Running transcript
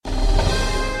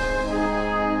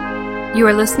You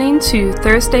are listening to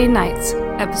Thursday Nights,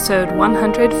 episode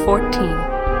 114.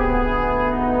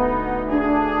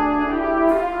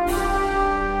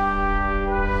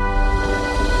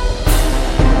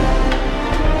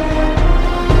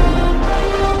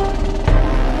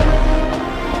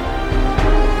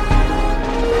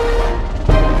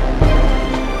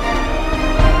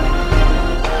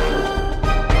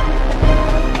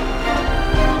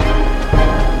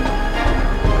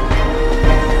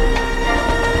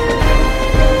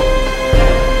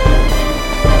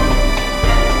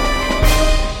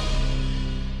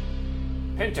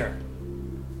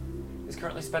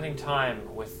 Spending time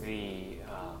with the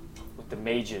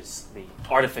mages, the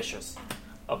artificers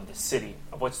of the city,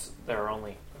 of which there are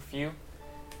only a few,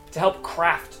 to help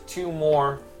craft two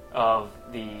more of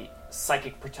the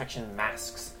psychic protection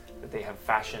masks that they have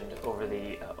fashioned over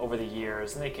the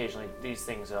years. And occasionally these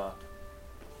things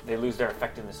they lose their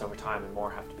effectiveness over time, and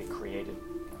more have to be created.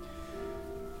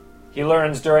 He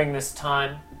learns during this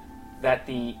time that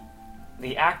the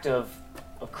act of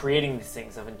creating these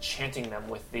things, of enchanting them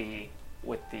with the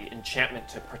enchantment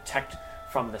to protect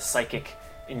from the psychic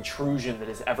intrusion that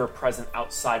is ever present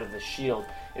outside of the shield,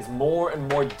 is more and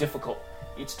more difficult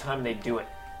each time they do it.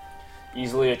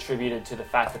 Easily attributed to the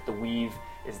fact that the weave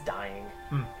is dying,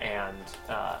 and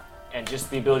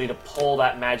just the ability to pull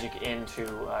that magic in to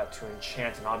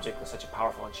enchant an object with such a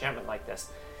powerful enchantment like this,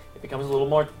 it becomes a little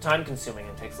more time-consuming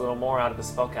and takes a little more out of the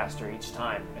spellcaster each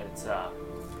time. And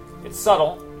it's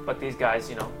subtle, but these guys,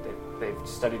 they've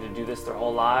studied to do this their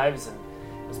whole lives, and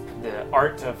the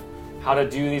art of how to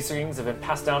do these things have been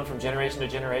passed down from generation to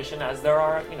generation, as there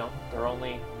are, there are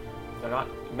not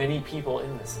many people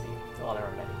in the city. Well, there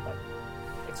are many, but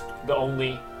it's the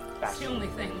only bastion. It's the only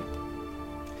thing.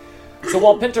 So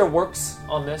while Pinter works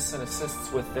on this and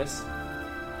assists with this,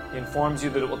 he informs you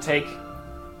that it will take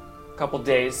a couple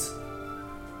days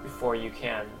before you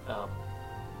can,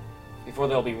 before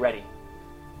they'll be ready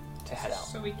to head out.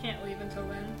 So we can't leave until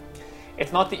then?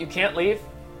 It's not that you can't leave.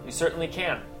 You certainly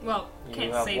can. Well, can't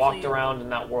you have safely walked around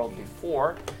in that world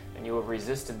before, and you have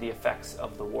resisted the effects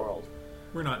of the world.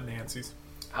 We're not Nancy's.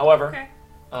 However,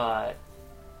 the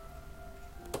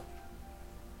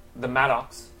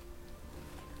Maddox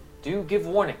do give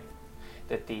warning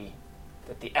that the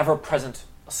ever-present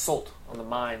assault on the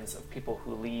minds of people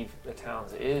who leave the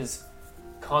towns is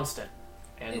constant,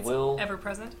 and will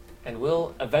ever-present, and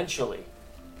will eventually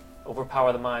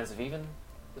overpower the minds of even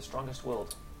the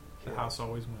strongest-willed. The house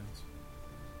always wins.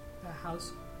 The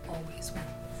house always wins.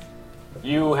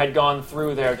 You had gone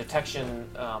through their detection,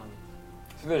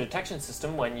 through the detection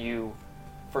system when you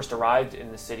first arrived in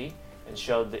the city, and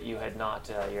showed that you had not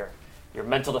your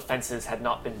mental defenses had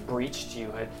not been breached.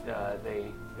 You had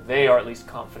they are at least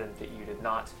confident that you did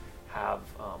not have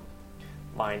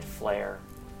mind flare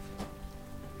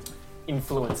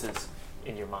influences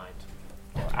in your mind,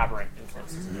 or aberrant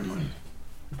influences in your mind.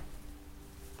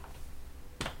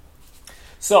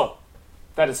 So,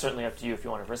 that is certainly up to you if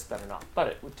you want to risk that or not. But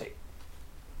it would take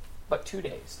but 2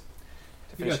 days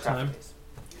to finish crafting these.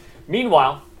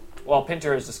 Meanwhile, while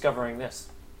Pinter is discovering this,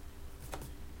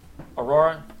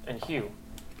 Aurora and Hugh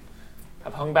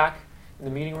have hung back in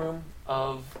the meeting room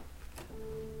or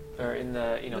in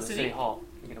the city hall.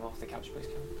 You get him off the couch, please.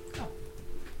 Oh.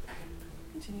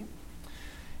 Continue.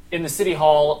 In the city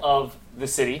hall of the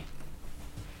city,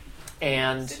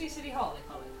 and City Hall, they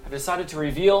call it. Have decided to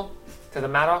reveal to the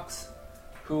Maddox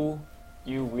who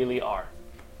you really are.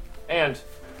 And,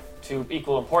 to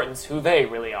equal importance, who they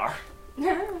really are.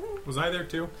 Was I there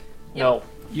too? No.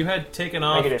 You had taken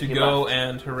off Negative, to go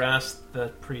and harass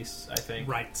the priests, I think.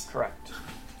 Right. Correct.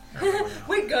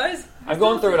 Wait, guys! I'm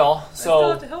going through it all. I still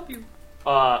have to help you.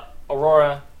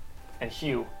 Aurora and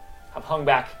Hugh have hung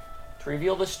back to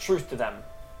reveal this truth to them,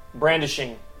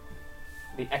 brandishing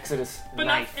the Exodus But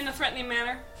knife. not in a threatening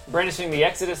manner. Brandishing the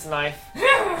Exodus knife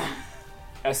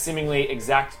a seemingly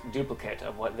exact duplicate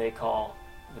of what they call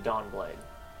the Dawn Blade.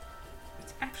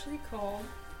 It's actually called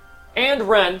And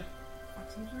Ren,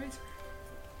 Oxen's Razor.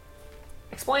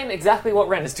 explain exactly what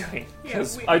Ren is doing. Yeah,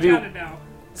 'Cause we I do. got it now.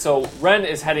 So Ren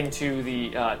is heading to the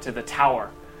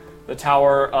Tower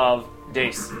of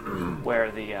Dace, where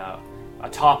the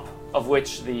atop of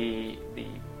which the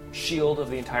shield of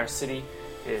the entire city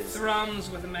is Thrums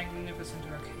with a magnificent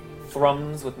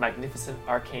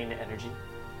arcane energy,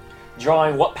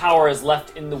 drawing what power is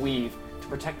left in the weave to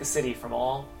protect the city from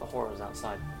all the horrors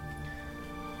outside.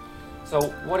 So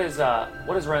what is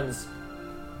Ren's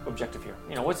objective here?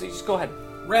 Just go ahead.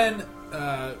 Ren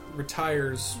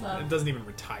retires. It doesn't even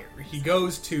retire. He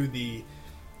goes to the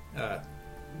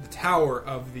tower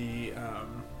of the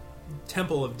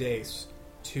Temple of Dace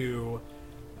to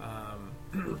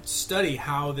study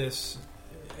how this...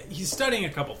 He's studying a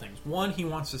couple things. One, he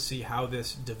wants to see how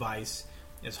this device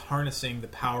is harnessing the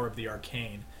power of the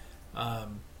arcane, to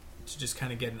just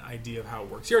kind of get an idea of how it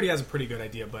works. He already has a pretty good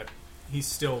idea, but he's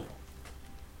still...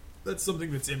 That's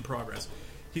something that's in progress.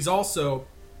 He's also...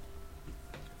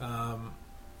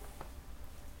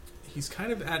 he's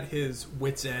kind of at his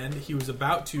wit's end. He was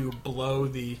about to blow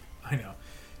the... I know.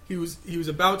 He was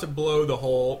about to blow the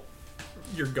whole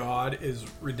 "your god is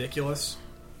ridiculous"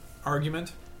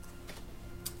 argument,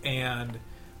 and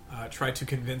try to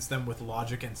convince them with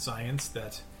logic and science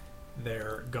that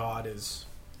their god is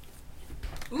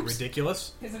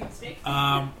ridiculous. Is a mistake.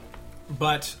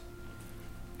 But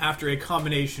after a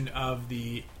combination of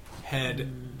the head...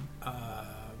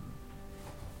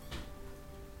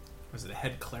 was it the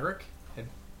head cleric? Head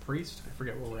priest? I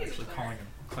forget what we're actually calling him.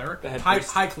 Cleric? The head high,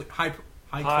 priest. high cleric. High priest.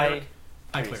 cleric.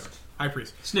 High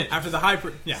priest. Snitch. After the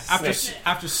Snitch.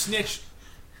 after Snitch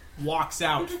walks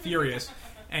out furious,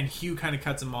 and Hugh kind of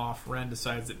cuts him off, Ren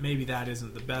decides that maybe that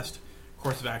isn't the best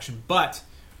course of action. But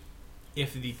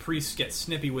if the priest gets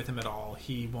snippy with him at all,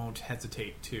 he won't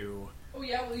hesitate to... Oh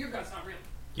yeah, well your god's not real.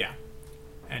 Yeah.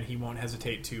 And he won't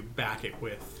hesitate to back it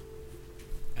with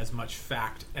as much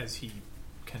fact as he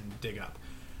can dig up.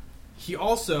 He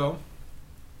also,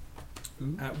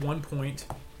 at one point,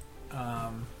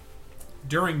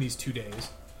 during these 2 days,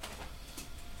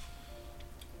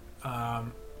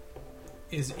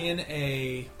 is in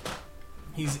a...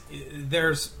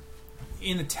 There's...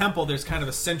 In the temple, there's kind of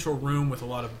a central room with a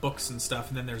lot of books and stuff,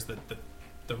 and then there's the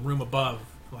room above,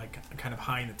 like kind of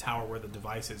high in the tower where the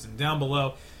device is. And down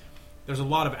below, there's a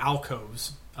lot of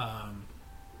alcoves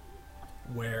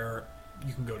where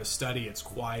you can go to study. It's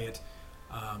quiet.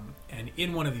 And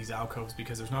in one of these alcoves,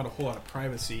 because there's not a whole lot of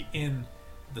privacy in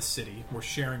the city, we're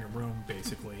sharing a room,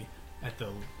 basically, at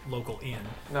the local inn.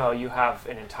 No, you have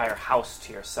an entire house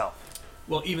to yourself.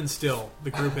 Well, even still,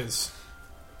 the group is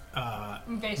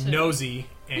Invasive. nosy,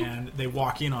 and they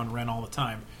walk in on Ren all the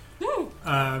time.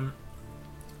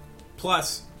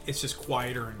 Plus, it's just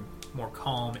quieter and more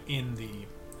calm in the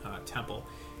temple.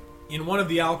 In one of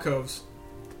the alcoves,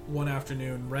 one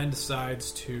afternoon, Ren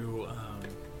decides to,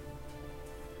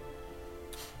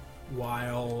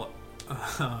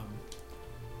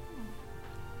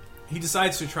 he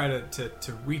decides to try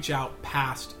to reach out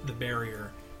past the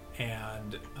barrier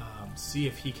and see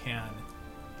if he can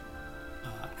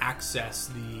access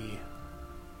the...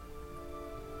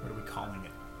 What are we calling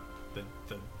it?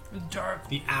 The dark.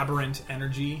 The aberrant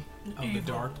energy of the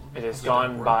dark. It has of the dark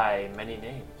gone world. by many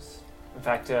names. In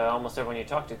fact, almost everyone you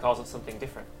talk to calls it something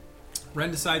different. Ren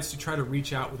decides to try to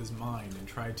reach out with his mind and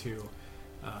try to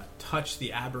touch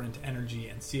the aberrant energy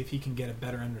and see if he can get a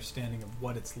better understanding of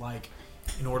what it's like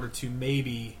in order to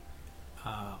maybe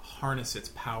harness its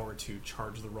power to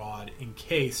charge the rod in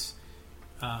case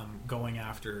going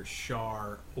after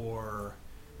Shar or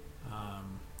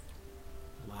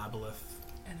Labalith,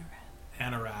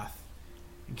 Anarath,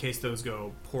 in case those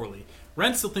go poorly.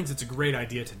 Ren still thinks it's a great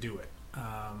idea to do it.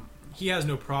 He has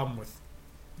no problem with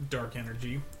dark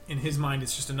energy. In his mind,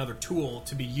 it's just another tool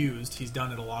to be used. He's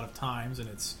done it a lot of times, and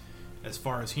it's, as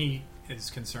far as he is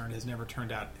concerned, has never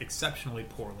turned out exceptionally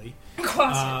poorly.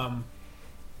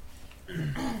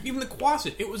 Even the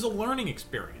Quasit, it was a learning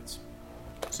experience.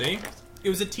 See? It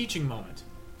was a teaching moment.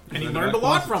 And he learned a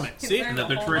lot from it. See? learned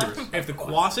Another a whole traitors. lot. If the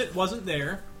Quasit wasn't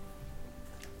there,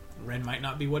 Ren might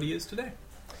not be what he is today.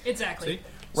 Exactly. See?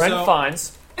 Ren So-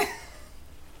 finds,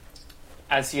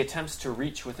 as he attempts to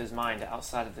reach with his mind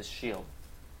outside of this shield,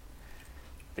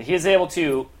 that he is able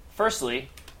to, firstly,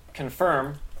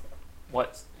 confirm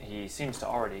what he seems to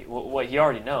already, what he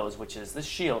already knows, which is this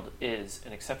shield is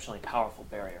an exceptionally powerful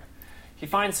barrier. He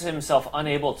finds himself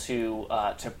unable to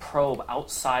probe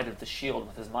outside of the shield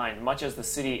with his mind, much as the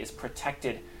city is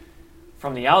protected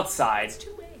from the outside. It's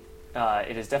two-way.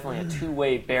 It is definitely a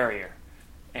two-way barrier,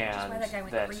 and That's why that guy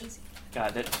went that, crazy.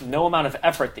 that no amount of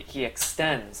effort that he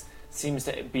extends seems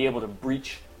to be able to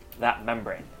breach that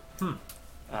membrane.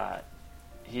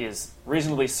 He is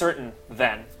reasonably certain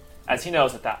then, as he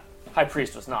knows that high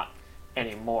priest was not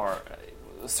any more,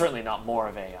 certainly not more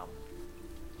of a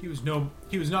He was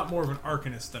not more of an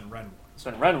arcanist than Ren was.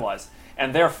 than Ren was,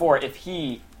 and therefore, if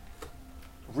he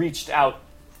reached out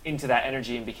into that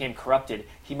energy and became corrupted,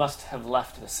 he must have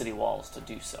left the city walls to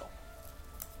do so.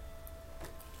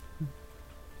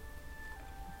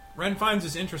 Ren finds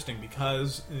this interesting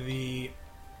because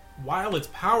while it's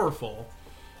powerful,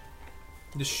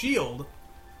 the shield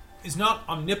is not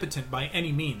omnipotent by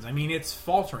any means. I mean, it's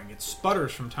faltering. It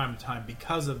sputters from time to time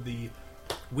because of the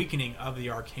weakening of the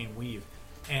arcane weave.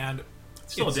 And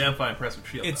Still a damn fine impressive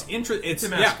shield. it's though. it's It's a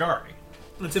yeah. Mascari.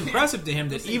 It's impressive to him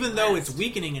that Listen even though fast. it's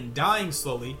weakening and dying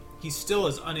slowly, he still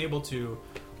is unable to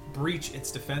breach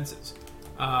its defenses.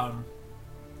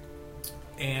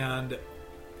 And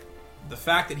the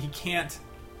fact that he can't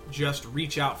just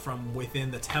reach out from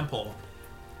within the temple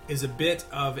is a bit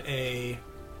of a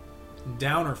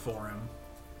downer for him,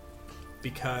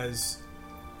 because,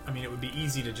 I mean, it would be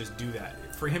easy to just do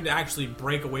that. For him to actually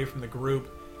break away from the group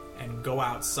and go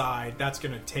outside, that's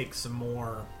going to take some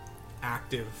more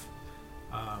active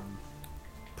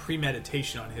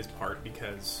premeditation on his part,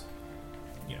 because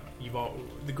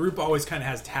the group always kind of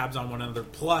has tabs on one another.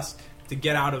 Plus, to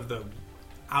get out of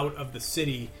the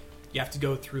city, you have to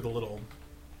go through the little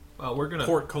Well, we're gonna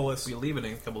portcullis. be leaving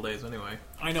in a couple days anyway.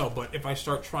 I know, but if I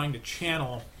start trying to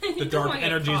channel the don't dark wanna get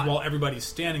energies caught. while everybody's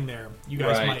standing there, you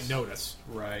guys Right. might notice.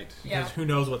 Right. Yeah. Because who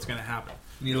knows what's going to happen.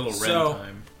 Need a little So-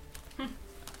 rent time.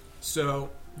 So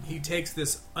he takes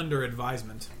this under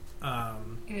advisement.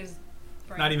 It is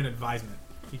bright. Not even advisement.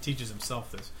 He teaches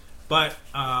himself this. But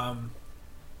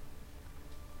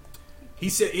he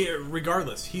said,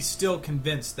 regardless, he's still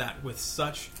convinced that with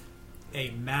such a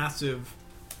massive,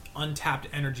 untapped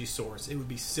energy source, it would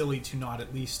be silly to not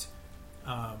at least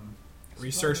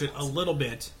research it a little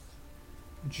bit,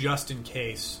 just in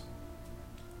case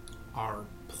our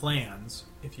plans,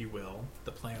 if you will,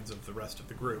 the plans of the rest of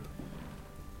the group,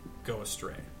 go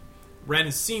astray. Ren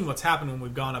has seen what's happened when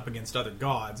we've gone up against other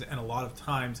gods, and a lot of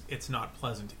times it's not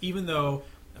pleasant. Even though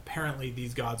apparently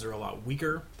these gods are a lot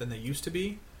weaker than they used to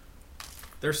be,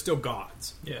 they're still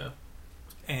gods. Yeah.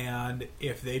 And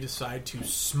if they decide to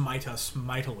smite us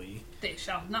mightily, They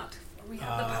shall not, for we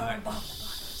have the power of the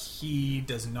gods. he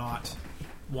does not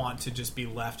want to just be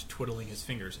left twiddling his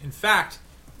fingers. In fact,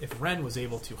 if Ren was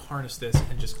able to harness this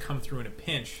and just come through in a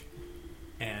pinch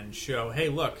and show, hey,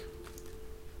 look,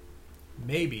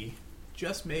 maybe,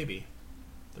 just maybe,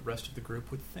 the rest of the group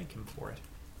would thank him for it.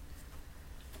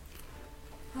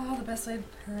 Oh, the best laid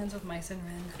plans of mice and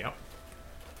Ren. Yep.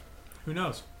 Who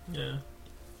knows? Yeah.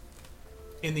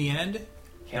 In the end, Cam,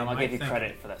 they I'll might give you thank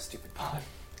credit for that stupid pun.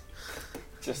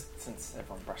 Just since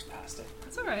everyone brushed past it.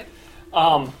 That's alright.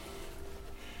 I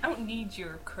don't need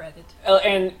your credit.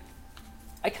 And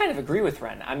I kind of agree with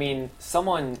Ren. I mean,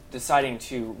 someone deciding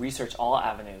to research all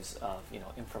avenues of,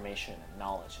 information and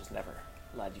knowledge has never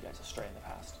led you guys astray in the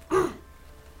past.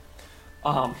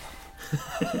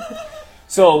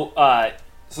 So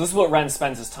this is what Ren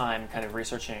spends his time kind of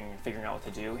researching and figuring out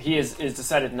what to do. He is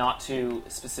decided not to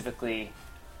specifically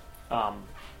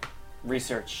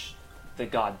research the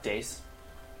god Dace,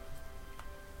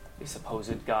 the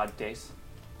supposed god Dace.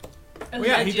 Well,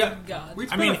 yeah, he Alleged does- god. We I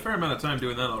spent mean, a fair amount of time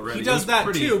doing that already. he It does was that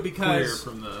pretty too, because-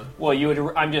 clear from the. Well,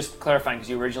 I'm just clarifying because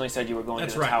you originally said you were going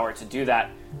That's to the right. tower to do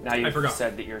that. Now I you've forgot.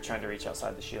 said that you're trying to reach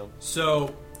outside the shield.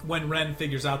 so when Ren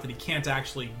figures out that he can't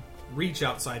actually reach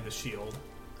outside the shield,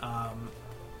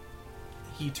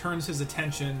 he turns his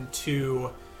attention to...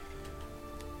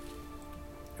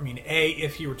 I mean, A,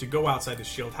 if he were to go outside the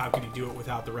shield, how could he do it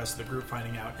without the rest of the group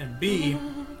finding out? And B,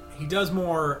 he does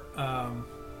more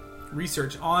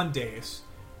research on Dace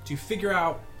to figure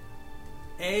out,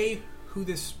 A, who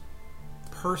this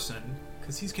person,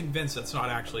 because he's convinced that's not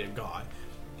actually a god,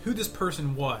 who this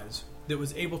person was that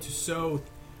was able to so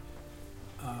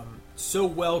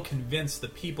well convince the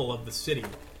people of the city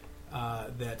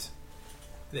that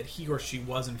he or she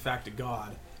was in fact a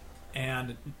god,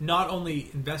 and not only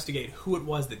investigate who it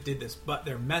was that did this, but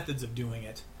their methods of doing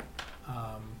it,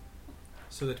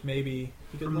 so that maybe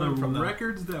he could From learn the from them.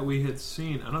 records that we had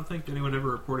seen, I don't think anyone ever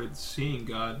reported seeing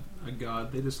a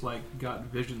god. They just got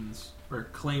visions or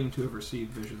claimed to have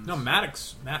received visions. No,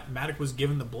 Maddox was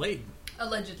given the blade,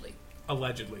 Allegedly.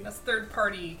 allegedly. That's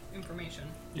third-party information.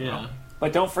 Yeah.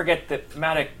 But don't forget that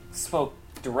Matic spoke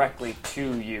directly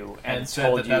to you and said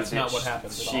told that you that's that not what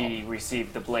happens at she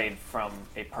received the blade from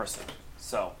a person.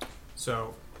 So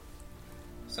So,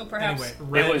 So perhaps anyway,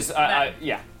 Ren, it was,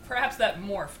 yeah. perhaps that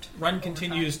morphed. Ren over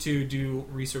continues time. to do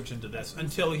research into this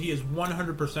until he is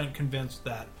 100% convinced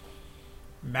that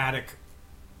Matic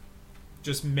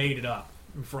just made it up,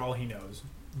 for all he knows.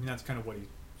 And that's kind of what he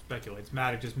speculates.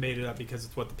 Matic just made it up because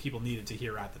it's what the people needed to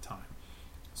hear at the time.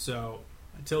 So,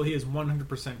 until he is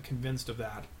 100% convinced of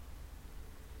that,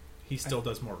 he still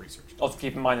does more research. Also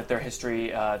keep in mind that their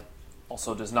history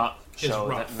also does not show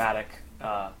that rough.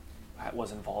 Matic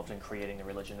was involved in creating the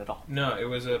religion at all. No, it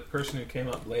was a person who came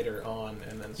up later on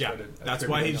and then Yeah, started. that's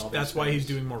why attributing all these he's things.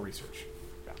 doing more research.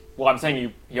 Yeah. Well, I'm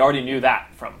saying you already knew that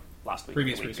from last week.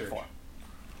 Previous the week research. before.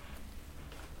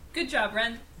 Good job,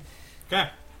 Ren. Okay.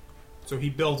 So he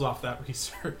builds off that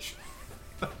research.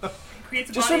 Creates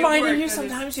a Just body of reminding work you, that is-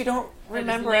 sometimes you don't that is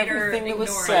remember later everything that was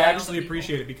ignored. I said. actually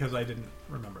appreciate it because I didn't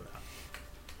remember that.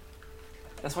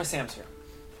 That's why Sam's here.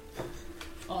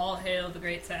 All hail the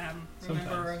great Sam, rememberer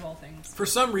Sometimes. of all things. For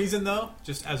some reason, though,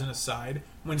 just as an aside,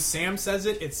 when Sam says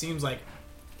it, it seems like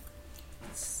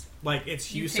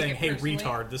it's You you take saying, it "Hey, personally?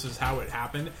 retard, this is how it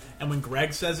happened." And when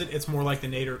Greg says it, it's more like the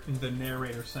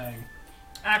narrator saying,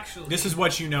 Actually, "This is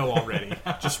what you know already.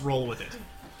 Just roll with it."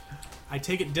 I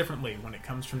take it differently when it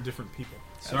comes from different people.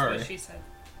 that's Sorry. what she said.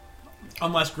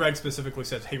 Unless Greg specifically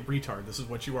says, "Hey, retard, this is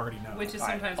what you already know." Which is All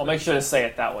right, sometimes. I'll what make she sure to says. say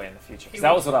it that way in the future, because Hey,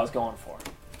 that was what I was going for.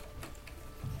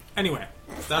 Anyway,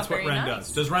 that's what very Ren nice.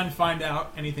 does. Does Ren find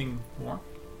out anything more?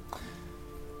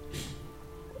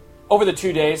 Over the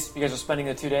 2 days, you guys are spending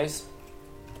the 2 days?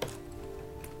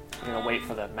 You're going to wait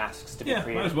for the masks to be Yeah,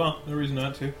 created. might as well. No reason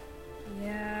not to.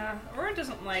 Yeah, Aurora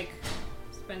doesn't like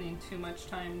spending too much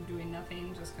time doing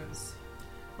nothing just because.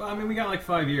 Well, I mean, we got like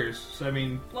 5 years, so I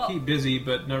mean, Well- keep busy,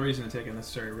 but no reason to take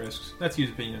unnecessary risks. That's his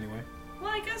opinion anyway.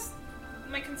 Well, I guess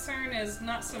my concern is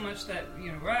not so much that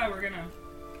we're gonna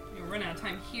run out of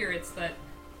time here. It's that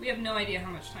we have no idea how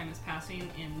much time is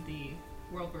passing in the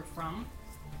world we're from,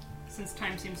 since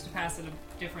time seems to pass at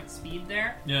a different speed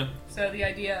there. Yeah. So the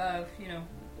idea of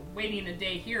waiting a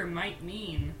day here might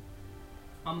mean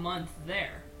a month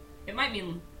there. It might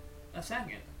mean a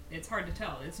second. It's hard to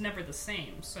tell. It's never the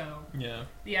same. So Yeah.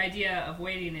 the idea of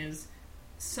waiting is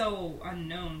so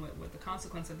unknown what the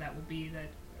consequence of that will be that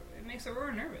it makes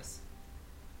Aurora nervous.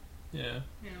 Yeah.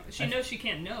 She knows she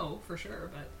can't know for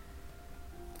sure, but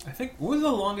I think, what was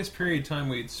the longest period of time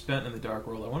we'd spent in the Dark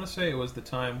World? I want to say it was the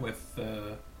time with,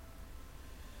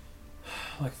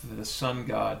 like, the Sun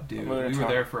God dude. We Lunatar. were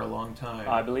there for a long time.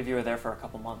 I believe you were there for a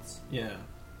couple months. Yeah.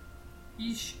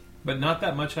 yeesh. But not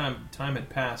that much time had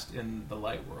passed in the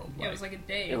Light World. Yeah, it was like a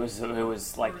day. It was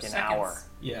like Or an seconds. hour,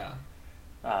 Yeah.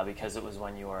 because it was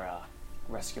when you were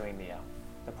rescuing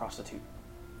the prostitute.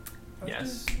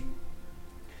 Yes.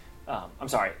 I'm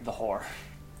sorry, the whore.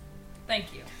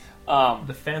 Thank you.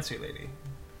 The fancy lady.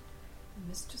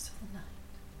 Mistress of the night.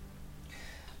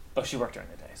 Oh, she worked during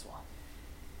the day as well.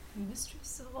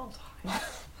 Mistress of all time.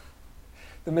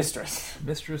 The mistress.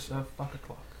 Mistress of Fuck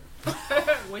O'Clock.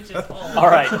 Which is all. All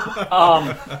right.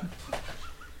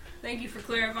 Thank you for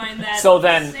clarifying that. So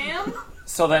then- Sam?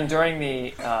 So then, during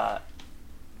the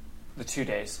 2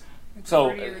 days, so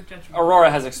Refer to your judgment.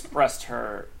 Aurora has expressed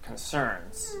her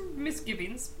concerns,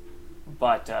 Misgivings.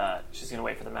 but she's going to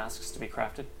wait for the masks to be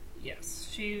crafted. Yes,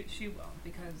 she will,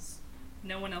 because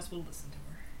no one else will listen to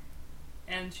her.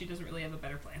 And she doesn't really have a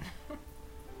better plan.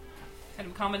 Kind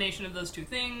of a combination of those two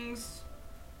things.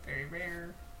 Very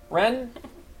rare. Ren,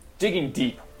 digging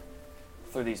deep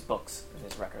through these books and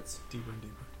these records. Deeper and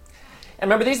deeper. And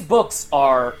remember, these books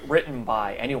are written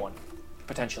by anyone,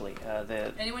 potentially.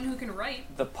 Anyone who can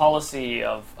write. The policy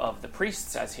of the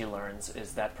priests, as he learns,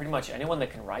 is that pretty much anyone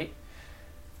that can write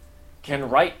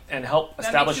and help That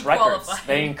establish makes you records. qualified.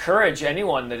 They encourage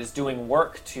anyone that is doing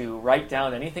work to write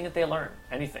down anything that they learn,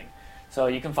 anything. So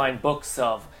you can find books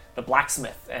of the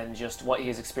blacksmith and just what he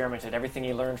has experimented, everything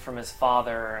he learned from his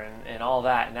father and all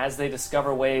that. And as they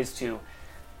discover ways to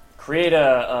create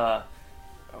a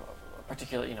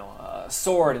particular, a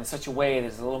sword in such a way that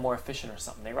is a little more efficient or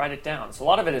something, they write it down. So a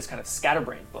lot of it is kind of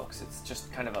scatterbrained books. It's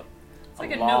just kind of a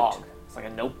like a log. note. It's like a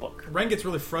notebook. Ren gets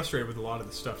really frustrated with a lot of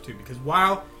this stuff too, because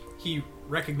while he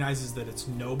recognizes that it's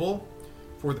noble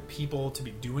for the people to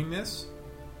be doing this,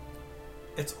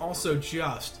 it's also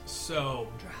just so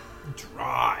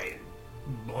dry.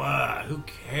 Blah. Who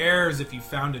cares if you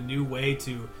found a new way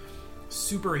to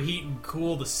superheat and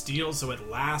cool the steel so it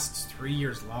lasts 3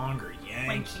 years longer?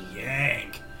 Yank,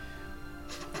 yank.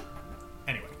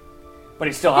 Anyway. But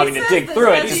he's still having to says dig this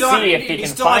through it as to he see if he he He can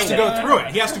still has find to it. go through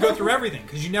it. He has to go through everything,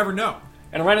 because you never know.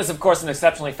 And Ren is, of course, an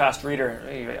exceptionally fast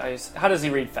reader. How does he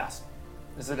read fast?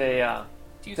 Is it a...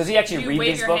 Does he actually do you read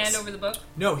wave these your books? hand over the book?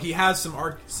 No, he has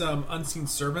some unseen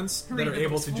servants that Read are the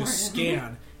able books to for just him.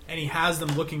 scan, and he has them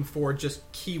looking for just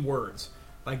keywords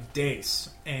like dace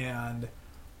and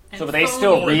So And they phone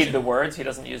still origin. read the words? He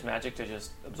doesn't use magic to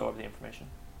just absorb the information?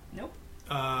 Nope.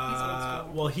 old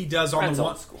school. well, he does on Ren's the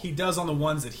old one, school. he does on the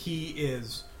ones that he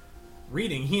is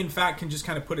reading. He in fact can just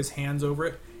kind of put his hands over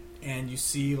it, and you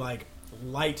see like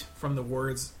light from the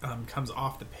words comes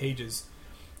off the pages.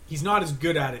 He's not as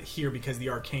good at it here because the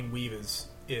arcane weave is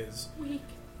Weak.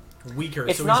 weaker,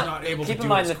 It's so not, he's not able to keep do in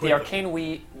mind it that as the quickly. arcane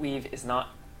weave is not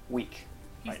weak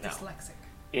He's right now. dyslexic.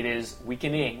 It is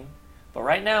weakening, but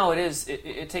right now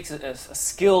it takes a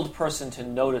skilled person to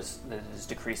notice that it is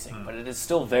decreasing, but it is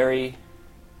still very...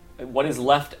 What is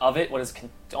left of it, what is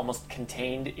almost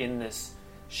contained in this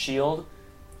shield,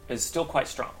 is still quite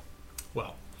strong.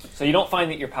 Well, So you don't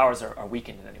find that your powers are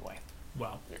weakened in any way.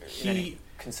 well, In any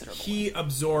considerable way. he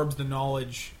absorbs the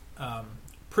knowledge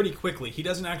pretty quickly. He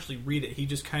doesn't actually read it. He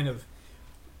just kind of...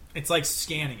 It's like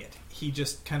scanning it. He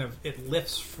just kind of... It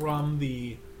lifts from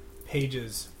the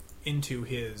pages into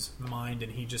his mind,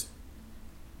 and he just...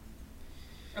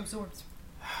 Absorbs.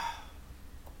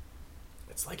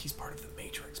 It's like he's part of the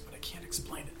Matrix, but I can't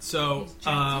explain it. So,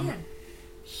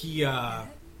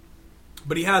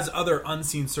 but he has other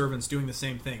unseen servants doing the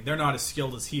same thing. They're not as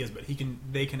skilled as he is, but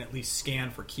they can at least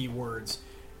scan for keywords,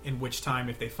 in which time,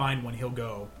 if they find one, he'll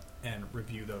go and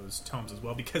review those tomes as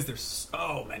well, because there's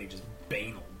so many just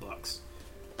banal books.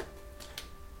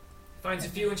 Finds a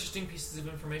few interesting pieces of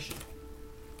information.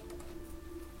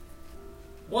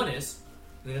 One is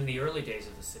that in the early days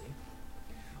of the city,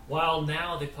 while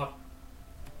now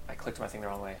I clicked my thing the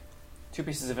wrong way. 2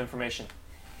 pieces of information.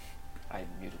 I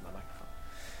muted my microphone.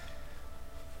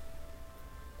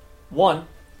 1,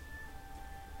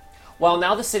 while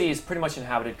now the city is pretty much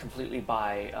inhabited completely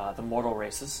by the mortal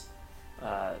races.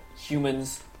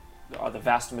 Humans are the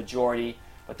vast majority,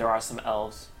 but there are some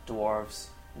elves, dwarves,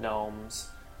 gnomes,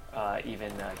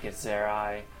 even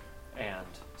Githzerai, and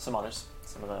some others,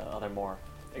 some of the other more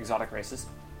exotic races.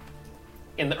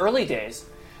 In the early days,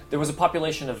 there was a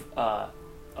population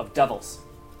of devils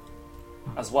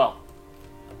as well.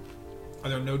 Are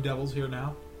there no devils here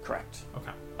now? Correct.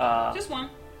 Okay. Just one.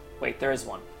 Wait, there is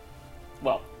one.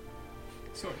 Well,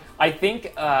 Sort of. I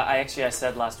think I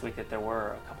said last week that there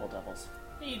were a couple devils.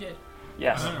 Yeah, you did.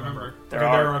 Yes, I don't remember. there Okay,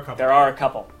 are. there are a couple. There are a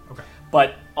couple, Okay.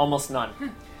 but almost none.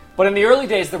 But in the early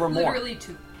days, there were more. Literally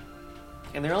 2.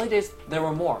 In the early days, there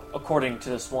were more, according to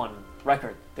this one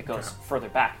record that goes Okay. further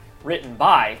back, written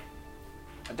by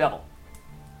a devil.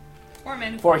 Or a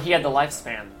man. For he had the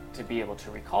lifespan to be able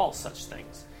to recall such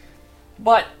things.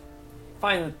 But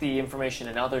find that the information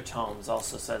in other tomes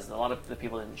also says that a lot of the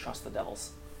people didn't trust the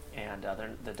devils, and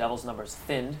the devils' numbers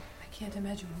thinned. I can't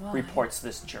imagine why. Reports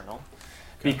this journal,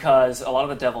 because a lot of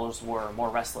the devils were more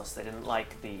restless. They didn't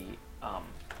like the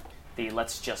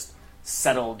let's just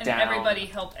settle And down. everybody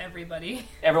helped everybody.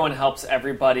 Everyone helps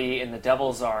everybody, and the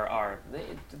devils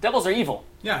the devils are evil,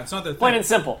 Yeah, it's not their plain thing. and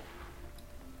simple.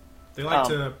 They like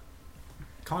to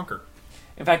conquer.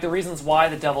 In fact, the reasons why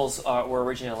the devils were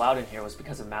originally allowed in here was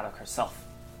because of Madoc herself.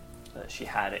 She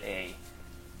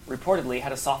reportedly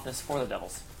had a softness for the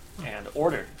devils, and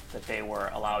ordered that they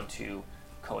were allowed to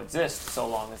coexist so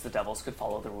long as the devils could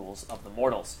follow the rules of the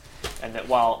mortals. And that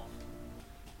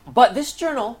but this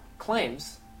journal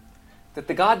claims that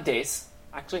the god Dace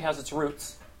actually has its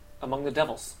roots among the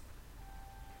devils,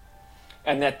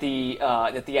 and that the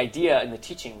idea and the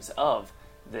teachings of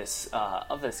this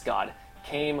god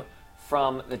came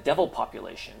from the devil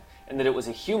population, and that it was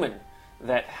a human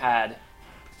that had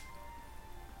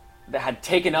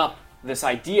taken up this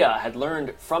idea, had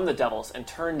learned from the devils, and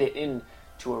turned it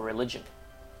into a religion.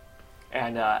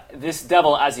 And this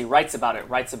devil, as he writes about it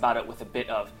with a bit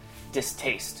of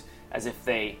distaste, as if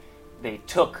they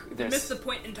took this... Missed the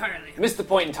point entirely. Missed the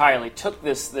point entirely. Took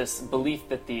this belief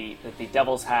that the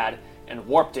devils had and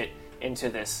warped it into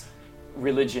this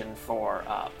religion for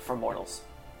mortals.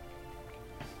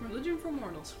 Religion for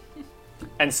mortals.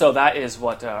 And so that is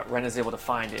what Ren is able to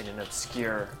find in an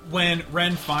obscure... When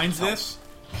Ren finds this,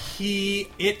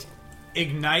 it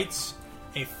ignites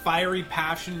a fiery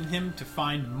passion in him to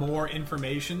find more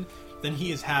information than he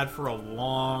has had for a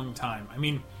long time. I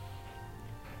mean,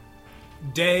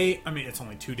 it's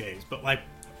only 2 days, but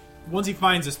once he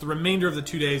finds this, the remainder of the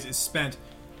 2 days is spent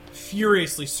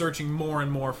furiously searching more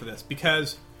and more for this,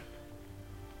 because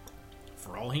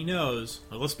for all he knows,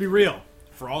 let's be real,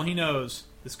 for all he knows,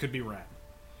 this could be Ren.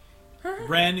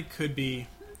 Ren could be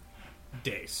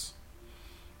Dace.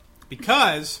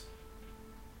 Because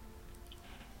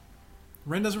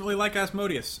Ren doesn't really like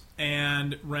Asmodeus,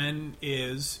 and Ren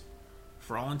is,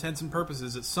 for all intents and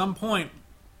purposes, at some point,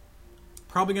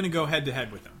 probably going to go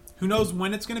head-to-head with him. Who knows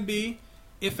when it's going to be,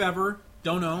 if ever,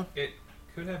 don't know. It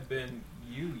could have been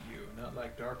you, not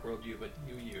like Dark World you, but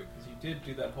you, because you did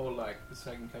do that whole, the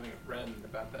second coming of Ren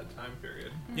about that time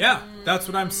period. Yeah, that's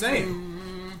what I'm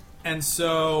saying. And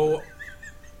so...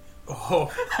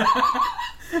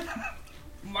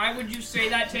 Why would you say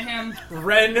that to him?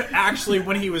 Ren, actually,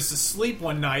 when he was asleep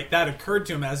one night, that occurred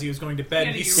to him as he was going to bed,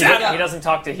 and he He sat up. He doesn't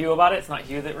talk to Hugh about it? It's not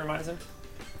Hugh that reminds him?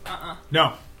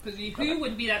 No. Because he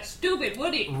wouldn't be that stupid,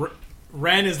 would he?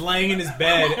 Ren is laying in his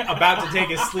bed, about to take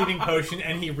his sleeping potion,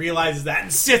 and he realizes that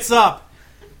and sits up.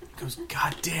 He goes,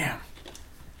 God damn.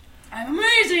 I'm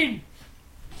amazing!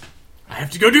 I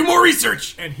have to go do more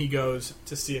research! And he goes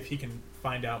to see if he can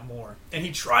find out more. And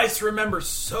he tries to remember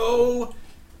so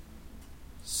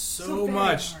very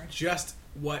much hard. just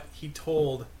what he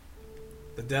told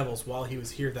the devils while he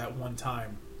was here that one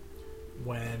time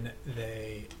when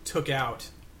they took out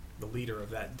the leader of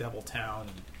that devil town.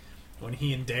 And when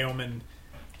he and Daemon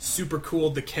super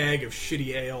cooled the keg of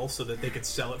shitty ale so that they could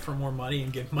sell it for more money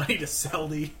and give money to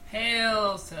Seldy.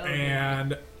 Hail, Seldy.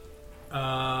 And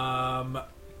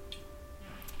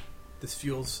this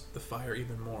fuels the fire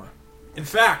even more. In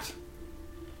fact,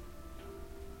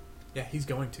 yeah, he's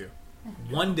going to.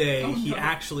 One day, he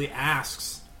actually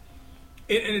asks,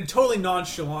 and totally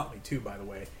nonchalantly too, by the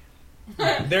way.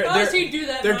 Does he do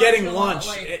that? They're getting lunch.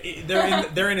 nonchalantly?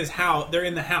 They're in his house. They're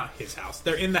in the house. His house.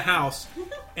 They're in the house,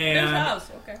 and His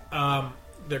house, okay.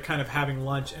 they're kind of having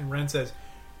lunch. And Ren says,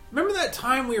 "Remember that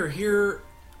time we were here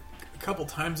a couple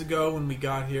times ago when we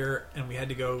got here and we had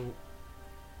to go?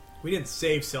 We didn't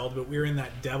save Seld, but we were in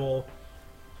that devil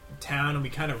town and we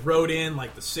kind of rode in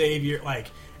like the savior,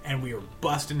 and we were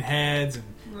busting heads and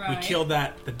we killed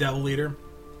the devil leader."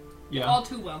 Yeah. All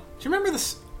too well. Do you remember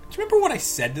this? Do you remember what I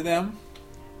said to them?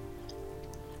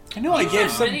 I know I gave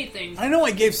some. Many things. I know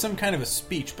I gave some kind of a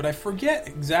speech, but I forget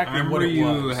exactly I what remember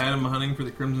it you was. had him hunting for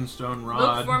the Crimson Stone Look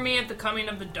Rod. for me at the coming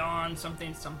of the dawn.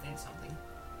 Something, something, something.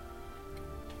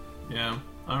 Yeah.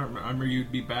 I remember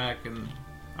you'd be back, and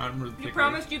I remember You thinking-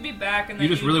 promised you'd be back, and then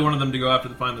You just really wanted them to go after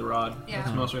to find the rod. Yeah.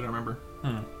 That's mostly what I remember.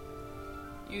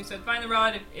 You said, find the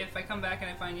rod. If I come back and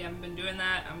I find you haven't been doing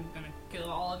that, I'm gonna kill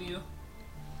all of you.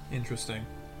 Interesting.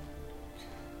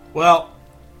 Well,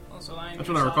 Also, I'm That's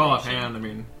your what I recall salvation.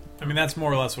 offhand. I mean, that's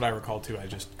more or less what I recall too. I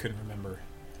just couldn't remember.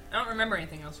 I don't remember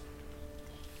anything else.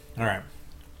 All right.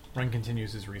 Ren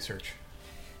continues his research.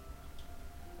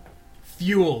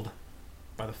 Fueled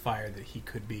by the fire that he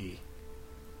could be,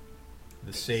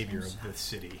 the savior of the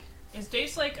city. Is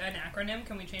Dace like an acronym?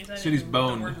 Can we change that City's into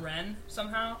boned. the word Ren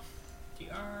somehow?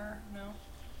 DR? No?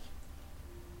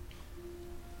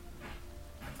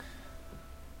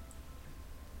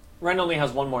 Ren only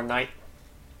has one more night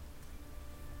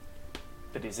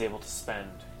that he's able to spend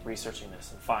researching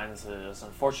this, and finds that it is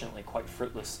unfortunately quite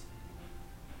fruitless.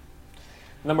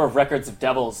 The number of records of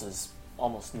devils is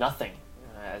almost nothing,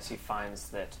 as he finds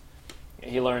that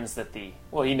he learns that he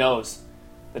knows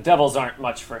the devils aren't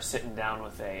much for sitting down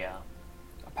with a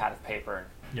pad of paper,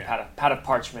 pad of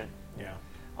parchment,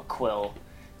 a quill,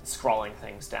 and scrawling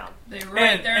things down. They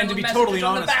write their and to little be messages totally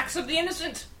on the honest- backs of the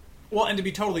innocent. Well, and to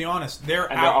be totally honest, And there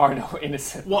are no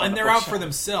innocent. Well, and they're out for them.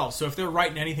 themselves. So if they're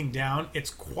writing anything down, it's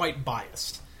quite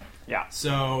biased. Yeah.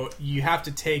 So you have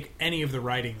to take any of the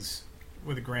writings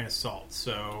with a grain of salt.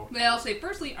 So They'll say,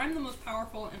 firstly, I'm the most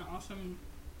powerful and awesome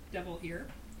devil here.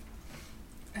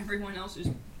 Everyone else is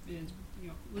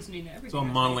listening to everything. it's all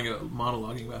I say.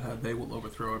 monologuing about how they will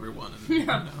overthrow everyone. And,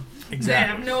 Yeah. They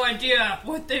exactly, have no idea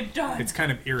what they've done. it's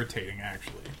kind of irritating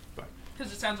actually, but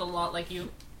Because it sounds a lot like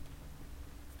you.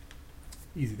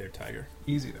 easy there, Tiger.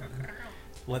 Easy then.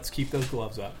 Let's keep those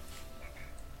gloves up.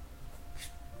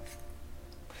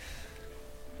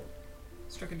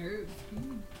 Struck a nerve.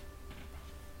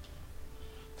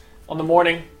 On the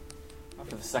morning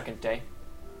after the second day.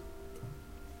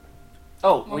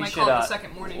 Oh, One we might should call it the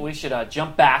second morning. we should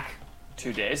jump back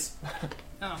 2 days.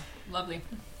 Oh, lovely.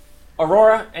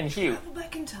 Aurora and Hugh Go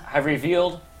back in time. have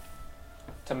revealed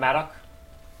to Maddock,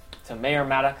 to Mayor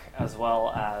Maddock, as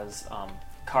well as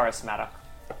Karis Maddock,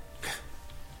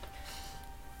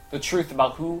 the truth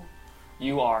about who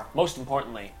you are, most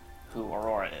importantly, who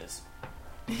Aurora is,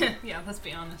 Yeah, let's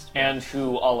be honest. and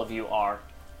who all of you are,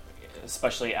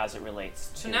 especially as it relates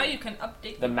to So now you can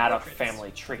update the your Maddock portraits.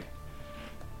 family tree.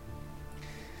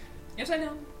 Yes, I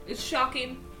know. It's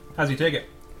shocking. How's he take it?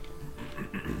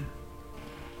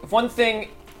 If one thing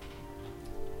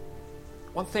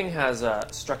has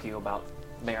struck you about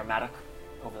Mayor Maddock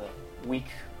over the week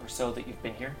or so that you've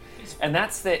been here, and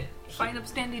that's that Fine,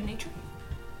 upstanding nature.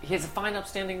 he has a fine,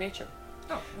 upstanding nature,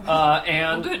 Oh,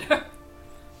 and good.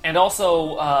 and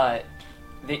also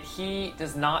that he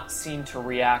does not seem to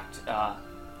react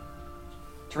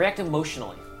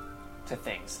emotionally to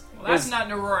things. Well, that's not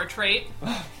an Aurora trait.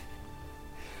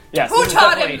 Yes, Who this is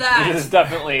taught him definitely- that? This is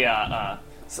definitely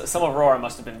some of Aurora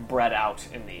must have been bred out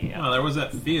in the. Oh, there was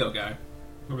that Theo guy.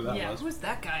 Whoever that Yeah, was. who's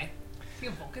that guy? Is he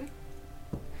a Vulcan?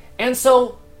 And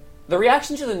so, the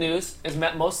reaction to the news is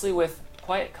met mostly with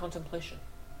quiet contemplation.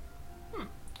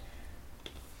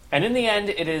 And in the end,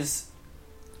 it is.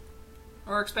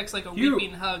 Or expects like a Hugh-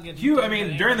 weeping hug. And Hugh, I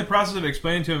mean, during the process of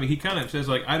explaining to him, he kind of says,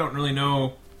 like, I don't really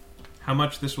know how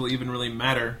much this will even really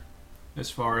matter as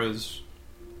far as,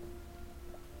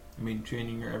 I mean,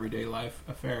 changing your everyday life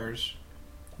affairs.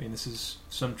 I mean, this is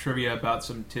some trivia about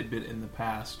some tidbit in the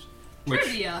past. Which,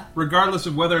 Trivia. regardless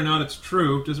of whether or not it's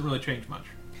true, doesn't really change much.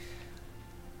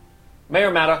 Mayor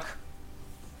Maddock.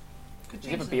 Could Does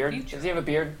he have a change the beard? future. Does he have a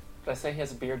beard? Did I say he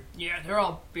has a beard? Yeah, they're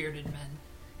all bearded men.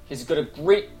 He's got a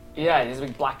great Yeah, he has a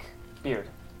big black beard.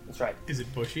 That's right. Is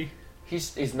it bushy?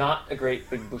 He's not a great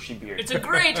big bushy beard. It's a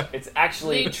great, It's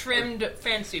actually trimmed,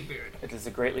 fancy beard. It is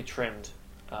a greatly trimmed,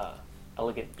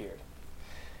 elegant beard.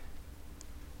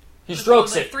 He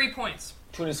strokes Like it 3 points.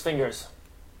 between his fingers,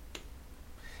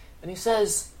 and he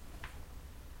says,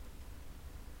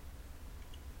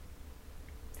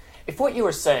 "If what you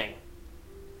are saying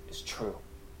is true,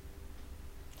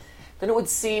 then it would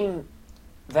seem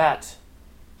that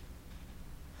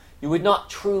you would not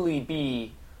truly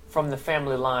be from the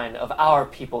family line of our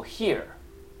people here,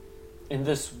 in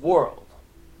this world,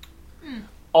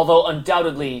 although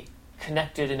undoubtedly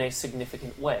connected in a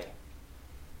significant way."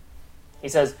 He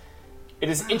says, "It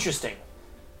is interesting,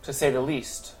 to say the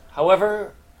least.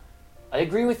 However, I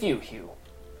agree with you, Hugh."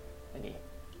 And he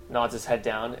nods his head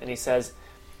down, and he says,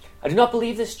 "I do not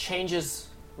believe this changes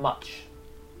much."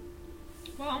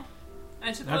 Well,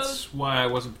 I suppose. That's why I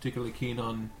wasn't particularly keen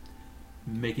on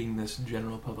making this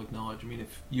general public knowledge. I mean,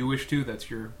 if you wish to, that's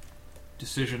your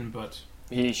decision, but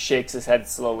He shakes his head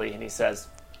slowly, and he says,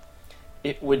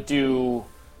 It would do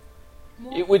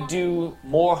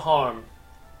more harm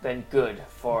than good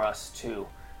for us to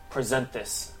present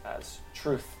this as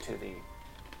truth to the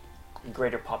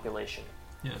greater population."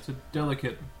 yeah, it's a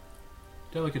delicate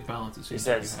balance. It He seems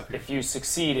says, to have here. "If you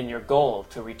succeed in your goal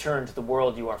to return to the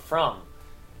world you are from,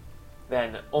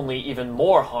 then only even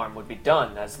more harm would be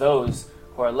done, as those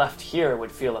who are left here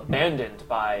would feel abandoned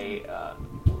by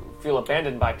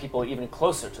people even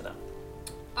closer to them."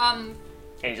 And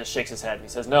he just shakes his head and he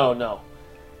says, No,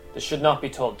 this should not be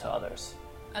told to others."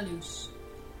 Alus.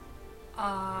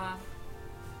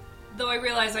 Though I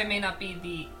realize I may not be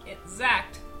the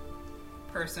exact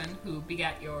person who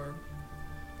begat your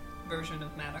version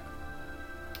of Maddox,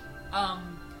 I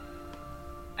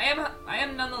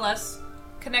am nonetheless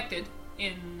connected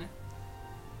in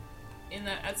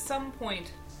that at some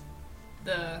point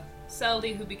the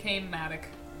Seldy who became Maddox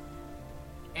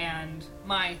and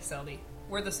my Seldy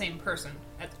were the same person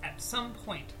at some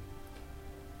point.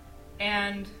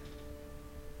 And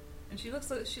she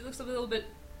looks a little bit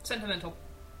sentimental.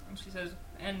 And she says,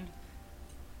 "And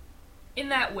in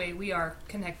that way we are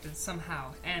connected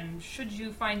somehow. And should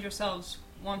you find yourselves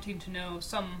wanting to know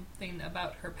something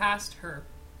about her past, her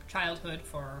childhood,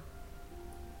 for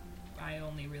I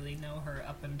only really know her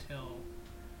up until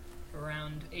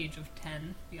around age of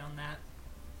 10. Beyond that,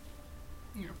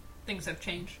 things have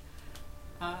changed.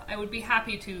 I would be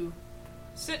happy to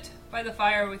sit by the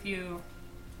fire with you,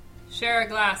 share a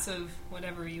glass of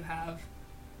whatever you have,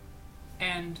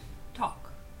 and talk."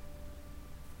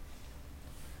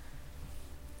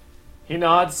 He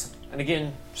nods and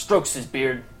again strokes his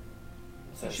beard.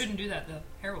 You Says, shouldn't do that, the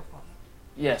hair will fall out.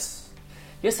 Yes,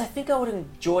 I think I would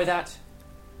enjoy that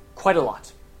quite a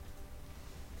lot.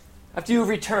 After you have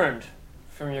returned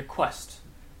from your quest,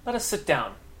 let us sit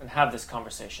down and have this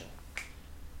conversation.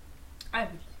 I would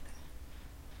like that.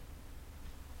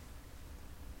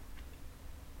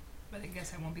 But I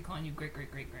guess I won't be calling you great.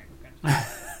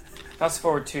 Fast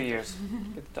forward 2 years.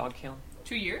 Get the dog killing.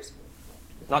 2 years?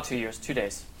 Not 2 years, 2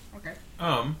 days. Okay.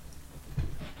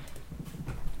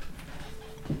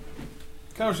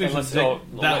 Conversations Let's take go-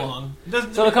 that wait. long. It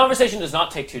doesn't- So the conversation does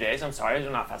not take 2 days. I'm sorry,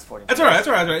 I'm not fast forwarding. That's all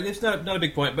right. It's not a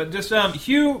big point, but just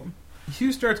Hugh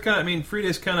starts kind of. I mean,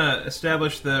 Frida's kind of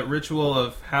established the ritual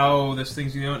of how this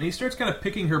thing's and he starts kind of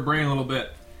picking her brain a little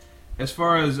bit as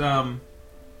far as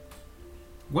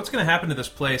what's going to happen to this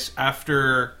place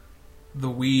after the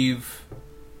weave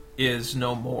is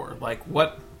no more. Like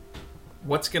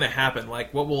what's going to happen?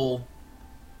 Like what will.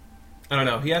 I don't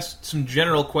know. He asks some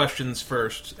general questions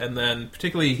first, and then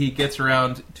particularly he gets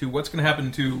around to what's going to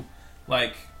happen to,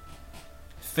 like,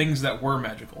 things that were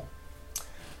magical.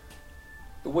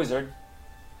 The wizard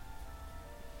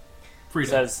Frida.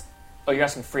 says, "Oh, you're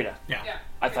asking Frida. Yeah.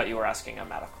 I thought you were asking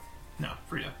Maddox." No,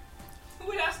 Frida. Who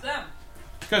would ask them?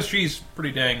 Because she's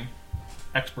pretty dang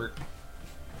expert.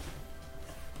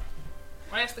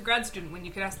 Why ask the grad student when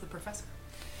you could ask the professor?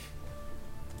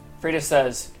 Frida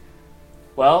says,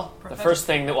 "Well, Professor. the first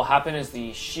thing that will happen is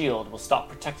the shield will stop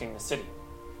protecting the city.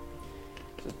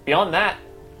 Beyond that,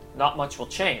 not much will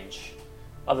change,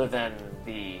 other than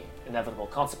the inevitable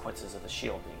consequences of the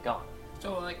shield being gone."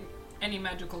 So, like, any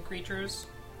magical creatures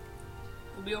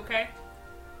will be okay?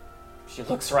 She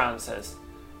looks around and says,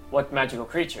 "What magical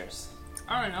creatures?"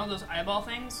 I don't know, those eyeball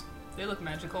things? They look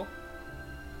magical.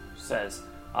 She says,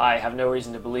 "I have no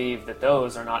reason to believe that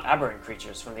those are not aberrant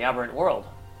creatures from the aberrant world."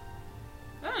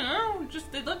 I don't know,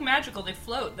 just they look magical, they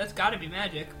float. That's gotta be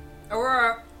magic.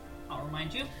 Aurora, I'll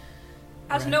remind you,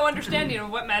 has no understanding of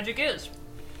what magic is.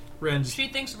 Ren's She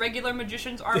thinks regular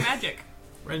magicians are magic.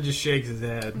 Ren just shakes his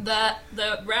head.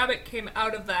 The rabbit came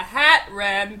out of the hat,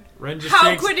 Ren. Ren just How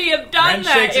shakes, could he have done Ren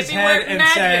that shakes if his he head weren't and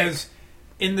magic? says,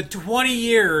 in the 20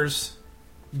 years,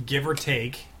 give or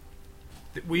take,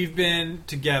 that we've been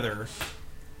together,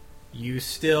 you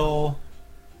still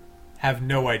have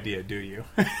no idea, do you?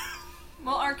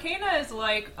 Well, Arcana is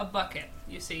like a bucket,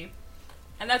 you see.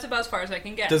 And that's about as far as I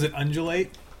can get. Does it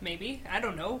undulate? Maybe. I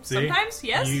don't know. See? Sometimes,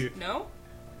 yes. You- No?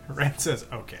 Ren says,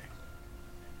 okay.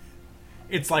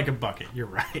 It's like a bucket, you're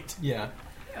right. Yeah.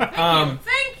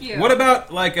 Thank you. What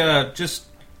about just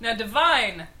Now,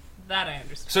 divine. That I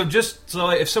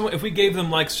understand. if we gave them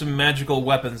like some magical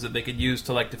weapons that they could use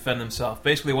to like defend themselves,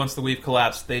 basically once the weave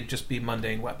collapsed, they'd just be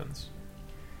mundane weapons.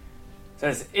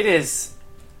 Says it is.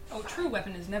 Oh, true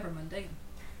weapon is never mundane.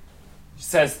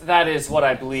 Says that is what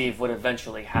I believe would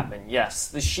eventually happen. Yes,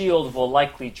 the shield will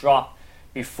likely drop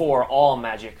before all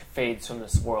magic fades from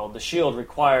this world. The shield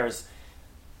requires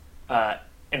an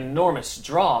enormous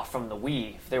draw from the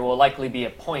weave. There will likely be a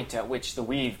point at which the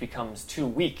weave becomes too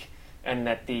weak, and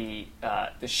that the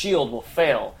shield will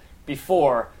fail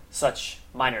before such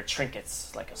minor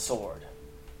trinkets like a sword.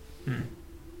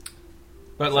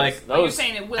 But like But you're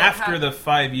saying it will after happen. the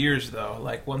 5 years, though,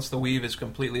 like once the weave is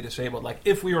completely disabled, like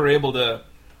if we were able to,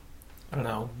 I don't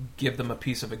know, give them a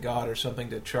piece of a god or something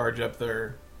to charge up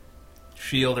their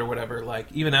shield or whatever, like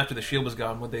even after the shield was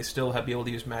gone, would they still be able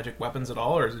to use magic weapons at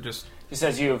all, or is it just? She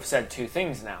says you have said two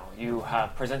things now. You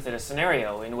have presented a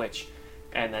scenario in which,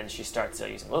 and then she starts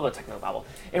using a little bit of technical babble.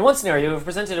 In one scenario, you have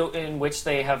presented in which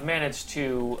they have managed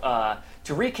to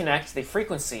reconnect the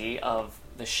frequency of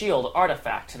the shield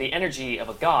artifact to the energy of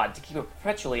a god to keep it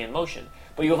perpetually in motion.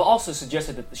 But you have also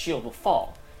suggested that the shield will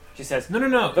fall. She says, No. those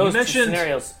You two mentioned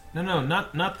scenarios. no,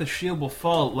 not the shield will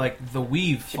fall, like the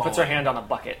weave. She puts her hand on a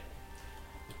bucket.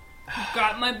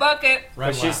 Got my bucket. Ren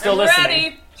But she's laughs. still I'm listening.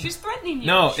 ready. She's threatening you.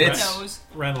 No, she it's- knows.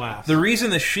 Ren laughs. The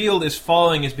reason the shield is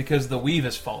falling is because the weave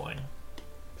is falling.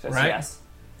 Says, Right. yes,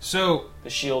 So, the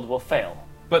shield will fail.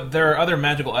 but there are other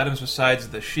magical items besides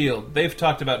the shield. They've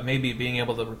talked about maybe being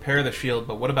able to repair the shield,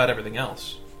 but what about everything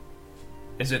else?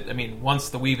 Is it? I mean, once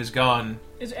the weave is gone,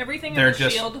 Is everything in They're the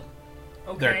just- shield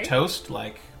okay? they're toast.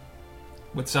 Like,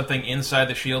 would something inside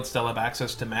the shield still have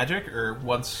access to magic, or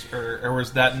was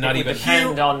that not It even? would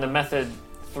depend on the method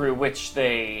through which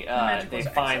they magical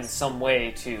find access. some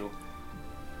way to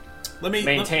Let me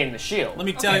maintain the shield. Let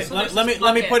me tell Okay, you. so Let, there's let me this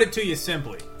let me bucket. put it to you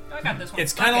simply. Oh, I got this one.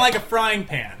 It's kind of like a frying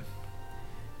pan.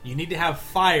 You need to have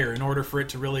fire in order for it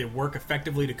to really work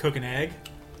effectively to cook an egg.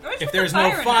 if there's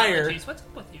no fire- What's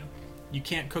up with you? You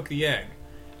can't cook the egg.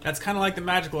 That's kind of like the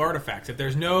magical artifacts. If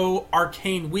there's no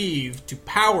arcane weave to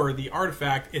power the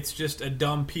artifact, it's just a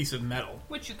dumb piece of metal,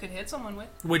 Which you could hit someone with.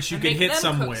 which you And could make hit them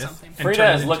some cook with. something. and Frida turn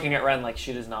it is into- looking at Ren like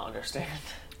she does not understand.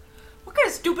 What kind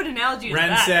of stupid analogy is Ren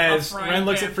that? says. A frying Ren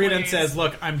looks pan, at Frida and please. says,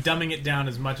 "Look, I'm dumbing it down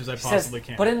as much as I She says, possibly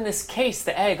can." but in this case,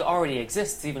 the egg already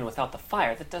exists even without the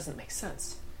fire. That doesn't make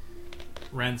sense.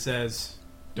 Ren says,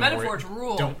 don't Metaphors worry,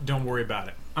 rule. Don't worry about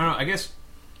it. I don't know. I guess,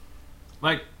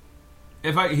 like,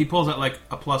 he pulls out like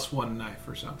a +1 knife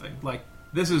or something. Like,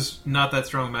 this is not that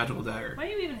strong a magical dagger. Why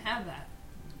do you even have that?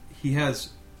 He has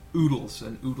oodles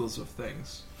and oodles of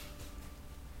things.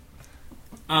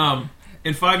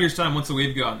 In 5 years' time, once the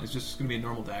weave gone, it's just going to be a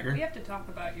normal dagger. We have to talk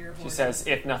about your. She says,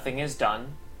 if nothing is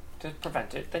done to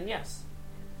prevent it, then yes.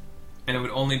 And it would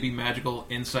only be magical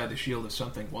inside the shield if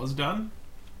something was done.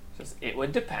 She says, it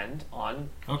would depend on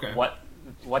Okay.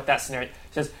 what that scenario. She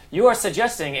says, you are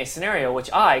suggesting a scenario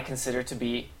which I consider to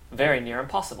be very near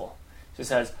impossible. She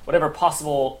says, whatever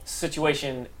possible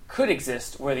situation could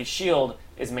exist where the shield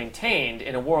is maintained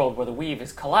in a world where the weave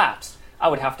is collapsed, I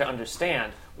would have to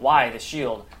understand why the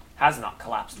shield has not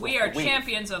collapsed. We with are the weave.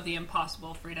 champions of the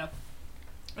impossible, Frida.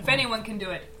 If anyone can do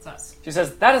it, it's us. She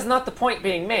says, that is not the point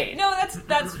being made. No,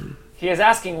 that's He is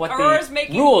asking what Aurora's the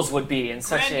making rules would be in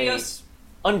such a grandiose,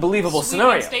 unbelievable sweeping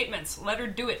scenario. statements. Let her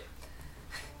do it,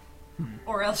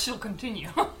 or else she'll continue.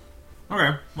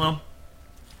 Okay. Well,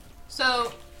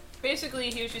 So, basically,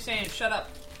 he was just saying, "Shut up."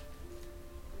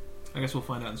 I guess we'll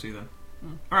find out and see then.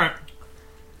 All right.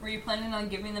 Were you planning on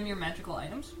giving them your magical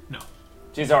items, No.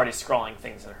 She's already scrawling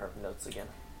things in her notes again.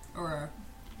 or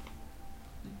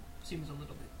seems a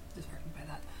little bit disheartened by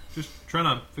that? Just trying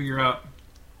to figure out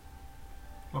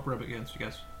what we're up against, you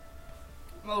guys.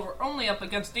 Well, we're only up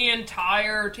against the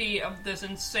entirety of this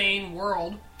insane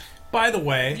world. By the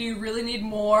way, Do you really need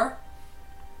more?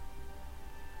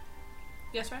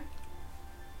 Yes, Ryan?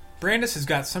 Brandis has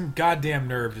got some goddamn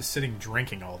nerve just sitting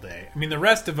drinking all day. I mean, the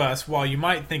rest of us, while you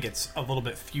might think it's a little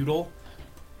bit futile,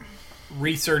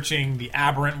 researching the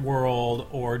aberrant world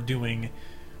or doing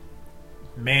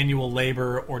manual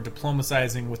labor or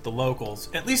diplomatizing with the locals,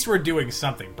 at least we're doing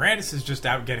something. Brandis is just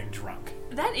out getting drunk.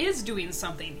 That is doing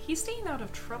something. He's staying out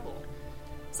of trouble.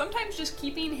 Sometimes just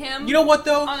keeping him You know what,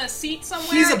 though? on a seat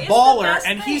somewhere He's a is the baller, best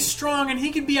and thing. he's strong, and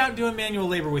he can be out doing manual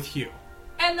labor with Hugh.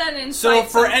 And then incite So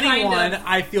for some anyone, kind of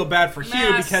I feel bad for Hugh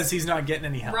mass because he's not getting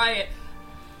any help. riot.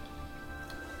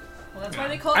 Well, that's why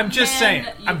they call it I'm just saying.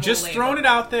 I'm just throwing it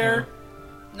out there.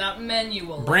 Not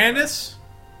manual labor. Brandis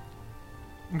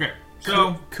Okay,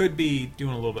 so could be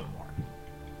doing a little bit more.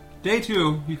 day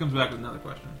 2, he comes back with another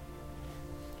question.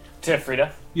 To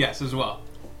Frida. Yes, as well.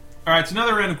 All right, so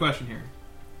another random question here.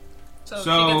 So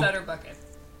So- she gets out her bucket.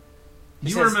 He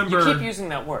You says, remember You keep using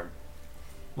that word.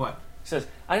 what? He says,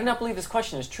 I do not believe this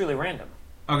question is truly random.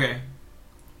 Okay,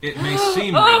 it may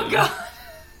seem Oh random. god!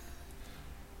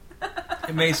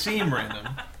 It may seem random.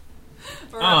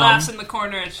 Or laughs in the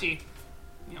corner as she,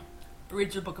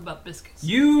 reads your book about biscuits.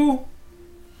 You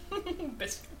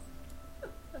Biscuits.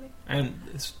 and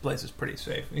this place is pretty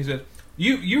safe. He says,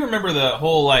 "You remember the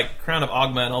whole Crown of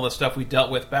Ogma and all the stuff we dealt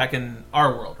with back in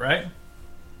our world, right?"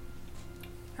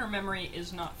 Her memory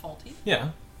is not faulty. Yeah.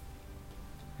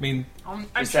 I mean, I'm He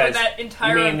sure says, that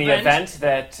entire You mean the event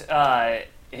that...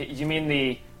 you mean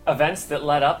the events that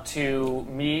led up to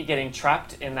me getting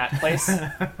trapped in that place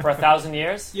for 1,000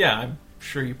 years? yeah, I'm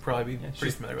sure you'd probably be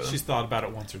pretty familiar with them. She's thought about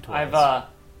it once or twice.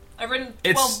 I've written 12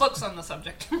 It's- books on the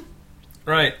subject.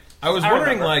 Right. I was I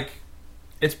wondering, remember.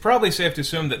 it's probably safe to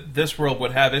assume that this world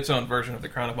would have its own version of the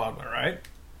Crown of Ogma, right?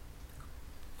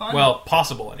 Fun. Well,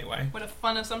 possible anyway. What a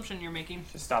fun assumption you're making.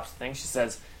 She stops to think. She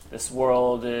says, this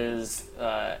world is,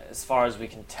 as far as we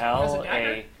can Has tell, a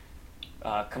dagger?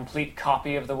 a complete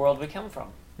copy of the world we come from.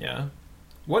 Yeah.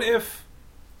 What if,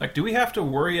 do we have to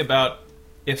worry about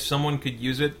if someone could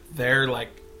use it there,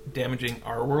 damaging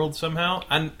our world somehow?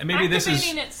 And maybe this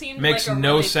Activating it seemed makes like a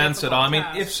no really sense at all. I mean,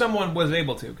 difficult if task. someone was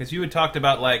able to, because you had talked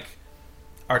about,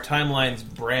 our timelines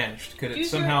branched, could it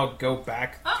Use your- somehow go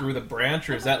back through the branch,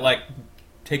 or is that,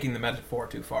 taking the metaphor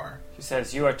too far? She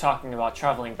says, you are talking about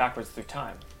traveling backwards through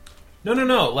time.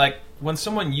 No. When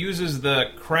someone uses the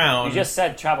crown... You just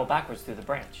said travel backwards through the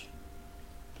branch.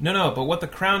 No, but what the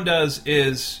crown does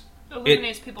is...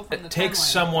 Eliminates people from the It takes timeline.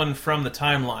 someone from the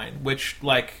timeline, which,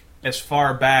 as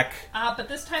far back... But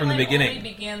this timeline from the beginning. only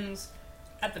begins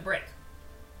at the break.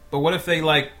 But what if they,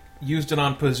 used it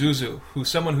on Pazuzu,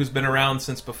 someone who's been around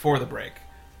since before the break?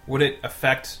 Would it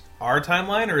affect our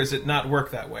timeline, or is it not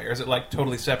work that way? Or is it,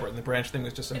 totally separate, and the branch thing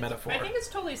was just a metaphor? I think it's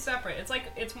totally separate.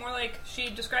 It's more like she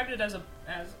described it as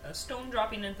a stone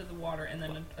dropping into the water, and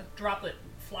then a droplet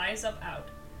flies up out.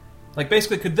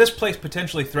 Basically, could this place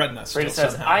potentially threaten us Frida still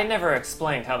says, somehow? I never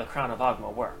explained how the Crown of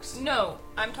Ogma works. No,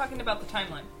 I'm talking about the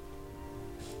timeline.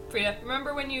 Frida,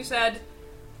 remember when you said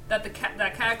that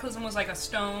that cataclysm was like a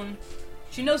stone?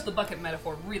 She knows the bucket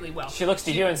metaphor really well. She looks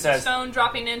to you and says, stone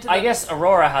dropping into the... I guess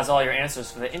Aurora has all your answers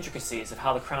for the intricacies of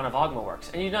how the Crown of Ogma works,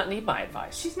 and you do not need my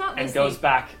advice. She's not And listening. goes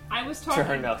back I was to talking...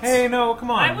 her notes. Hey, no, come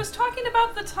on. I was talking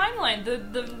about the timeline,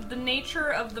 the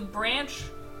nature of the branch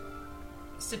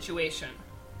situation.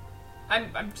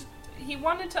 I'm just, he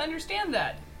wanted to understand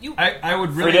that. I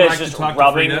would really Frida is like to just talk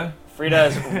rubbing. to Frida. Frida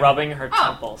is rubbing her Oh,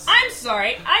 temples. I'm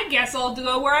sorry. I guess I'll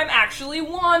go where I'm actually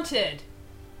wanted.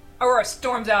 Aurora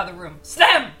storms out of the room.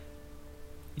 Slam!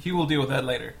 He will deal with that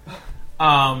later.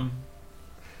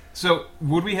 So,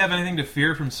 would we have anything to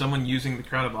fear from someone using the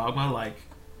Crown of Ogma,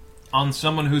 on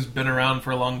someone who's been around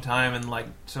for a long time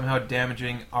and, somehow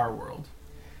damaging our world?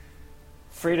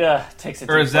 Frida takes a deep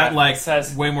Or is that, breath and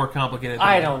says, way more complicated than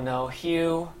I that? don't know,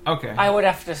 Hugh. Okay. I would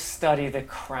have to study the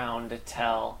crown to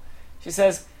tell. She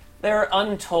says, there are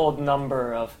untold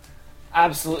number of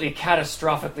absolutely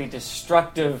catastrophically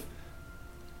destructive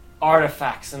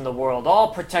artifacts in the world,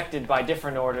 all protected by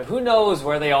different order. Who knows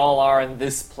where they all are in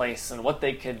this place and what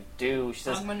they could do? She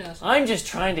says, Ogma knows. I'm just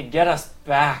trying to get us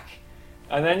back.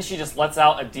 And then she just lets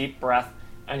out a deep breath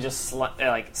and just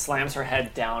slams her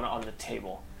head down on the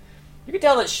table. You can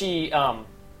tell that she's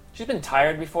been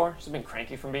tired before. She's been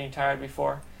cranky from being tired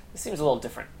before. This seems a little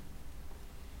different.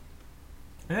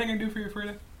 Anything I can do for you,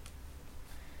 Frida?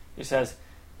 He says,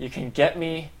 you can get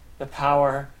me the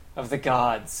power of the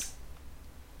gods.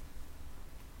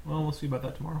 Well, we'll see about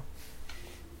that tomorrow.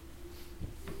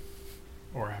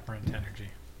 Or aberrant energy.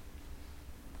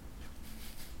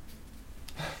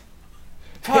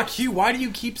 Fuck, Hugh, why do you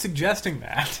keep suggesting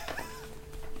that?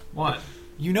 What?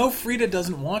 You know Frida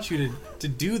doesn't want you to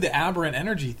do the aberrant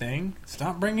energy thing.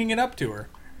 Stop bringing it up to her.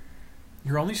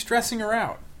 You're only stressing her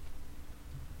out.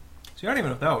 See, I don't even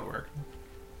know if that would work.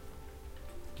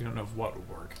 You don't know if what would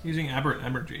work. Using aberrant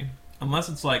energy. Unless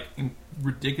it's,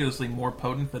 ridiculously more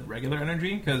potent than regular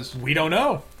energy, because... We don't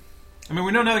know. I mean,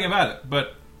 we know nothing about it,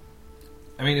 but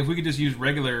I mean, if we could just use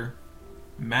regular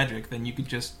magic, then you could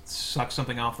just suck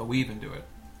something off the weave and do it.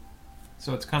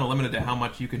 So it's kind of limited to how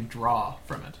much you can draw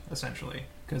from it, essentially.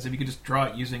 Because if you could just draw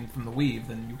it using from the weave,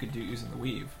 then you could do it using the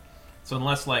weave. So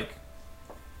unless, like,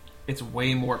 it's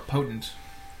way more potent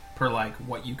per, like,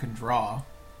 what you can draw,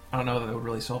 I don't know that would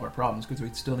really solve our problems, because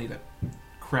we'd still need a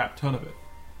crap ton of it.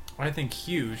 I think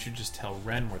Hugh should just tell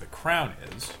Ren where the crown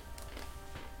is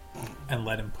and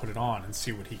let him put it on and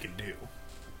see what he can do.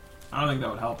 I don't think that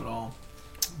would help at all.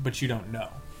 But you don't know.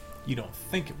 You don't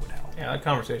think it would help. Yeah, that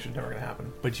conversation's never going to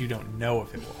happen. But you don't know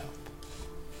if it will help.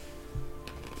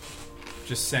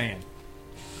 Just saying.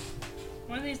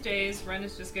 One of these days, Ren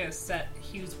is just gonna set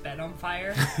Hugh's bed on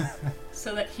fire,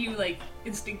 so that Hugh like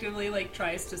instinctively like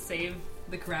tries to save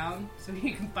the crown, so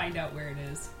he can find out where it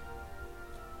is.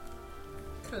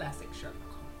 Classic Sherlock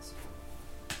Holmes.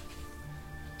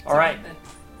 All right.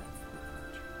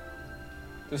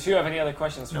 Does you have any other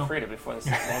questions for No. Frida before the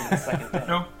end of the second day?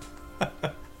 No.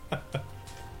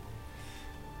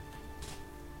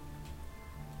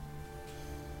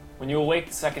 When you awake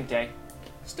the second day,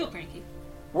 Still cranky.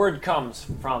 word comes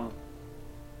from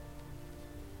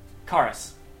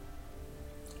Karis.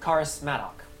 Karis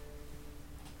Maddock.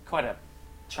 Quite a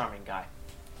charming guy.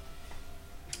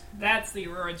 That's the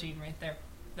Aurora gene right there.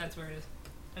 That's where it is.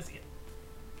 I see it.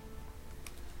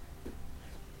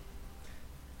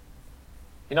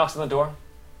 He knocks on the door.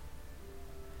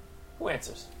 Who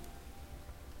answers?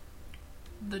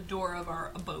 The door of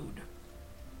our abode.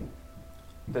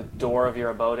 The door of your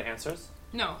abode answers.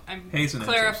 No, I'm Hasten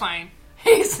clarifying.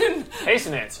 Hasten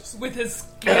Hasten answers. with his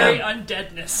scary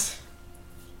undeadness.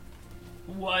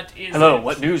 What is Hello, it?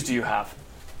 what news do you have?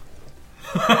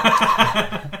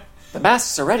 The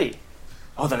masks are ready.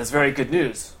 Oh, that is very good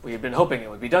news. We had been hoping it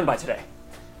would be done by today.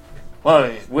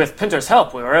 Well, with Pinter's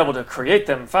help, we were able to create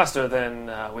them faster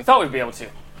than we thought we'd be able to.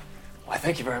 Why,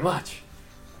 thank you very much.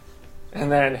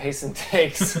 And then Hasten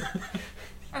takes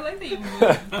I like that you moved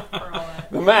for all that.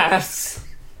 the masks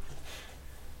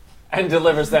and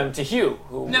delivers them to Hugh,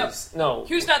 who No. was... No.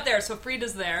 Hugh's not there, so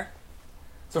Frida's there.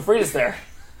 So Frida's there.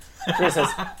 Frida says,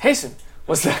 Hasten,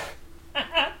 what's that?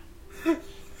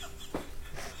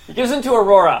 He gives them to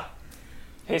Aurora.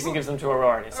 Hasten gives them to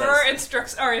Aurora, and he says... Or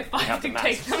instructs have RA5 the to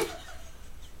take masks. them.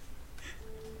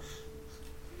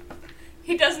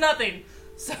 He does nothing,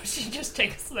 so she just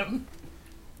takes them.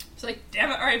 She's like,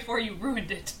 damn it, RA4, you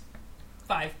ruined it.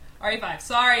 5. RA5,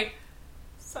 sorry.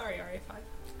 Sorry, RA5.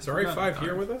 Is RA5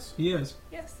 here with us? He is.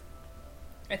 Yes.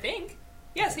 I think.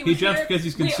 Yes, he He was jumps here. because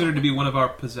he's considered to be one of our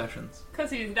possessions. Because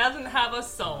he doesn't have a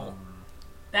soul.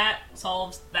 That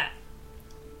solves that.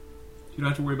 You don't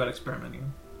have to worry about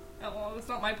experimenting. Oh, well, that's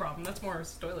not my problem. That's more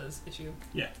Stoila's issue.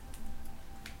 Yeah.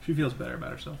 She feels better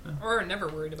about herself now. Or never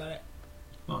worried about it.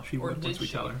 Well, she Or would once did we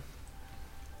she? tell her.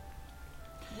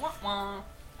 Wah wah.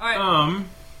 Alright.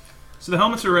 So the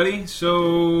helmets are ready,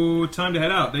 so time to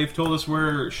head out. They've told us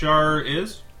where Shar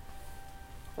is.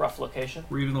 Rough location.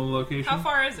 We're even the location. How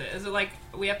far is it? Is it like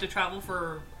we have to travel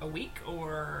for a week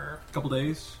or A couple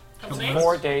days. Couple months. days?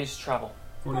 4 days travel.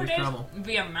 4 4 days days travel.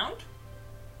 via mount?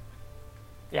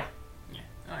 Yeah. Yeah.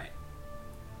 Alright.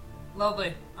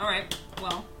 Lovely. Alright.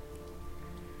 Well.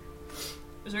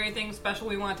 Is there anything special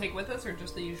we want to take with us or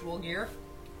just the usual gear?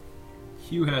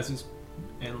 Hugh has his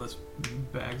endless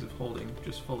bags of holding,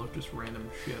 just full of just random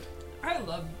shit. I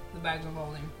love the bags of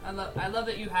holding. I love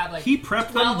that you have like He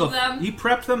prepped 12 them. of them He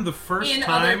prepped them the first in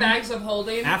time. other bags of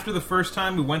holding. After the first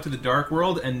time we went to the Dark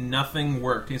World and nothing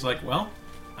worked. He's like, well,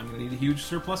 I'm going to need a huge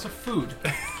surplus of food.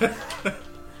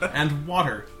 And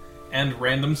water. And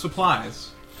random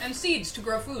supplies. And seeds to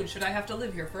grow food should I have to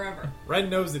live here forever. Red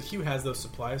knows that Hugh has those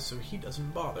supplies, so he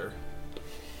doesn't bother.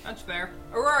 That's fair.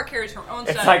 Aurora carries her own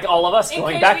It's set. like all of us in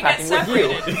going case we get backpacking with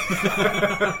separated.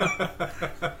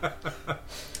 you.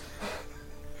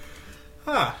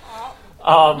 Huh.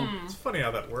 It's funny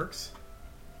how that works.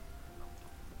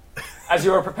 As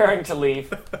you are preparing to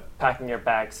leave, packing your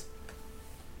bags,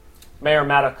 Mayor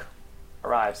Maddock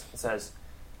arrives and says,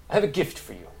 I have a gift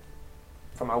for you.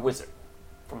 From our wizard.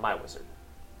 From my wizard.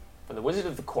 From the wizard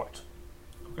of the court.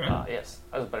 Okay. Yes,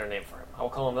 that's a better name for him. I will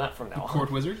call him that from now on.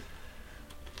 Court wizard?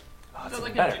 Oh, it's Sounds even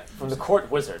like a- better. From the court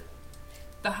wizard.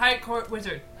 The High Court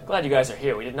Wizard. I'm glad you guys are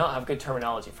here. We did not have good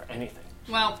terminology for anything.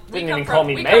 Well, we Didn't come even from, call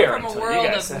me we mayor come from a until you world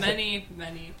guys of said it. many,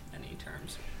 many, many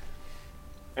terms.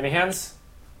 And he hands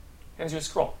you a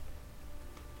scroll.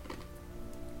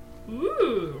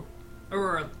 Ooh.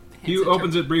 Aurora. Hugh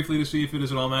opens it briefly to see if it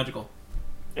is at all magical.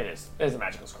 It is. It is a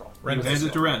magical scroll. He hands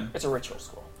it to Ren. It's a ritual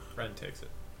scroll. Ren takes it.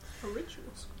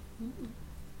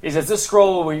 He says, this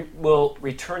scroll will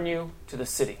return you to the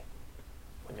city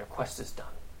when your quest is done.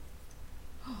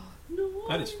 No.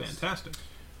 That is fantastic. It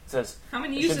says, How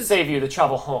many it should uses? save you the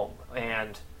travel home.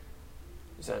 And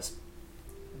he says,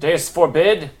 Deus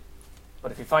forbid,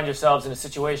 but if you find yourselves in a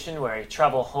situation where a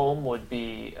travel home would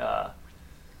be,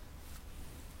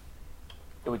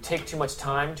 it would take too much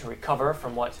time to recover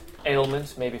from what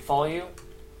ailment may befall you,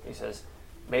 he says,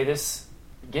 may this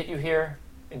get you here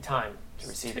in time to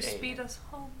receive To aid. speed us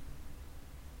home.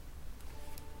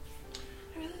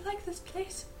 I really like this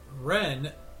place.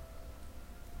 Ren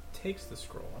takes the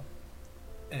scroll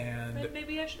and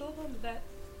Maybe I should hold on to that.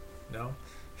 no.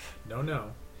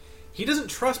 He doesn't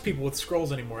trust people with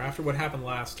scrolls anymore after what happened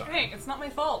last time. Hey, it's not my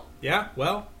fault. Yeah,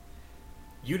 well,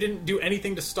 you didn't do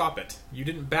anything to stop it. You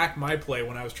didn't back my play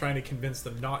when I was trying to convince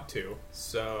them not to.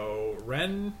 So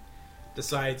Ren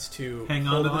decides to Hang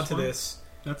on hold to on this to one? this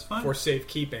That's fine. for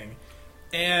safekeeping.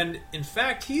 And in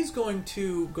fact, he's going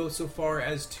to go so far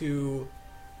as to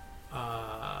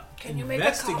Can you make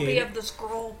a copy of the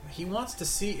scroll? He wants to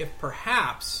see if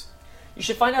perhaps You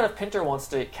should find out if Pinter wants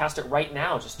to cast it right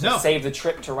now, just to No. save the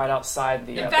trip to right outside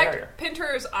the In barrier. fact,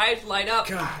 Pinter's eyes light up,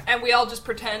 God. and we all just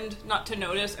pretend not to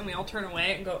notice, and we all turn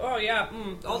away and go, "Oh yeah,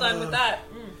 all done with that."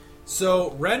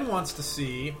 So Ren wants to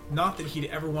see, not that he'd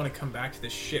ever want to come back to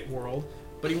this shit world,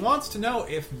 but he wants to know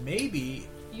if maybe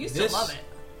You used this... to love it.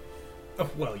 Oh,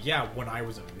 well, yeah, when I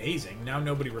was amazing. Now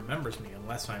nobody remembers me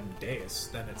unless I'm Deus.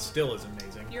 Then it still is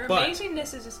amazing. Your but,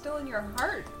 amazingness is still in your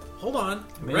heart. hold on.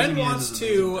 Amazing Ren is wants as to...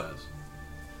 amazing does.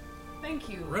 Thank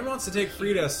you. Ren wants to take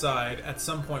Frida aside at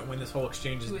some point when this whole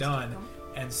exchange is Who is done Kingdom?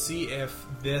 and see if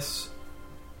this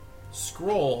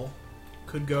scroll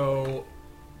could go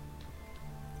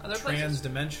Other places?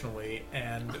 trans-dimensionally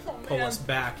and Oh, pull man. us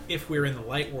back if we're in the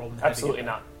light world. And had to Absolutely get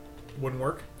not. back. Wouldn't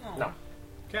work? Oh. No.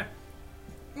 Okay.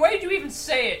 Why did you even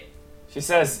say it? She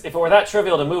says, if it were that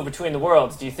trivial to move between the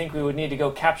worlds, do you think we would need to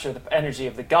go capture the energy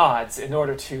of the gods in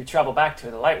order to travel back to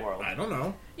the light world? I don't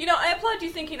know. You know, I applaud you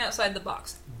thinking outside the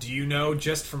box. Do you know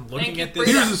just from looking Thank you, at this...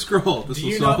 Frida. Here's a scroll. This Do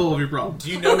will you solve know- all of your problems.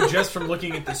 Do you know just from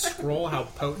looking at this scroll how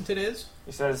potent it is?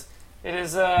 He says, it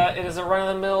is a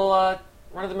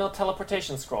run-of-the-mill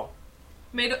teleportation scroll.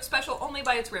 Made up special only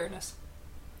by its rareness.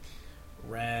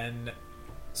 Ren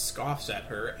scoffs at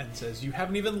her and says, "You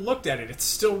haven't even looked at it. It's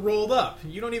still rolled up.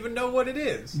 You don't even know what it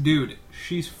is." Dude,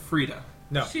 she's Frida.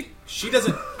 No, She- she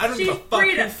doesn't. I don't She's give a fuck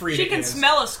Frida. who Frida She can is.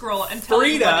 smell a scroll and tell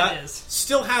you what Frida it is.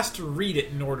 still has to read it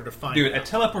in order to find Dude, it. a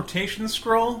teleportation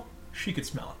scroll, she could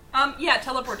smell it. Yeah,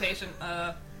 teleportation.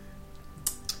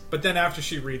 But then after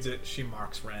she reads it, she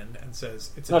mocks Ren and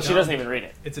says, "It's a No, dumb, she doesn't even read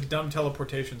it. It's a dumb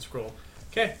teleportation scroll."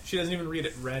 Okay, she doesn't even read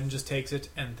it. Ren just takes it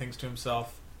and thinks to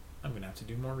himself, "I'm going to have to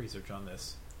do more research on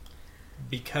this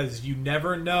because you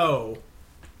never know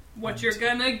What you're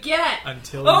gonna get.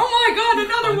 until Oh my god,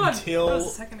 another one! Until- That was a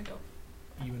second ago.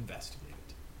 you investigate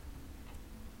it."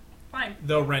 Fine.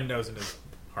 Though Ren knows in his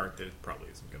heart that it probably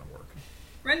isn't going to work.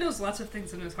 Ren knows lots of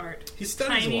things in his heart. He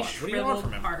studies Tiny, a lot. What do you want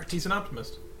from him? heart. He's an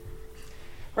optimist.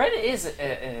 Ren is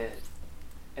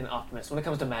an optimist when it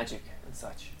comes to magic and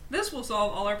such. This will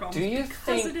solve all our problems. Do you because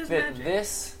think it is that magic.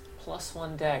 this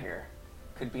 +1 dagger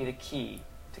could be the key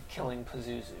to killing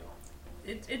Pazuzu?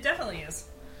 It definitely is.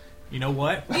 You know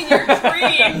what? In your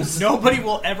dreams! Nobody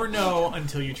will ever know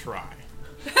until you try.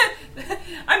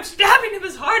 I'm stabbing him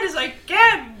as hard as I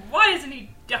can! Why isn't he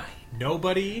dying?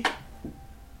 Nobody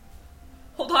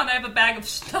Hold on, I have a bag of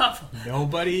stuff.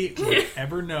 would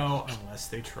ever know unless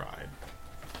they tried.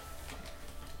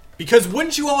 Because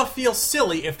wouldn't you all feel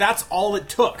silly if that's all it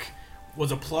took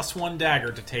was a +1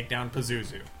 dagger to take down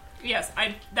Pazuzu? Yes,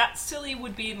 that silly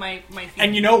would be my theme.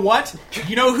 And you know what?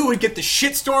 You know who would get the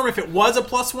shitstorm if it was a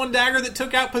 +1 dagger that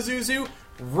took out Pazuzu?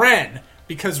 Ren.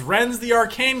 Because Ren's the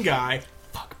arcane guy.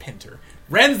 Fuck Pinter.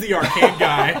 Ren's the arcane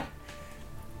guy.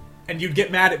 And you'd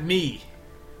get mad at me.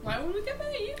 Why would we get mad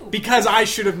at you? Because I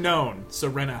should have known. So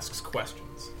Ren asks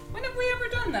questions. When have we ever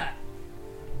done that?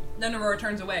 Then Aurora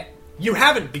turns away. You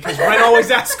haven't, because Ren always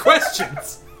asks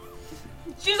questions.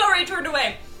 She's already turned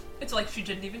away. It's like she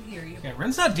didn't even hear you. Yeah,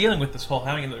 Ren's not dealing with this whole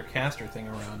having another caster thing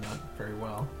around not very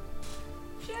well.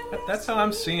 That's how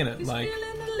I'm seeing it. He's Like,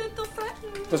 feeling a little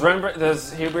frightened.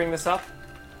 Does he bring this up?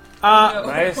 No.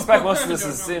 I expect most of this No,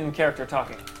 is no. in character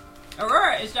talking.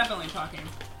 Aurora is definitely talking.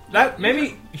 that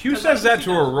maybe Hugh Because I says that see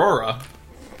to that. Aurora.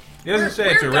 He doesn't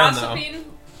say it to We're Ren though, gossiping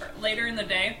later in the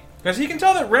day. because he can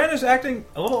tell that Ren is acting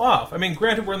a little off. I mean,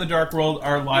 granted, we're in the dark world,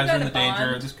 our lives got are in a the danger.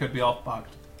 bond. This could be all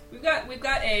fucked. We've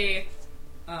got a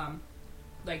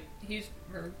like he's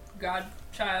her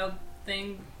godchild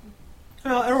thing,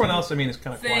 Well, everyone else, I mean, is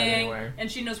kind of quiet thing, anyway.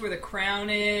 and she knows where the crown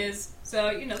is. So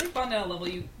they bond at a level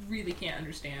you really can't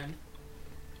understand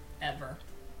ever.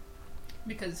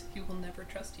 Because he will never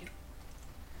trust you.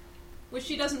 Which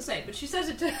she doesn't say, but she says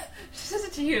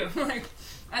it to you, like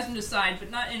as an aside, but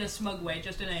not in a smug way,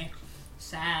 just in a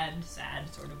sad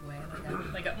sort of way,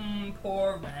 like a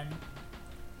poor Ren.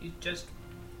 He's just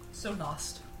so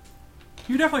lost.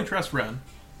 You definitely trust Ren.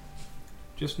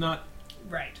 Just not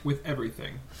Right. with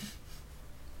everything.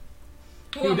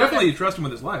 Well, You definitely trust him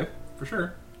with his life, for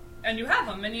sure. And you have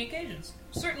on many occasions.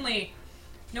 Certainly,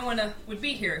 no one would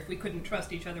be here if we couldn't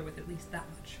trust each other with at least that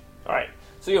much. All right.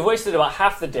 So you've wasted about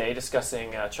half the day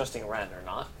discussing trusting Ren or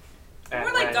not. And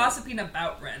We're like Ren- gossiping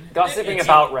about Ren. gossiping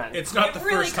about Ren. It's not It the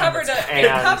really first time covered it's happened. it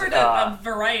covered And, a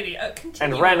variety.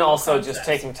 And Ren also just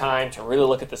taking time to really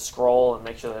look at the scroll and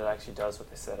make sure that it actually does what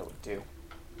they said it would do.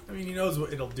 I mean, he knows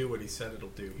what it'll do. What he said it'll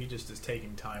do. He just is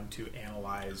taking time to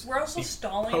analyze. We're also the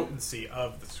stalling. potency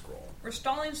of the scroll. We're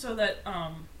stalling so that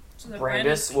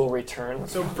Brandis will return.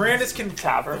 So Brandis can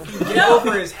Tavern. get No.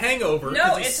 over his hangover because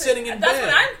No, he's it's sitting in that's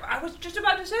bed. what I was just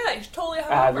about to say that. He's totally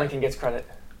hungover. Lincoln gets credit.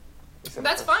 Except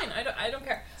That's for- fine. I don't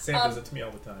care. Sam does it to me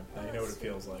all the time. Now you know what it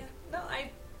feels like. No,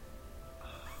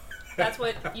 That's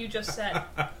what you just said.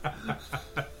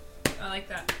 I like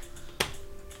that.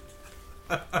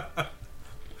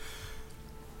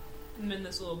 I'm in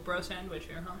this little bro sandwich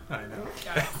here, huh? I know.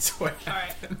 Got it. That's what All right.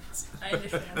 happens. I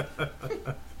understand.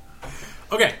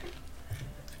 Okay.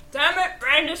 Damn it,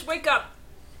 Brandis, wake up!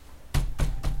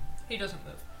 He doesn't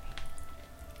move.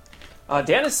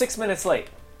 Dan is 6 minutes late.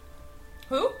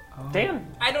 Who?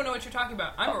 Dan. I don't know what you're talking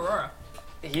about. I'm Aurora.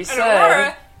 He And said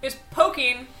Aurora is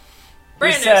poking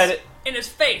Brandis said- in his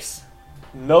face.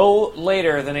 no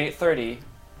later than 8:30,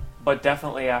 but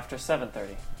definitely after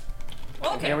 7:30.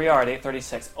 Well, And okay. here we are at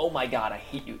 8:36. Oh my god, I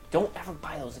hate you. Don't ever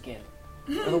buy those again.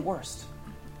 They're the worst.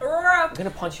 Aurora! I'm gonna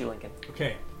punch you, Lincoln.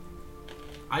 Okay.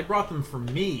 I brought them for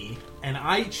me, and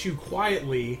I chew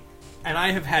quietly, and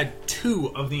I have had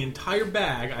 2 of the entire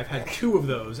bag. I've had 2 of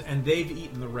those, and they've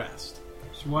eaten the rest.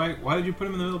 So why did you put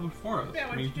him in the middle before us? Yeah,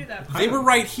 why did you do that? They were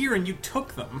right here, and you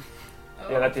took them.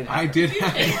 Yeah, that did. I did.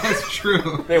 That's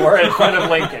true. They were in front of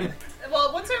Lincoln.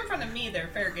 Well, once they're in front of me, they're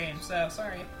fair game, so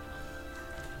sorry.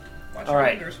 Watch All your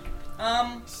right. fingers.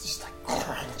 It's just like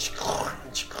crunch,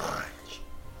 crunch, crunch.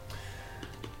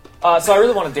 So I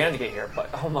really wanted Dan to get here, but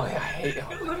oh my, I hate him.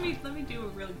 Let me do a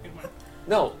really good one.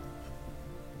 No.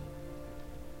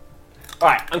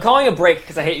 Alright, I'm calling a break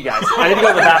because I hate you guys. I need to go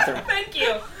to the bathroom.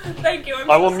 Thank you.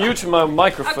 I will mute my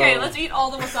microphone. Okay, let's eat all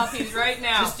the wasapis right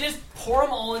now. Just pour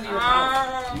them all into your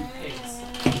mouth.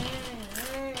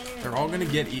 They're all gonna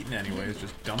get eaten anyways.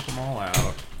 Just dump them all out.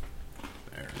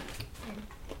 There.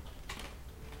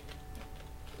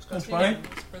 That's funny.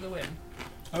 For the win.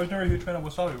 I was never a huge fan of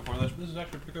wasabi before this. This is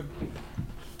actually pretty good.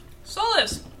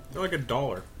 Solus! They're like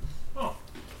 $1. Oh.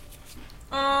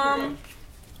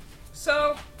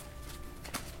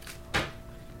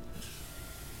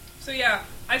 So yeah,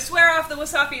 I swear off the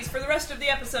wasapis for the rest of the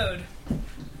episode.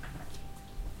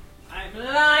 I'm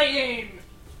lying!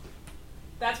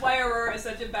 That's why Aurora is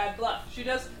such a bad bluff. She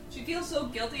feels so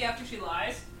guilty after she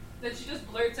lies that she just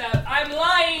blurts out, I'm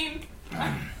lying!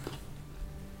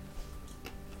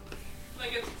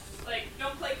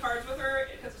 Don't play cards with her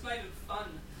because it's not even fun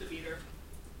to beat her.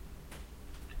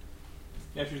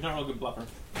 Yeah, she's not a real good bluffer.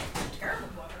 Terrible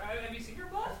bluffer. Have you seen her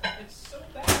bluff? It's so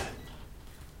bad.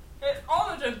 It's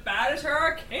almost as bad as her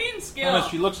arcane skill. Unless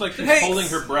she looks like she's Hey! holding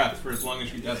her breath for as long as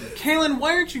she does it. Kaylin,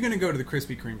 why aren't you gonna go to the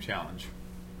Krispy Kreme challenge?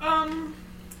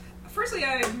 Firstly,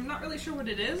 I'm not really sure what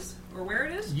it is or where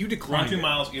it is. You Run declined 2 it.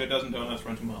 miles, eat a dozen donuts,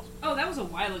 run 2 miles. Oh, that was a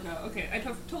while ago. Okay, I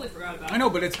totally forgot about it. I know,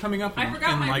 but it's coming up I in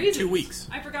forgot my like reasons. 2 weeks.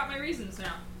 I forgot my reasons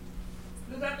now.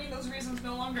 Does that mean those reasons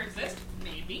no longer exist?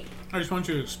 Maybe. I just want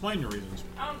you to explain your reasons.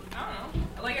 I don't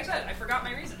know. Like I said, I forgot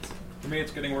my reasons. For me,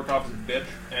 it's getting work off as a bitch,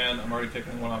 and I'm already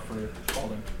taking one off for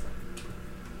Spalding.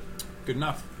 Good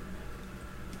enough.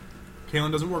 Kaylin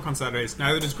doesn't work on Saturdays.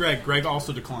 Neither does Greg. Greg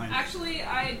also declined. Actually,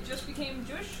 I just became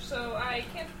Jewish, so I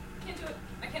can't do it.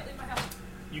 I can't leave my house.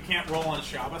 You can't roll on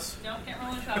Shabbos. No, can't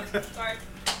roll in Shabbos. Sorry.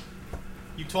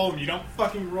 You told him you don't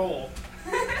fucking roll.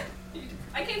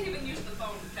 I can't even use the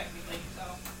phone, technically, so...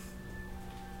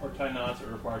 Or tie knots that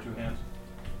require 2 hands.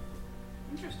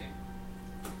 Interesting.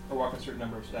 Or walk a certain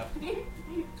number of steps.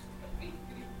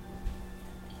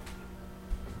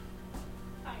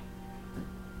 Hi.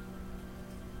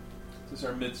 This is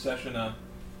our mid-session,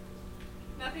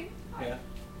 Nothing? yeah.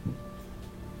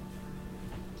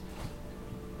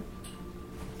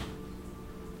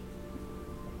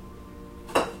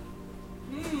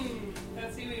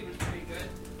 That seaweed was pretty good.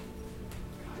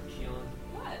 God, Keelan.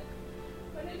 What?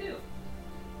 What did I do?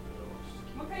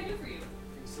 What can I do for you?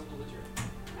 Being simple as you're.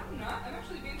 No, I'm not. I'm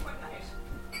actually being quite nice.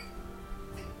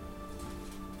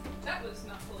 That was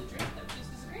not fully true. That was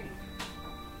just disagreeing.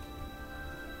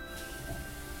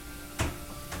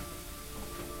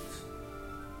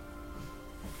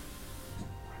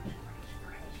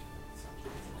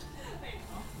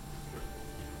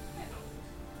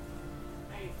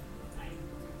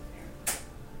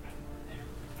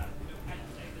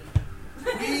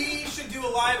 We should do a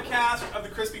live cast of the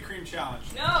Krispy Kreme challenge.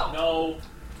 No! No.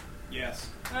 Yes.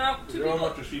 No, You don't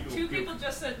want to see people two puke. people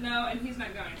just said no, and he's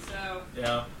not going, so...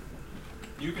 Yeah.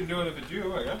 You can do it if it's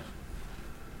you, I guess.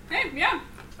 Hey, yeah.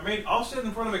 I mean, I'll sit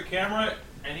in front of a camera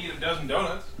and eat a dozen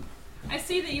donuts. I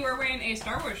see that you are wearing a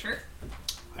Star Wars shirt.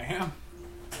 I am.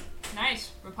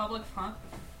 Nice. Republic, huh?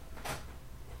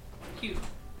 Cute.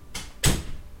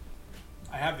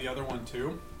 I have the other one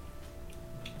too,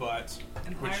 but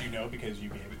Empire? which you know because you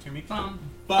gave it to me. Bum.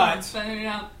 But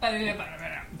Bum.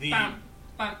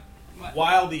 Bum. What?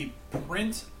 while the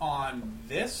print on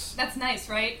this That's nice,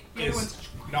 right? The other is one's...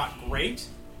 not great,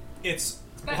 it's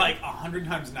better. like 100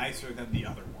 times nicer than the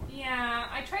other one. Yeah,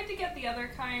 I tried to get the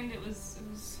other kind. It was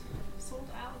sold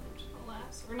out,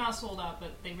 alas. Or not sold out,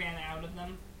 but they ran out of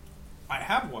them. I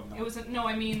have one though. It was it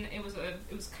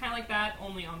was kind of like that,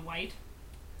 only on white,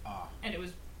 and it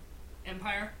was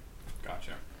Empire.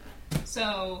 Gotcha.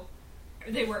 So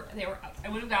they were up. I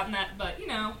would have gotten that, but you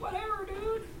know, whatever,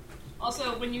 dude.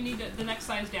 Also, when you need the next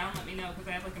size down, let me know because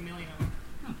I have like a million of them.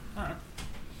 All right.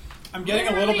 I'm getting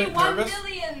a little bit nervous. 1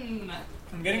 million.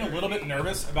 I'm getting a little bit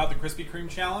nervous about the Krispy Kreme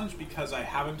challenge because I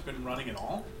haven't been running at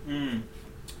all.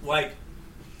 Like,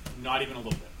 not even a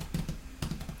little bit.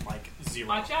 Like, zero.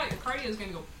 Watch out, your cardio is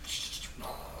gonna go.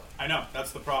 I know,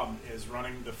 that's the problem, is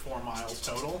running the 4 miles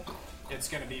total. It's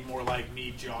going to be more like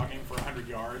me jogging for 100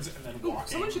 yards and then Ooh, walking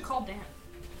someone should call Dan.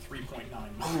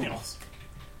 3.9 miles.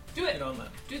 Do it. Get on that.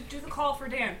 Do the call for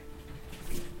Dan.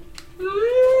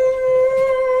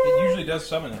 It usually does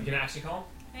summon You him. can actually call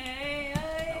Hey,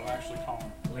 I'll actually call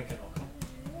him. him? Lincoln will call.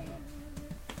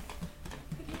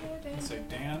 And say,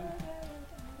 Dan,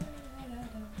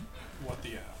 what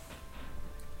the F?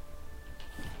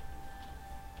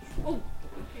 Oh.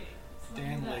 Okay.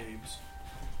 Dan Labes.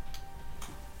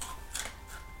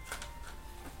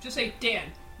 Just say Dan.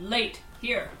 Late.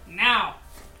 Here. Now.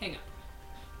 Hang up.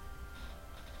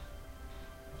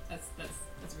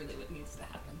 That's really what needs to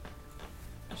happen.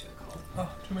 I should have called.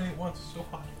 Oh, too many at once. It's so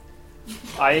hot.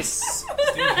 Ice,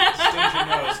 Stingy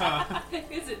nose, huh?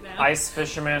 Is it now? ice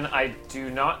fishermen. I do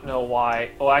not know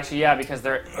why. Oh, actually, yeah, because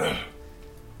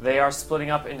they are splitting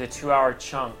up into 2-hour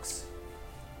chunks.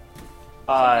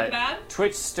 Something bad?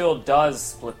 Twitch still does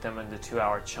split them into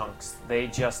 2-hour chunks. They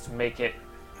just make it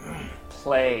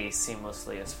play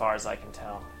seamlessly, as far as I can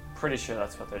tell. Pretty sure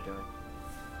that's what they're doing.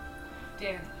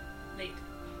 Dan. Late.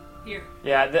 Here.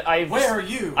 Yeah, Where are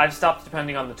you? I've stopped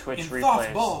depending on the Twitch In replays thoughts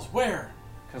balls, where?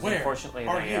 because Where unfortunately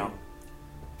are they you?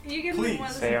 Can you give Please. me one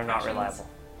of those they are not impressions? reliable.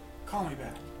 Call me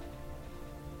back.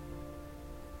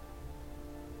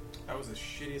 That was the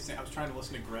shittiest thing. I was trying to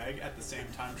listen to Greg at the same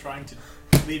time, trying to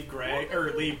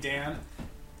leave Dan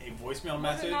a voicemail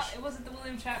message, It wasn't the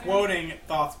William Shatner. quoting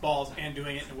Thoughts Balls and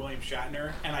doing it in William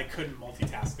Shatner, and I couldn't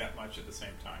multitask that much at the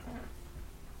same time.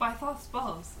 By Thoughts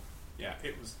Balls. Yeah,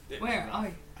 it was. Where rough. are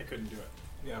you? I couldn't do it.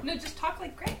 Yeah. No, just talk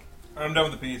like Greg. I'm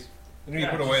done with the peas. I need to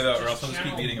put away though, or else I'll just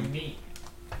keep eating them.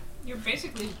 You're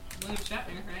basically William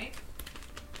Shatner, right?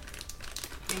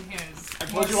 In his. I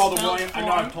told you all the spelled William. I know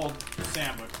form. I've told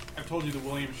Sam, but I've told you the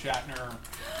William Shatner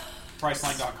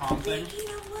Priceline.com thing. Did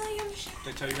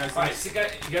I tell you guys Alright, this? so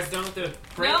you guys done with the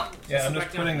print? No. Yeah, I'm Back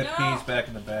just down. putting the No. peas back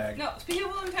in the bag. No, speaking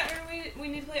of William Shatner, we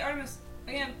need to play Artemis.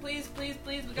 Again, please, please,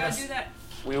 please, we gotta Yes. do that.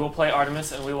 We will play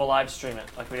Artemis and we will live stream it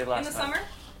like we did last In the time. summer?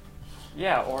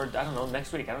 Yeah, or I don't know,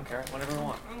 next week. I don't care. Whenever we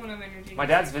want. I want to have energy. My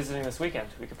dad's visiting this weekend.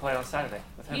 We could play it on Saturday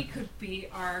with He him. could be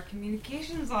our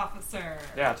communications officer.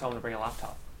 Yeah, I told him to bring a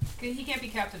laptop. He can't be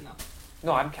captain, though.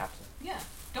 No, I'm captain. Yeah.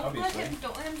 Don't Obviously.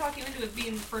 let him talk you into it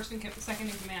being first and second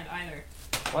in command either.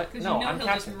 What? Because No, you know I'm he'll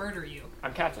captain. just murder you.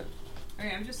 I'm captain.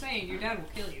 Okay, I'm just saying, your dad will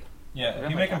kill you. Yeah, if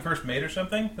you make him first mate or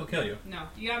something, he'll kill you. No,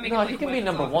 you gotta make No, him he like can a be weapons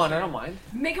number officer. one. I don't mind.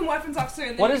 Make him weapons officer,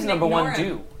 and then What you does can number ignore one him.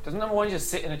 do? Doesn't number one just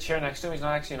sit in a chair next to him? He's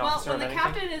not actually an Well, officer when of the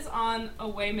anything. captain is on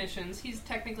away missions, he's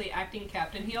technically acting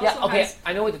captain. He Yeah, also okay. has.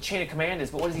 I know what the chain of command is,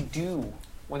 but what does he do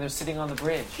when they're sitting on the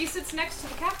bridge? He sits next to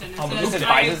the captain Oh, and but says, this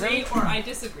 "I advises agree" him? or "I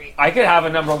disagree." I could have a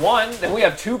number one. Then we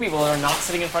have two people that are not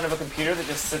sitting in front of a computer that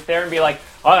just sit there and be like,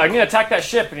 oh, I'm going to attack that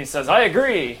ship. And he says, I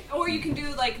agree. Or you can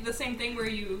do like the same thing where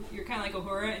you're kind of like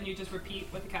Uhura and you just repeat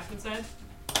what the captain said.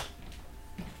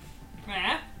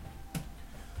 Yeah.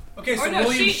 Okay, so Or no,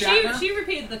 William Shatner. she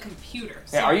repeated the computer.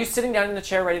 So Yeah, are you sitting down in the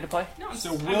chair ready to play? No,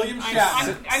 So William I'm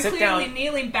Shatner. Sit clearly down.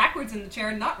 kneeling backwards in the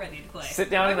chair, not ready to play. Sit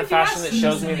down Why in the would you ask fashion that such a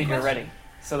shows me silly that you're question? ready,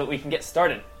 so that we can get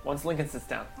started. Once Lincoln sits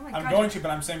down. Oh my I'm God, going to,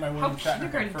 but I'm saying my William Shatner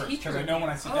kindergarten thing first teacher because I of know you. when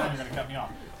I sit down, you're going to cut me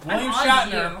off. I'm William on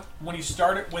Shatner, you.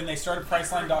 when they started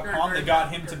Priceline.com, they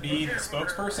got him to be the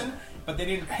spokesperson, but they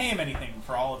didn't pay him anything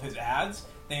for all of his ads.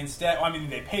 They instead,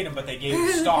 they paid him, but they gave him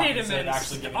stock Paid him instead of in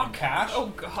actually giving him stock. cash.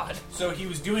 Oh God. So he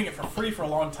was doing it for free for a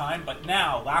long time, but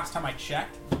now, last time I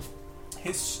checked,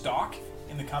 his stock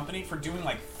in the company for doing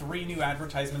like 3 new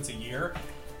advertisements a year,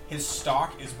 his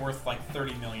stock is worth like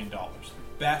 $30 million.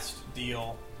 Best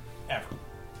deal ever.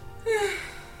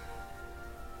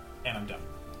 And I'm done.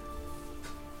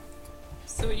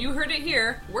 So you heard it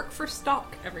here. Work for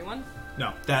stock, everyone.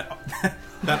 No, that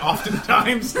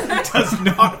oftentimes does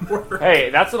not work. Hey,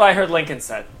 that's what I heard Lincoln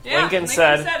said. Yeah, Lincoln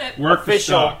said it. Work for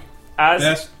official stock. as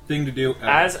Best thing to do ever.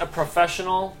 as a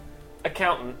professional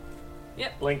accountant.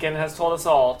 Yep. Lincoln has told us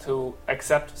all to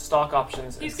accept stock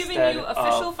options He's giving instead you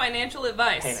official of financial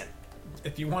advice. payment.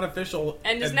 If you want official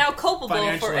And is now culpable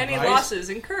financial for any advice, losses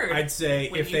incurred. I'd say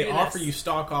when if you they do offer this. you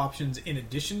stock options in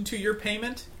addition to your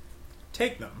payment,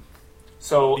 take them.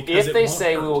 So Because if it they won't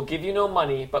say hurt. we will give you no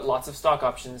money but lots of stock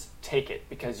options, take it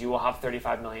because you will have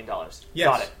 $35 million. Yes.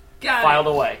 Got it. Got Filed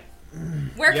it. away.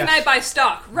 Where can Yes. I buy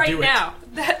stock right Do it. now?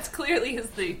 That clearly is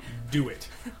the Do it.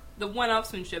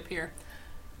 one-upsmanship here.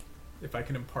 If I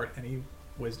can impart any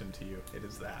wisdom to you, it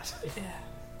is that. Yeah.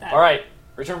 That. All right.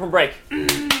 Return from break.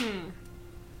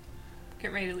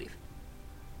 Get ready to leave.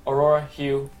 Aurora,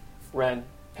 Hugh, Ren,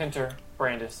 Pinter,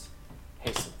 Brandis,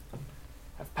 Hasten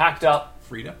have packed up.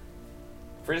 Frida?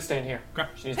 Frida's staying here. Okay.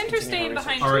 She needs to Pinter's continue her staying research.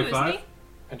 behind too, Alright, isn't he? 5?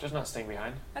 Pinter's not staying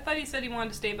behind. I thought he said he wanted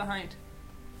to stay behind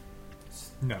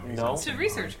No. he's No. not to staying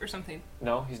research or something.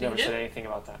 No, he's He never did? said anything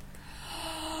about that.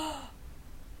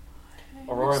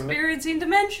 Aurora, Experiencing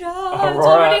dementia. It's Aurora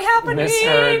already happening.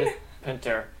 misheard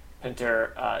Pinter.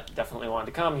 Pinter definitely wanted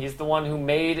to come. He's the one who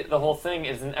made the whole thing.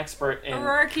 Is an expert in.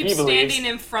 Aurora keeps he believes,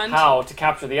 standing in front how to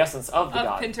capture the essence of the of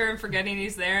god. Pinter and forgetting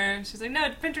he's there. And she's like, no,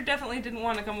 Pinter definitely didn't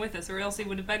want to come with us, or else he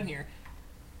would have been here.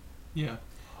 Yeah.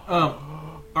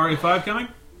 RA5 coming?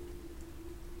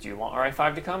 Do you want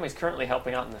RI5 to come? He's currently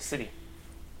helping out in the city.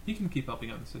 He can keep helping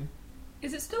out in the city.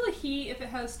 Is it still a he if it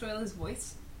has Stoila's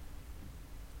voice?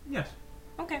 Yes.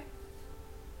 Okay.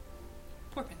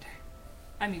 Poor Pinter.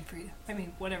 I mean Frida. I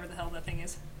mean whatever the hell that thing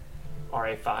is.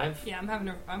 RA5? Yeah, I'm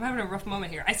having a rough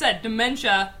moment here. I said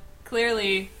dementia.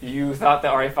 Clearly, You thought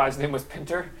that RA5's name was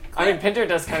Pinter? I mean, Pinter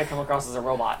does kind of come across as a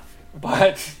robot,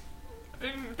 but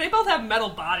they both have metal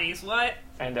bodies. What?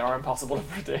 and are impossible to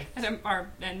predict.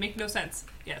 And make no sense.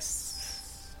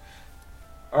 Yes.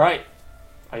 All right,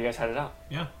 are you guys headed out?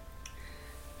 Yeah.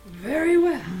 Very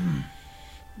well.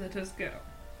 Let us go.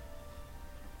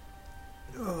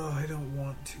 Oh, I don't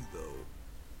want to,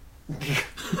 though.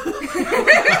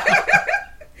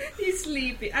 He's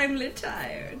sleepy. I'm a little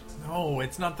tired. No,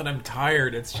 it's not that I'm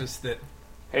tired. It's just that...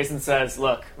 Hasten says,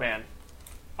 "Look, man,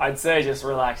 I'd say just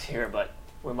relax here, but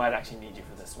we might actually need you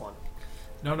for this one."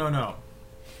 No.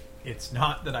 It's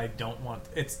not that I don't want...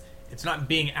 It's not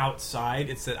being outside.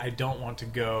 It's that I don't want to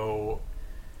go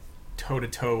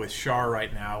toe-to-toe with Shar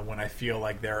right now when I feel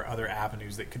like there are other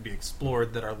avenues that could be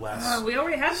explored that are less, We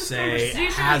already had this say, conversation.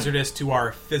 hazardous to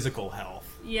our physical health.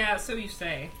 Yeah, so you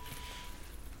say.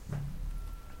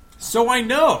 So I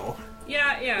know.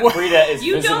 Yeah. Frida is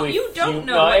You visibly don't fume-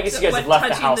 know No, I what guess the- you guys what have left the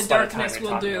touching house the by the time darkness you're will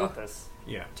talking do. about this.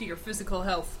 Yeah. To your physical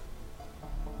health.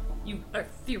 You are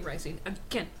theorizing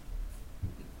again.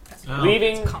 Oh.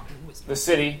 Leaving It's common wisdom. the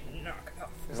city Knock it off.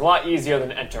 is a lot easier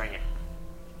than entering it.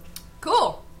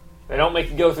 Cool. They don't make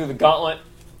you go through the gauntlet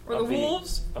Or of the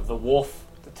wolves. of the wolf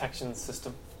detection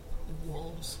system.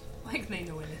 Wolves. Like they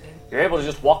know anything. You're able to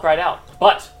just walk right out,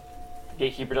 but the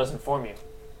gatekeeper does inform you.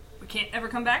 We can't ever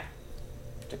come back?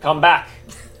 To come back,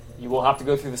 you will have to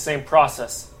go through the same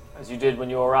process as you did when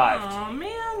you arrived. Oh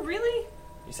man, really?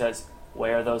 He says,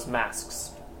 "Wear those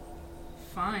masks."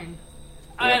 Fine.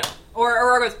 Yeah.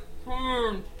 Or goes,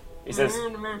 He says,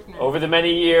 "Over the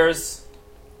many years,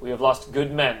 we have lost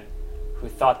good men who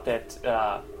thought that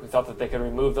they could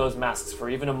remove those masks for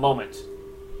even a moment."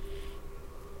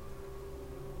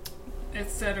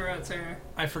 etc., etc.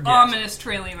 I forget. Ominous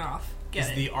trailing off. Get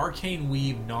Is it. the arcane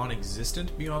weave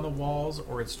non-existent beyond the walls,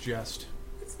 or it's just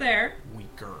It's there,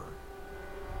 weaker?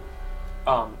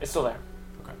 It's still there.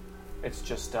 Okay. It's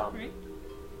just right?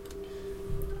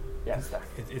 yeah, it's there.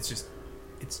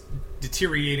 It's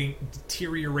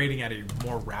deteriorating at a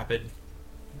more rapid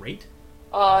rate.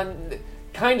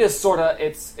 Kind of, sorta.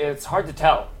 It's hard to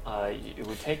tell. It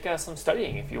would take some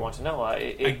studying if you want to know.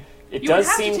 It You does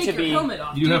would have seem to take to your be. helmet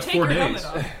off. You Do have take 4 your days.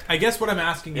 helmet off? I guess what I'm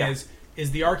asking Yeah.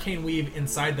 is the arcane weave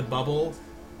inside the bubble?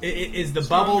 Is the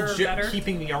Stronger bubble or better?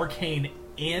 keeping the arcane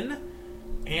in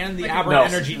and the Like-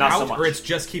 aberrant No, energy not so out, much. or it's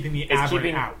just keeping the It's aberrant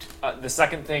keeping out? the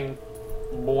second thing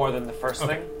more than the first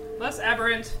Okay. thing. Less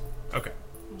aberrant. Okay.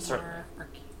 Certainly. More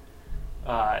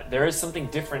arcane. There is something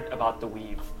different about the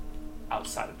weave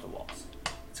outside of the walls.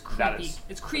 It's That creepy. is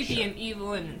It's creepy sure. and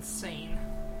evil and insane.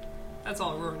 That's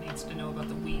all Aurora needs to know about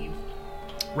the weave.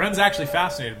 Ren's actually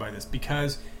fascinated by this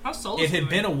because How's Solus it had doing?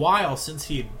 been a while since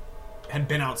he had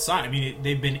been outside. I mean,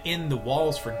 they've been in the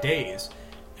walls for days.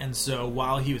 And so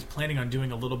while he was planning on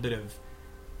doing a little bit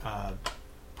of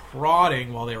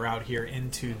prodding while they were out here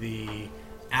into the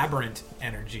aberrant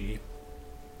energy,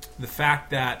 the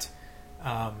fact that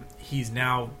he's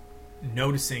now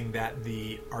noticing that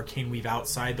the arcane weave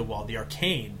outside the wall, the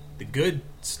arcane, the good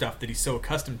stuff that he's so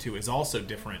accustomed to, is also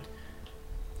different,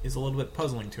 is a little bit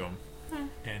puzzling to him.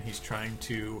 And he's trying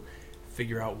to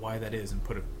figure out why that is and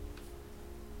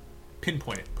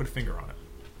pinpoint it, put a finger on it.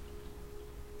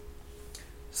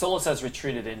 Solus has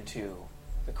retreated into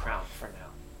the crown for now.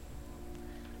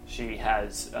 She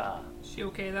has, Is she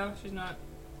okay though? She's not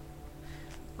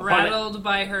Upon rattled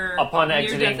by her upon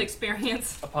near-death exiting-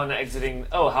 experience. upon exiting.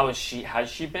 Oh, how is she? Has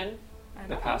she been I the don't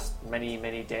know. past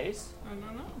many days? I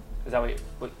don't know. Is that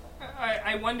what?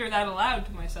 I wonder that aloud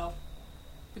to myself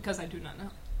because I do not know.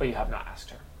 But you have not asked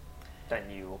her. Then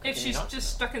you will If continue she's not to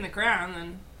just stuck in the ground,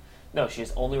 then know. No, she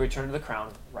has only returned to the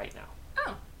crown right now.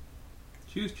 oh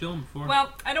She was chilling before.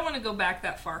 well. I don't want to go back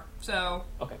that far, so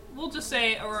Okay. we'll just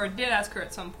say Aurora did ask her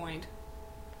at some point.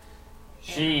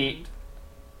 She and-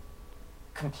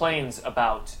 complains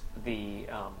about the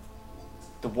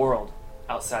world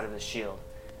outside of the shield.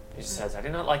 She says, "I do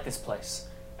not like this place,"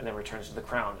 and then returns to the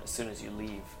crown as soon as you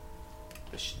leave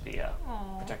the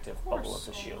Aw, protective poor bubble of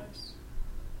the shield. Solus.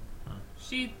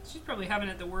 She's probably having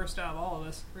it the worst out of all of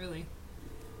us, really,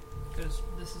 because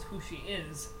this is who she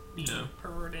is, being Yeah.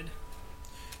 perverted.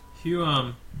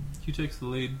 Hugh takes the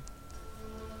lead,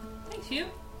 Thanks, Hugh.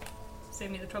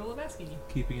 Save me the trouble of asking you.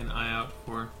 keeping an eye out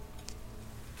for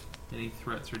any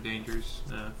threats or dangers,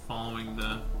 following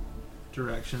the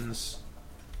directions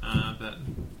that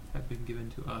have been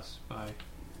given to us by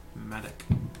Medic.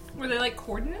 Were they like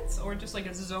coordinates, or just like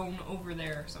a zone over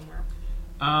there somewhere?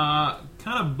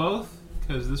 Kind of both,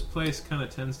 because this place kind of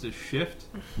tends to shift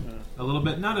a little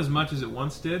bit. Not as much as it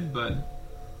once did, but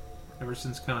ever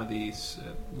since kind of these,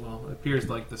 it appears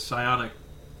like the psionic,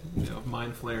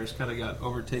 mind flayers kind of got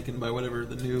overtaken by whatever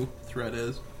the new threat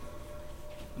is.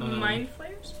 Mind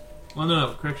flayers? Well,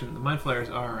 no, correction. The mind flayers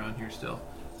are around here still,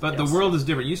 but Yes. the world is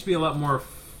different. It used to be a lot more.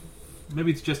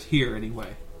 Maybe it's just here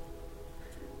anyway.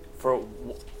 For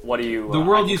what do you? The I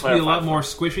world can used to be a clarify lot for- more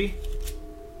squishy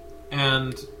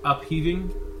and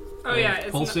upheaving, Oh and yeah,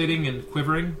 it's pulsating and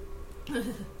quivering.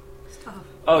 Stop.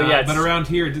 Oh yeah, but it's- around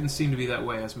here it didn't seem to be that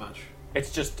way as much.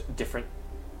 it's just different.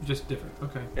 Just different.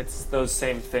 Okay. It's those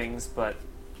same things, but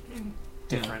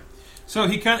different. So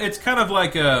it's kind of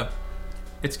like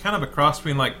it's kind of a cross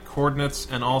between like coordinates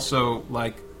and also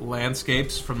like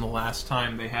landscapes from the last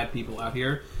time they had people out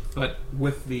here, but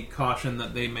with the caution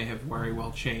that they may have very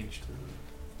well changed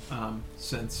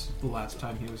since the last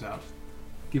time he was out,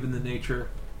 given the nature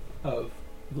of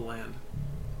the land.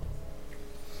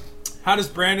 How does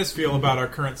Brandis feel about our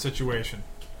current situation?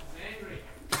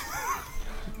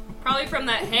 Probably from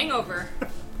that hangover.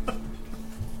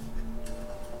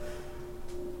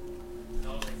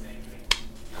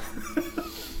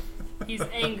 He's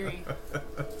angry.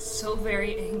 So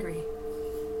very angry.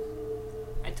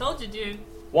 I told you, dude.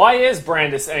 Why is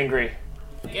Brandis angry?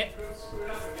 Get.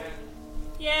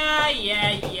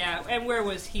 Yeah. And where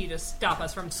was he to stop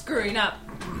us from screwing up?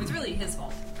 It's really his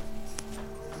fault.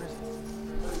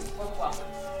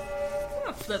 I'm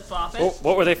not flip-flopping.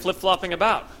 What were they flip-flopping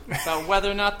about? About whether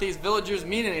or not these villagers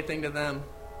mean anything to them.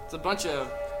 It's a bunch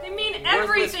of They mean worthless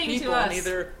everything people, to us.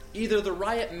 and either the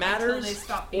riot matters they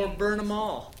stop or being- burn them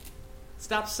all.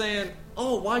 Stop saying,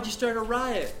 "Oh, why'd you start a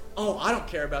riot?" "Oh, I don't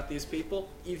care about these people.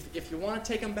 If you want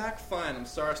to take them back, fine. I'm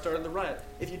sorry I started the riot.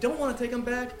 If you don't want to take them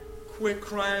back, quit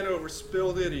crying over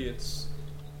spilled idiots."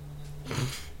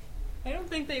 I don't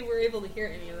think they were able to hear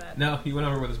any of that. No, he went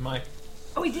over with his mic.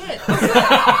 Oh, he did.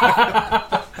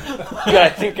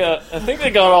 Yeah, I think they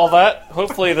got all that.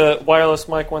 Hopefully the wireless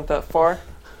mic went that far.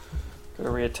 Gotta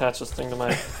reattach this thing to my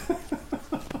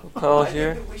lapel I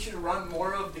here. think that we should run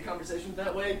more of the conversation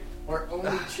that way, or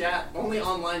only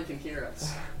online can hear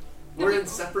us. We're in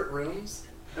separate rooms,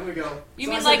 and we go. You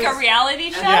 "So I mean said like a this," reality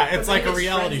and show? Yeah, but it's then like it a gets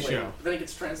reality translated. show. Then it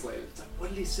gets translated. It's like, what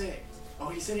did he say? Oh,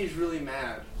 he said he's really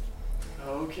mad.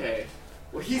 Okay.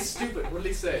 Well, he's stupid. What did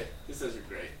he say? He says you're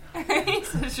great. He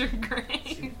says you're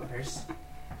great.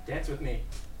 Dance with me.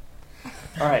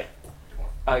 All right.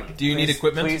 Do you need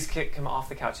equipment? Please kick him off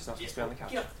the couch. He's not supposed to be on the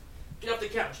couch. Get off the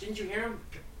couch. Didn't you hear him?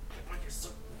 You're so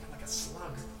like a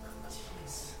slug.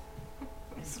 Jeez.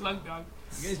 Slug dog.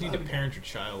 You guys need to parent your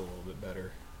child a little bit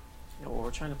better. No, well,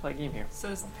 we're trying to play a game here.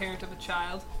 Says the parent of a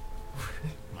child.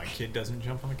 My kid doesn't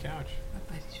jump on the couch.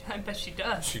 I bet she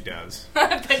does. She does.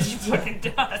 I bet she fucking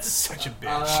does. Such a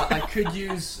bitch. I could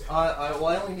use. Well,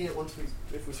 I only need it once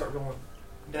if we start rolling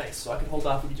dice, so I can hold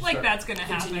off. We can just Like start that's gonna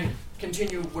happen.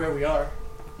 Continue where we are.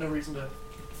 No reason to.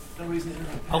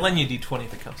 I'll lend you D20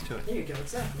 if it comes to it. Here you go.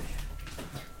 Exactly.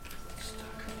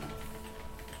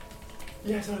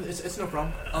 Yeah, it's no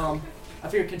problem. I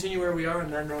figure continue where we are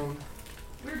and then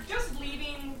We're just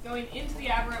leaving, going into the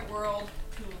aberrant world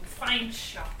to find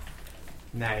Shaw.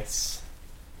 Nice.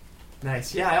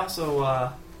 Yeah, I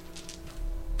also,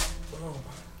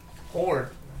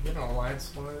 Horde. You know,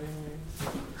 Alliance.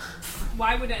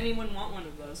 Why would anyone want one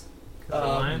of those?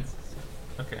 Alliance?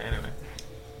 Okay, anyway.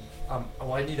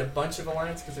 Well, I need a bunch of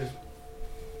Alliance because there's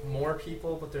more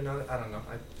people, but they're not. I don't know.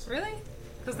 Really?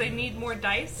 Because they need more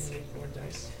dice? Need more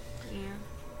dice. Yeah.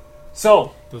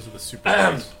 So, Those are the super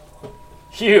dice.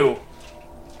 Hugh,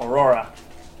 Aurora,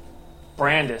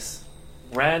 Brandis,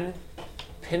 Ren,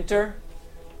 Pinter,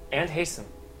 and Hasten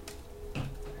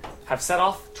have set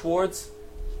off towards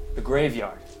the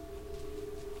graveyard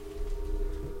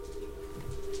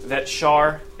that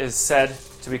Shar is said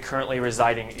to be currently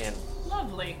residing in.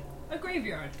 Lovely. A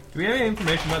graveyard. Do we have any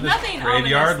information about this Nothing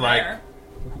graveyard? ominous Like, there.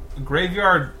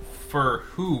 graveyard for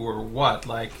who or what?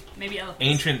 Like, Maybe elephants.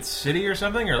 ancient city or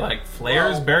something? Or like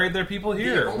flares Well, buried their people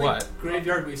here The or only what?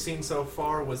 graveyard we've seen so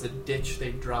far was a ditch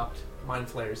they dropped mind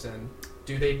flayers in.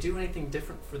 Do they do anything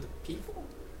different for the people?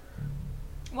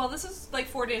 Well, this is like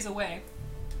 4 days away.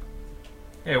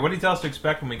 Hey, what do you tell us to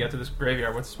expect when we get to this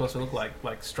graveyard? What's it supposed to look like?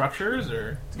 Like structures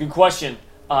or? It's a good question.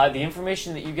 The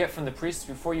information that you get from the priests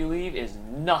before you leave is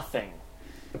nothing.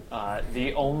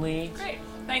 The only Great.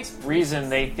 Thanks. reason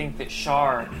they think that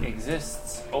Shar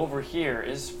exists over here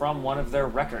is from one of their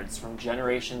records from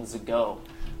generations ago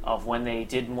of when they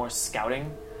did more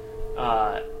scouting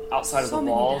outside of So the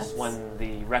many walls, deaths. when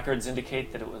the records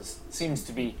indicate that it seems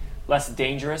to be less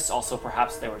dangerous. Also,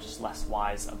 perhaps they were just less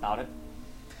wise about it.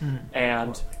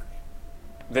 And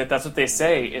that's what they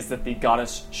say, is that the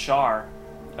goddess Shar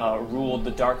ruled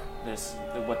the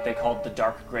what they called the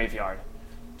Dark Graveyard,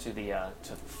 to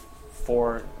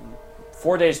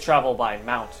 4 days travel by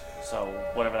mount. So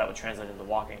whatever that would translate into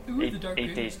walking. Ooh, the Eight Dark days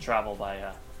Graveyard. travel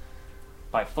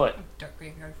by foot Dark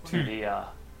graveyard. For to the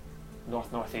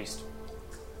north-northeast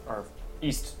or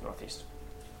east-northeast.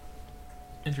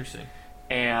 Interesting.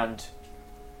 And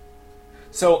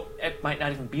so it might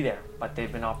not even be there, but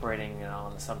they've been operating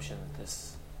on the assumption that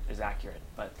this is accurate.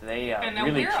 But they And now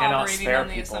really we're cannot operating spare on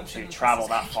the people assumption to that travel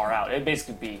this is that far out. It'd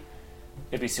basically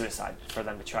be suicide for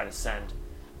them to try to send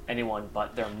anyone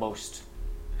but their most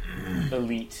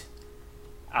elite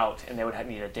out, and they would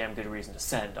need a damn good reason to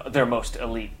send their most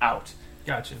elite out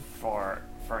Gotcha. for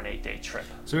an 8-day trip.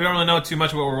 So we don't really know too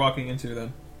much what we're walking into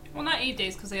then. Well, not 8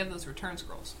 days because they have those return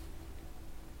scrolls.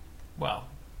 Well,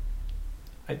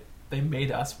 they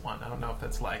made us one. I don't know if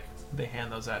that's like they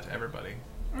hand those out to everybody.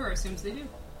 Or assumes they do.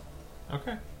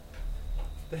 Okay.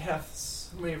 They have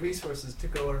so many resources to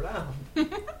go around.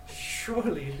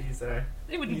 Surely these are.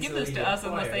 They wouldn't give this easily to us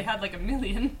unless acquired. they had like 1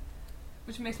 million.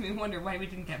 Which makes me wonder why we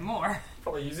didn't get more.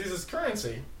 Probably use these as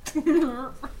currency.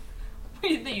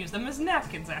 They use them as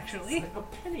napkins, It's actually. like a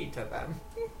penny to them.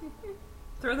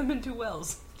 Throw them into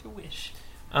wells to wish.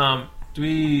 Do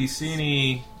we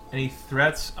see any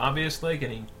threats? Obvious, like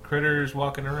any critters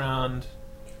walking around?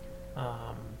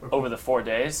 Over the 4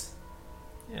 days,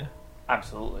 Yeah.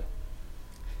 absolutely.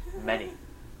 Many.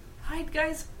 Hide,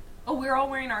 guys. Oh, we're all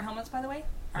wearing our helmets, by the way.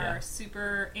 Yeah. Our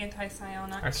super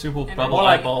anti-psionic. Our super And bubble more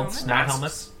like eyeballed helmets? snout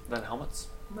helmets. Then helmets.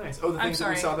 Nice. Oh, the I'm things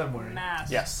sorry. that we saw them wearing.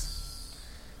 Masks. Yes.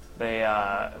 They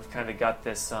have kind of got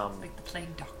this Like the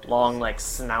plague doctor. long, like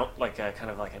snout, like a kind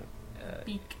of like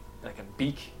Beak. a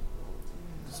beak.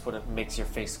 That's what it makes your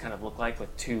face kind of look like,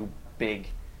 with two big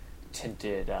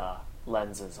tinted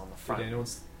lenses on the Did front. anyone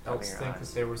else Covering your think eyes.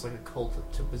 that there was like a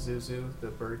cult to Pazuzu, the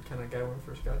bird kind of guy when we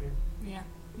first got here? Yeah,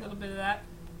 a little bit of that.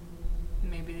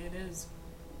 Maybe it is.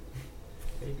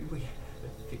 Maybe we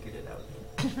haven't figured it out.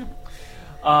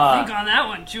 Think on that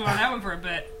one. Chew on that one for a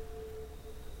bit.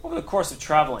 Over the course of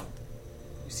traveling,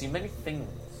 you see many things.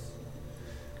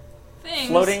 Things.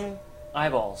 Floating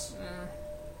eyeballs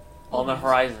on the always.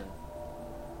 horizon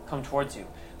come towards you,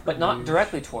 but not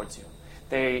directly towards you.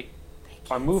 They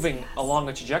are moving along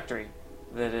a trajectory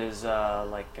that is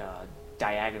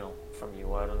diagonal from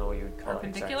you. I don't know what you would call it.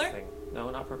 Perpendicular? Exact thing. No,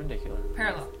 not perpendicular.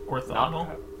 Parallel.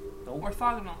 Orthogonal. No,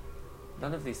 Orthogonal.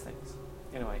 none of these things.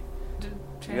 Anyway, D-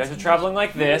 you guys are traveling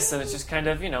like this, and it's just kind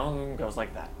of, goes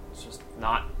like that. It's just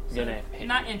not gonna hit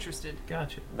Not interested.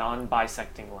 Gotcha.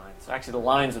 non-bisecting lines. Actually, the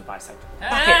lines would bisect.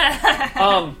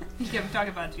 You kept talking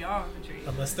about geometry.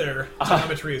 Unless their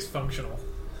geometry is functional.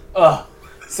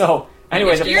 So,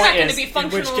 anyway, the You're not point going is, to be In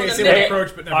functional which case in it a would minute.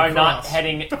 approach but never are not cross.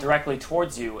 heading directly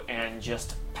towards you and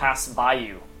just pass by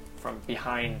you from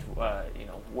behind,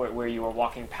 where you are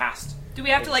walking past. Do we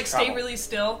have to It's stay travel. really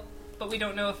still? But we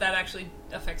don't know if that actually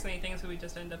affects anything, so we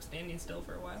just end up standing still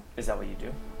for a while. Is that what you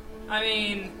do? I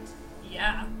mean,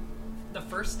 yeah, the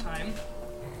first time.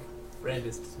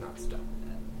 Brandis does not stop.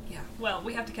 Yeah. Well,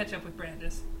 we have to catch up with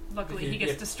Brandis. Luckily, he He-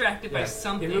 gets yeah. distracted by Yeah.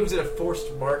 something. He moves at a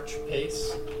forced march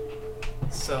pace.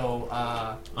 So,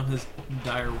 On his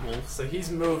dire wolf. so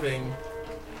he's moving.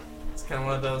 It's kind of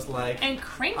one of those like, And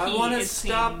cranky. I want to it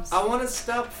stop. seems. I want to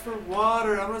stop for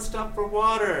water. I want to stop for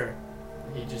water.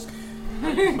 He just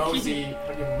mosey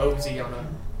on a.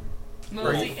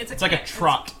 Mosey. It's like a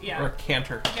trot Yeah. or a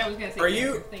canter. Yeah, I was gonna say. Are canter.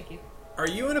 you- Thank you. Are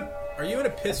you in a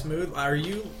piss mood? Are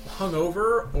you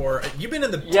hungover, or you've been in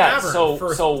the Yeah, tavern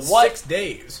for so what- 6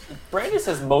 days? Brandis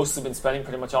has mostly been spending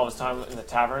pretty much all his time in the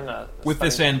tavern. With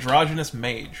this spending- androgynous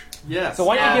mage. Yes. So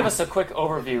why don't you Yeah. give us a quick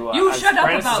overview? You as shut up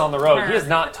Brandis is about on the road. her. He has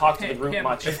not talked to the Him. group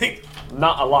much. I think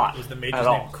Not a lot. was the at mage's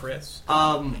all. name Chris.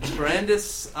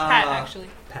 Brandis. Pat, actually.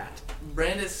 Pat.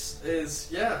 Brandis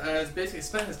is has basically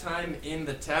spent his time in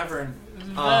the tavern,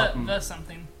 The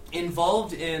something.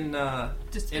 involved in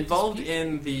Just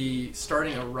in the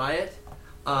starting a riot,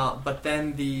 but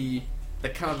then the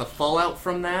kind of the fallout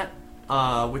from that,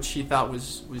 which he thought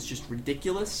was just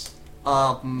ridiculous.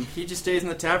 He just stays in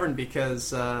the tavern because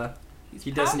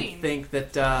he doesn't pouting. think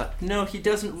that no, he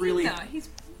doesn't really. No, he's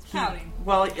pouting.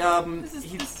 Well, This is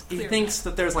he clear thinks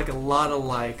cut. that there's a lot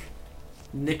of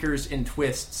knickers and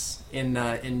twists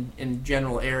in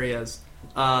general areas,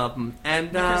 and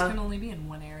Knickers can only be in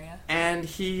one area. and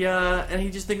he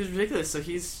just thinks it's ridiculous. So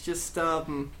he's just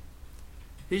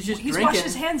He's drinking washed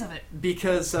his hands of it.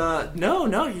 because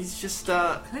no, he's just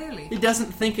Clearly. he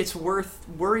doesn't think it's worth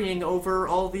worrying over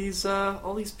all these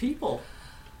people,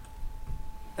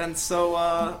 and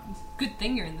so Good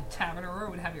thing you're in the tavern, or it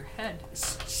would have your head.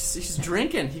 he's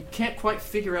drinking. He can't quite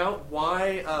figure out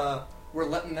why we're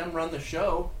letting them run the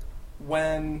show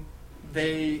when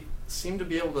they seem to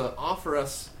be able to offer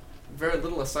us very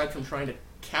little aside from trying to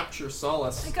capture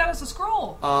Solace. They got us a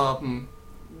scroll.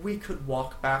 We could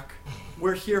walk back.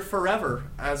 We're here forever,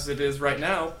 as it is right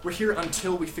now. We're here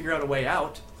until we figure out a way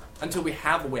out. Until we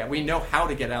have a way out. We know how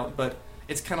to get out, but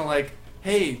it's kind of like,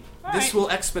 hey, All this right. will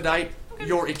expedite Okay.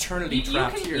 your eternity You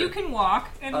trapped can here. you can walk,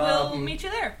 and we'll meet you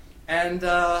there. And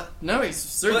no, he's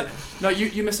certainly no.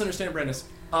 You misunderstand, Brandis.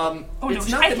 Oh it's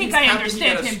no, not I that think he's I happy he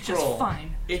understand got a him scroll. just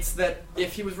fine. It's that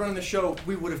if he was running the show,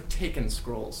 we would have taken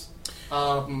scrolls.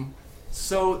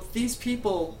 So these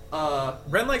people,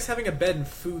 Ren likes having a bed and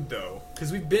food, though,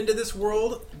 because we've been to this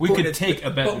world. We but could it's- take a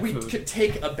bed but and we food. could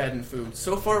take a bed and food.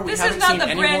 So far, we This haven't is not seen the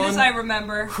brand as anyone I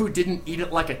remember. who didn't eat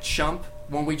it like a chump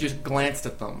when we just glanced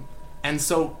at them. And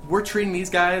so we're treating these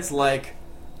guys like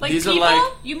Like these people? are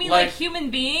like You mean like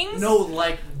human beings? no,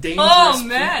 like dangerous Oh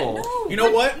man, people. no. You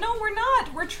know what? No, we're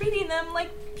not. We're treating them like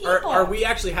people. Are we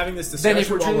actually having this discussion Then if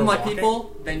we're while treating them like walking?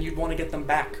 people, then you'd want to get them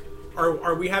back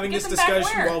Are we having Get this them back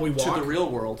discussion where? while we walk? to the real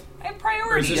world. I have Or is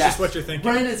priorities. this Yes. just what you're thinking?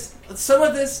 Brandis, some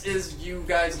of this is you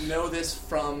guys know this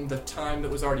from the time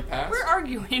that was already passed. We're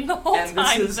arguing the whole and this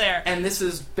time is, there. And this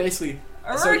is basically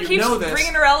Aurora so you keeps know this,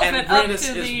 bringing her elephant and up Brandis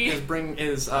to the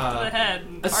is the head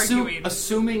and arguing.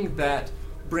 assuming that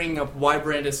bringing up why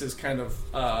Brandis is kind of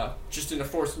just in a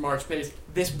forced march pace.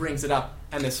 This brings it up,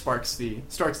 and this starts the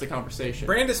conversation.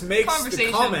 Brandis makes the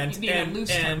Conversation comment being a and, loose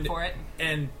term and, for it.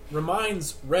 and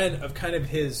reminds Ren of kind of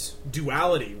his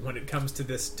duality when it comes to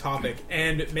this topic,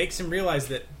 and makes him realize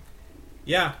that,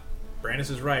 yeah, Brandis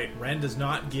is right. Ren does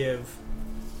not give...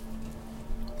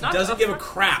 Not doesn't give a upfront.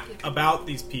 crap about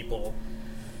these people.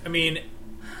 I mean,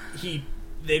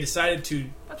 they decided to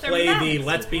But they're play the nice.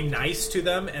 let's be nice to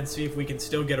them and see if we can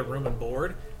still get a room and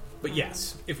board. But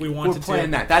yes, if we We're wanted playing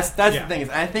to, that. That's Yeah. the thing. Is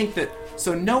I think that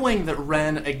so knowing that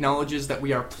Ren acknowledges that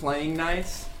we are playing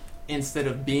nice instead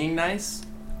of being nice,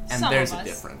 and Some there's of a us.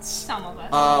 difference. Some of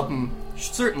us.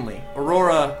 Certainly,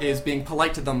 Aurora is being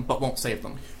polite to them, but won't save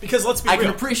them. because let's be I real. can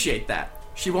appreciate that.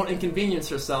 She won't inconvenience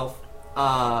herself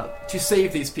to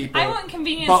save these people. I won't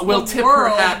inconvenience but will the tip her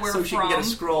world hat we're so she can get a from.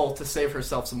 scroll to save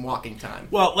herself some walking time.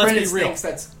 Well, let's be Brandis real. thinks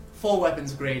that's full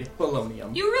weapons grade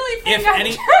polonium. You really think If I'm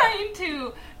any- trying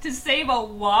to save a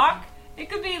walk? It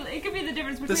could be the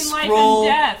difference The between life scroll, and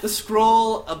death. the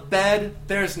scroll, a bed.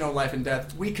 There's no life and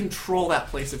death. We control that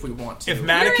place if we want to. If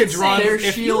Matic had drawn, Their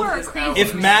if shield are is crazy. ours.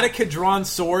 if Matic had drawn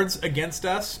swords against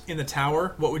us in the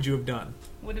tower, what would you have done?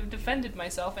 Would have defended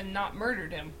myself and not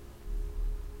murdered him.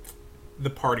 The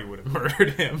party would have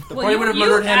murdered him. The party would have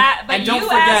murdered him. but And don't you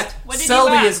forget, asked- what did you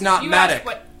Selby ask? is not You asked Matic.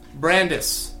 what-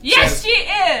 Brandis. Yes, says, she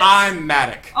is. I'm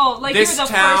Matic. Oh, like this you're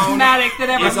the town first Matic that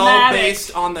ever is all Matic.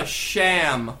 based on the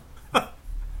sham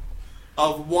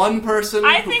of one person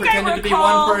I who think I pretended to be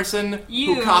recall one person who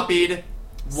you copied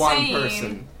one saying-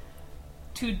 person.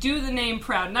 To do the name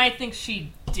proud, and I think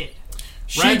she did.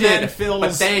 She Ren did, fills-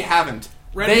 but they haven't.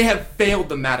 Ren- They have failed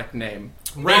the Matic name.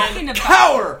 Talking They about-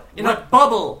 cower in a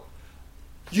bubble,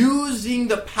 using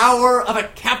the power of a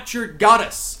captured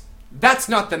goddess. That's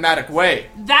not the Matic way.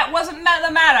 That wasn't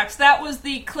the Maddox. That was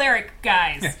the cleric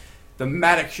guys. The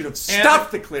Matic should have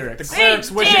stopped the clerics. The clerics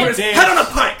They wish did. it His Deus, head on a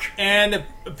pike. and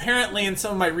apparently in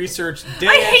some of my research, Deus,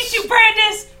 I hate you,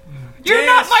 Brandis. You're Deus,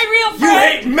 not my real You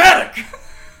friend. hate Matic.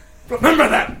 Remember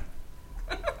that.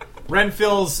 Ren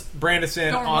fills Brandis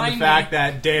in Don't on the remind fact me.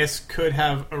 that Deus could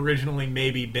have originally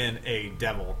maybe been a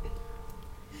devil,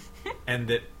 and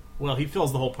that he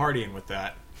fills the whole party in with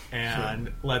that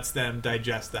and lets them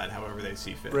digest that however they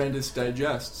see fit. Brandis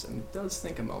digests and does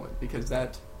think a moment because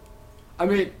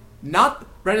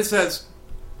Brandis says,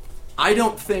 I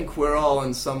don't think we're all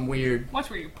in some weird Watch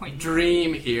where you're pointing.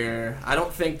 dream here. I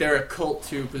don't think they're a cult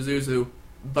to Pazuzu,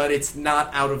 but it's not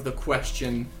out of the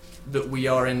question that we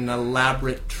are in an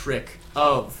elaborate trick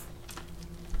of.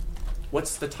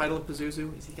 What's the title of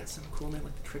Pazuzu? Has he got some cool name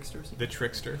like the Trickster or something? The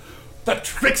trickster. The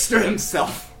Trickster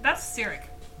himself! That's Cyric.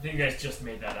 You guys just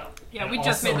made that up. Yeah, And we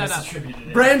just also made that up. misattributed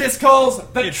it. Brandis calls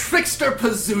the Trickster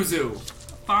Pazuzu!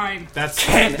 Fine. That's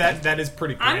Canon. that is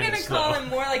pretty. I'm Brandis, gonna call though. him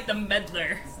more like the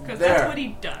meddler, because There. that's what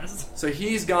he does. So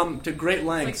he's gone to great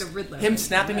lengths. Like the Riddler. Him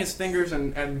snapping his fingers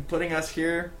and putting us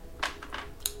here.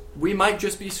 We might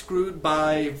just be screwed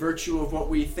by virtue of what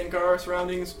we think are our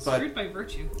surroundings, but Screwed by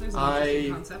virtue. There's an I-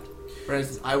 interesting concept. for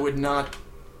instance, I would not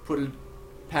put it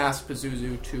past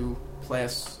Pazuzu to play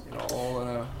us all in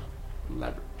a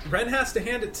elaborate. Ren has to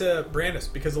hand it to Brandis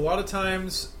because a lot of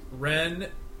times Ren,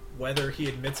 whether he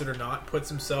admits it or not, puts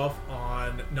himself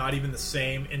on not even the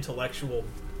same intellectual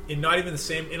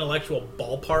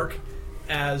ballpark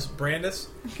as Brandis.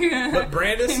 But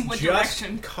Brandis In what just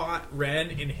direction? caught Ren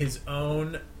in his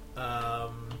own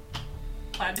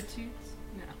Platitudes?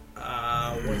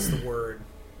 No. what's the word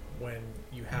when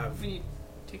you have When you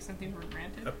take something for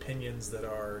granted? opinions that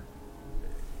are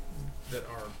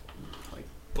like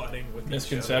butting with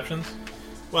Misconceptions? each other.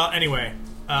 Well, anyway,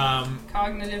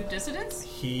 Cognitive dissonance?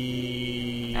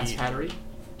 he Ass hattery?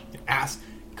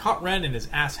 caught Ren in his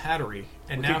ass hattery,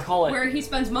 and We now could call it Where he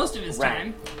spends most of his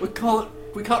Ren. time.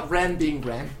 We caught Ren being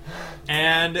Ren.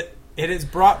 and it has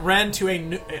brought Ren to a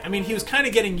new. I mean, he was kind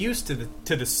of getting used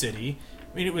to the city.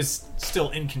 I mean, it was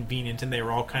still inconvenient, and they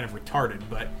were all kind of retarded,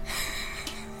 but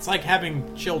it's like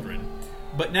having children.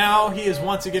 But now he has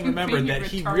once again remembered that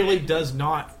he Retarded. really does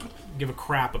not give a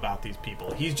crap about these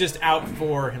people. He's just out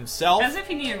for himself As if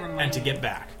he needed reminding. and to get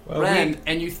back. Ren,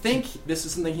 and you think this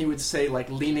is something he would say, like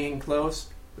leaning in close,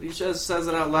 but he just says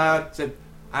it out loud. Said,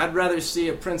 "I'd rather see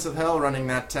a Prince of Hell running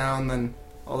that town than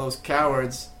all those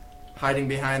cowards hiding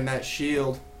behind that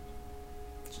shield."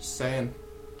 Just saying.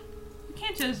 You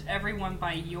can't judge everyone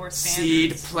by your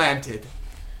Seed standards. planted.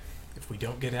 If we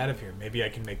don't get out of here, maybe I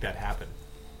can make that happen.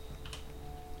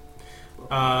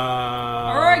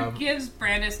 Aurora gives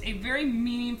Brandis a very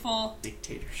meaningful,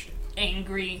 Dictatorship.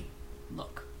 angry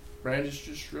look. Brandis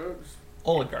just shrugs.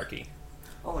 Oligarchy.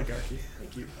 Oligarchy.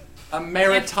 Thank you. A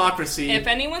meritocracy. If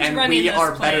anyone's and running we this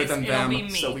are better place, than it'll them, be me.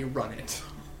 so we run it.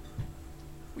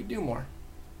 We do more.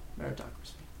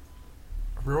 Meritocracy.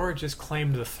 Aurora just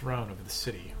claimed the throne of the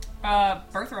city.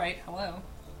 Birthright, hello.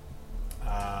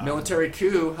 Military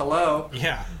coup. Hello.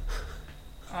 Yeah,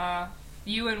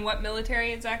 You and what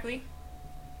military exactly?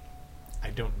 I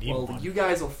don't need Well, one. you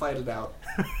guys will fight it out,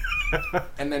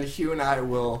 and then Hugh and I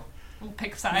will We'll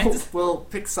pick sides. we'll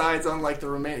pick sides on like the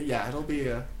remaining. Yeah, it'll be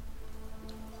a.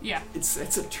 Yeah. It's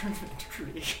a tournament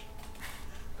degree.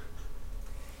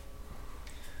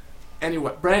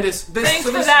 Anyway, Brandis. Thanks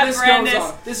for that, Brandis. Goes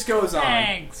on. This goes on.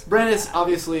 Thanks. Brandis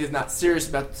obviously is not serious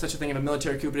about such a thing of a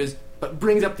military coup, but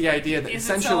brings up the idea that Is it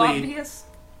so essentially obvious?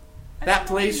 I that don't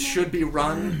place know. should be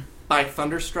run by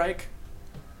Thunderstrike.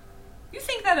 You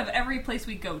think that of every place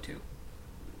we go to.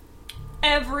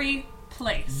 Every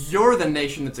place. You're the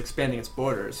nation that's expanding its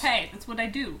borders. Hey, that's what I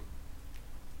do.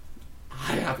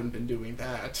 I haven't been doing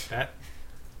that. That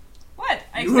What?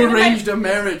 I You expanded my- arranged a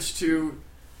marriage to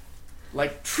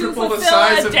like To triple the fulfill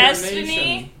size a of destiny. your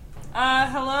nation.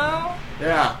 Hello?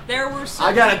 Yeah. There were some...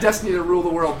 I got a destiny to rule the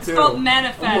world too. It's called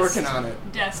Manifest. I'm working on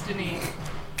it. Destiny.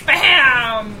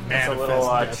 Bam! That's a little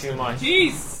Manifest too much.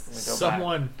 Jeez. Let me go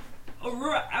Someone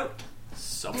Out.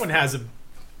 someone has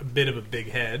a bit of a big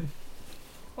head.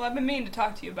 Well, I've been meaning to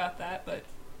talk to you about that, but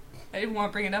I didn't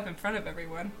want to bring it up in front of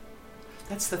everyone.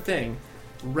 That's the thing.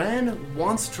 Ren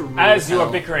wants to rule As you are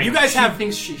hell. bickering, You guys She have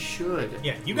thinks she should.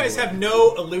 Yeah, you guys have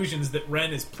no illusions that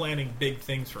Ren is planning big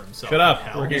things for himself. Shut up.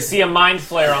 Hell. We're you see a mind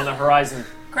flare on the horizon.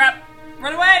 Crap.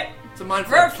 Run away. It's a mind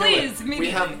Roar, flare. Kill please, it. immediately.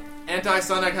 We have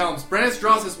anti-sonic helms. Brandis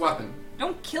draws his weapon.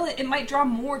 Don't kill it. It might draw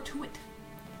more to it.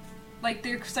 Like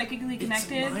they're psychically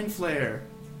connected. It's mind flare.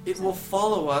 It will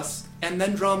follow us and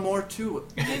then draw more to it.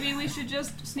 Maybe we should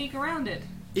just sneak around it.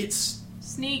 It's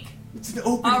Sneak. an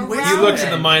open Around way. He looks at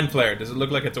the mind flare. Does it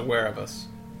look like it's aware of us?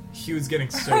 Hugh's getting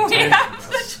so Oh, tired.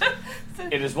 yeah.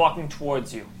 It is walking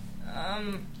towards you.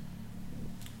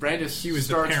 Brandis He was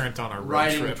the starts parent on our road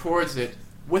riding trip. towards it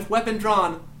with weapon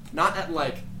drawn, not at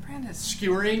like Brandis.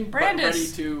 skewering, but Brandis. ready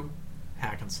to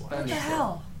Hack and slash. What the finish it.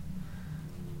 hell?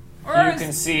 Or You is-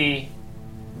 can see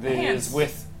that it Hands. is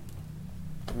with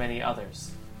many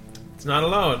others. It's not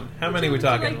alone. How many are we Would you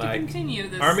talking? like to Like continue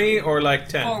this army or like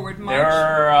 10? forward march?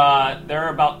 There are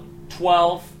about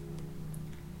 12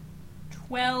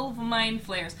 12 mind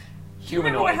flares. Do you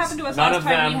remember humanoids. what happened to us None last of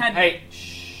time them. we had... Hey,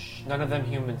 shh. None of them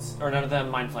humans, or none of them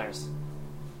mind flayers.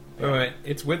 Wait,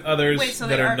 it's with others Wait, so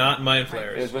that they are are- not mind It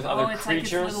flares. is with Oh, other it's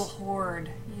creatures, like its little horde.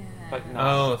 Yeah. but no.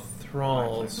 Oh,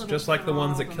 thralls. Little Just like the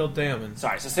ones that thrall. killed Damon.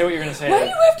 Sorry. So say what you're gonna say. Why do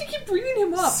you have to keep bringing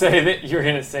him up? Say that you're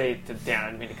gonna say to Dan. I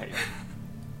didn't mean to cut you.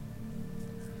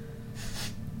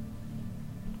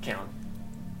 Count.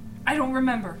 I don't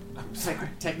remember.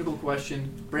 Technical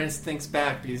question. Brandis thinks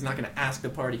back, but he's not going to ask the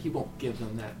party. He won't give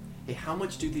them that. Hey, how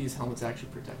much do these helmets actually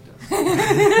protect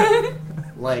us?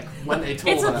 Like when they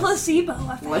told It's a us. placebo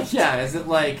effect. Like, yeah, is it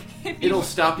like it'll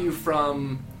stop you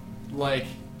from like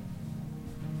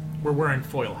We're wearing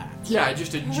foil hats. yeah,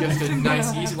 just a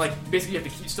nice easy like basically you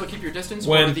have to still keep your distance.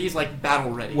 When- or are these like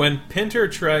battle ready? When Pinter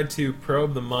tried to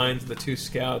probe the minds of the two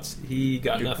scouts, he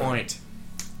got Good nothing. point.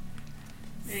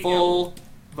 There you Full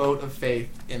vote of faith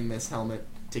in this helmet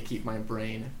to keep my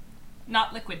brain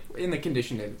Not liquid. in the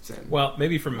condition it's in. Well,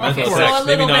 maybe from Okay, mental so effects, a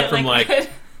maybe little not bit from liquid. like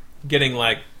getting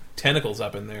like tentacles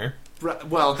up in there.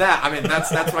 Well, that's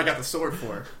what I got the sword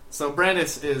for. So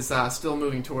Brandis is still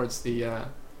moving towards the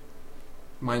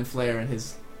Mind Flayer and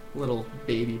his little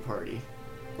baby party,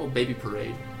 little baby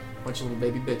parade, bunch of little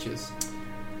baby bitches.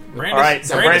 Brandis, All right.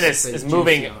 So Brandis Brandis says is juicy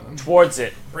moving on him. towards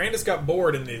it. Brandis got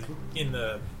bored in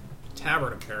the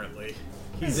tavern. Apparently,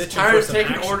 he's itching Tired for of some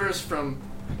taking action. orders from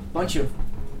a bunch of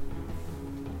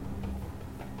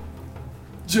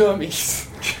jummies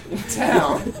in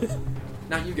town.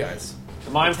 Not you guys.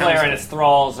 The Mind Town's Flayer and like- its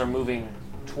thralls are moving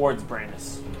towards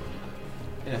Brandis.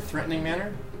 In a threatening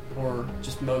manner, or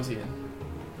just moseying?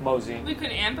 Mosey. We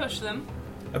could ambush them.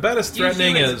 About as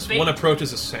threatening Usually as it's one bait.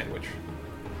 approaches a sandwich.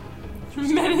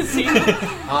 Menacing.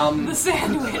 The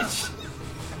sandwich.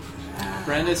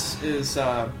 Brandis is.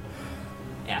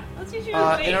 Yeah, let's use you In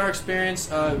as our experience,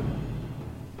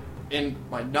 in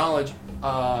my knowledge,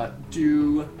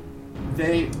 do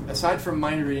they, aside from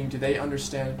mind reading, do they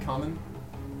understand common?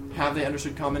 Have they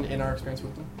understood common in our experience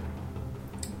with them?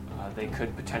 They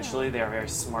could potentially. They are very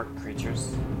smart creatures.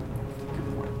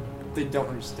 Good point. They don't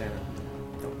understand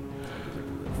it.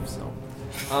 Don't. So,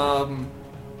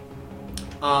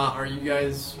 are you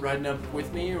guys riding up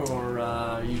with me, or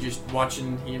are you just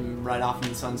watching him ride off in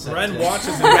the sunset? Ren to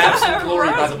watches him. grab some glory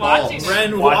by the watching balls. him.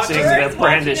 Ren Watching watches the him. Brandis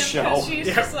Watching him 'cause show. She's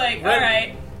Yeah, just like, Ren-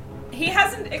 alright. He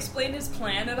hasn't explained his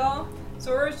plan at all,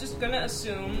 so we're just gonna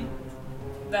assume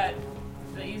that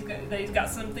he's got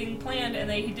something planned and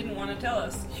that he didn't want to tell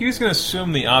us. Hugh's going to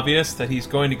assume the obvious that he's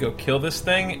going to go kill this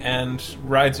thing and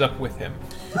rides up with him.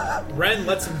 Ren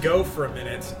lets him go for a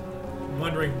minute,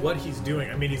 wondering what he's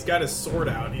doing. I mean, he's got his sword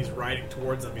out and he's riding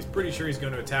towards them. He's pretty sure he's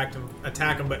going to attack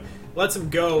him, but lets him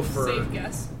go for Safe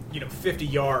guess. 50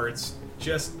 yards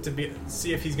just to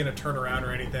see if he's going to turn around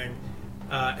or anything.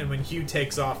 And when Hugh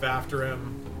takes off after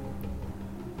him,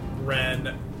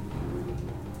 Ren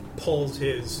pulls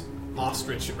his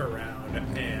ostrich around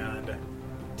and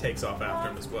takes off after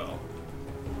him as well.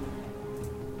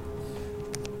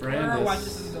 Or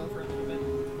watches Brandis him go for a little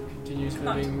bit. continues moving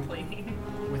Contemplating.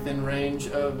 within range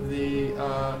of the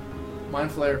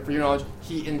Mind Flayer. For your knowledge,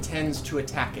 he intends to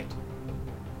attack it.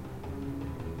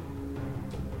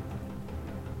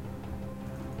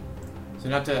 So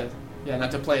not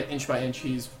to play it inch by inch.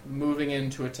 He's moving in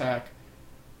to attack.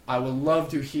 I would love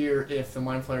to hear if the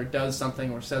Mind Flayer does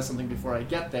something or says something before I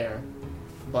get there,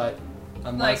 but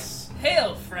Unless hail,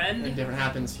 anything friend. different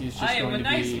happens, he's just I am going a to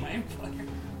nice be... mind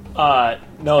flayer.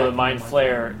 No, the Mind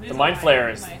Flayer. These The are Mind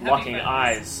Flayer is my heavy locking friends.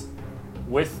 eyes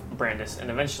with Brandis, and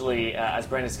eventually, as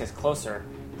Brandis gets closer,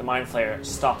 the Mind Flayer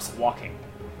stops walking,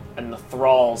 and the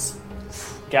thralls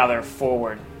gather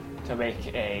forward to make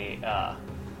a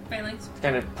Phalanx.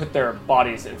 kind of put their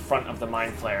bodies in front of the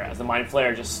Mind Flayer, as the Mind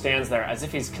Flayer just stands there as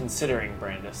if he's considering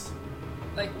Brandis.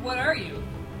 Like, what are you?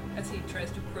 As he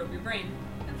tries to probe your brain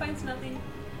and finds nothing.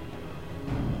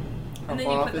 How And then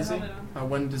far you off put the is he? helmet on.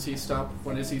 When does he stop?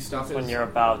 When does he stop? When his- you're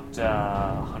about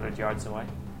 100 yards away.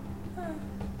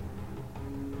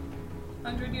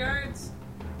 100 yards.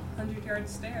 100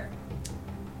 yards stare.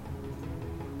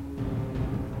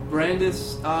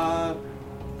 Brandis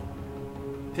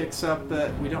picks up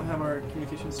that we don't have our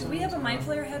communication Do system. we have a mind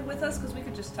flayer head with us? Because we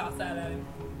could just toss that at him.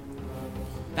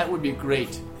 That would be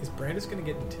great. Is Brandis going to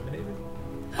get intimidated?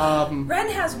 Ren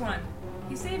has one.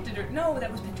 He saved it. No, that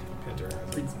was Pinter. Pinter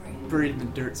has it. Sorry. Buried in the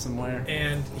dirt somewhere.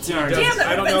 And he Damn does, it,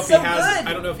 I don't that's know if so he has. good.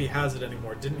 I don't know if he has it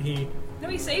anymore. Didn't he? No,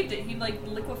 he saved it. He like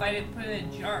liquefied it and put it in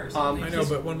a jar. Or something. I know,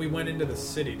 but when we went into the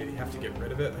city, did he have to get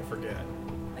rid of it? I forget.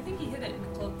 I think he hid it in the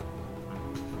cloak.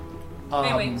 Um,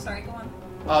 Anyway, sorry. Go on.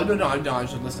 No, I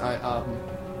should listen.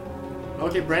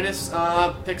 Okay, Brandis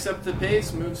picks up the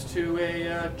pace, moves to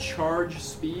a charge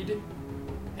speed,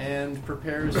 and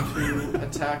prepares to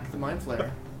attack the Mind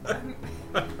Flayer.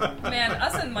 Man,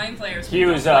 us and mind flayers.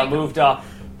 Hughes we don't like moved up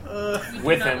them. We do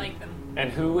with not him, like them. and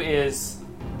who's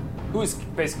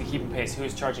basically keeping pace?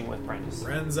 Who's charging with Brandis?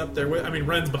 Ren's up there with. I mean,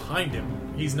 Ren's behind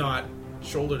him. He's not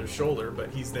shoulder to shoulder, but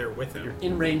he's there with him.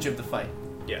 In range of the fight.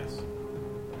 Yes.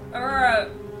 Aurora,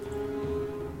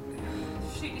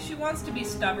 she wants to be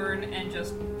stubborn and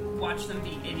just watch them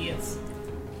be idiots,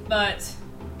 but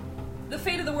the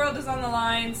fate of the world is on the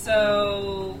line.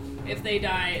 So if they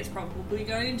die, it's probably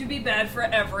going to be bad for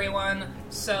everyone.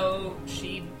 So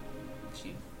she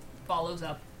follows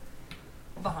up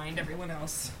behind everyone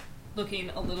else, looking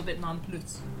a little bit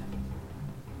nonplussed.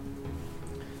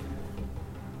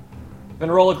 Then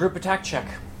roll a group attack check.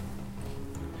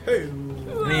 Hey.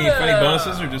 Any funny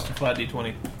bonuses or just a flat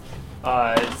d20?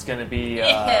 It's going to be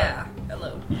Yeah.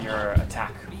 Hello. your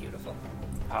attack Beautiful.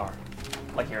 power,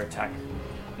 like your attack.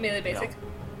 Melee basic.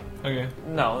 Okay.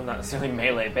 No, not necessarily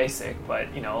melee basic, but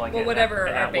like Well, an whatever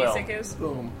an our at-will. basic is.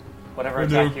 Boom. Whatever Or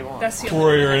attack the you want. That's the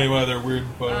Quarry or only any one. other weird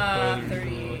fighters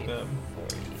 30. like that.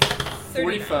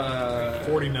 45.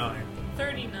 49.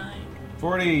 39.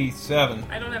 47.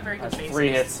 I don't have very good That's basics. 3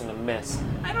 hits and a miss.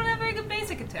 I don't have very good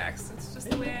basic attacks. It's just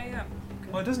the way I am.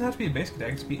 Well, it doesn't have to be a basic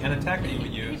attack. It can be an attack that you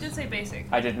would You use. did say basic.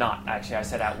 I did not, actually. I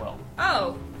said at will.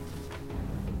 Oh.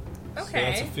 So that's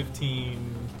Okay. a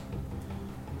 15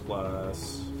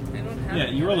 plus. I don't have Yeah, it.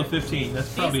 you rolled a 15.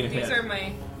 That's probably a These hit. are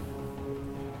my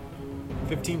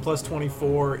 15 plus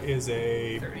 24 is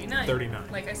a 39. 39.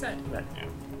 Like I said. Yeah.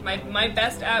 My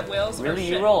best at wills are Really?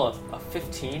 shit. You roll a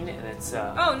 15 and it's...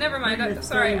 Oh, never mind. Maybe it's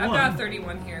Sorry, I've 31. got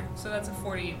 31 here. So that's a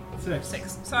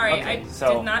 46. Sorry, Okay, I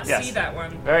so, did not yes. see that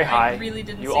one. Very high. I really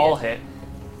didn't You see all it. hit.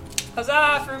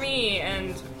 Huzzah for me!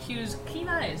 And Hugh's keen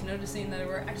eyes noticing that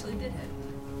we actually did hit.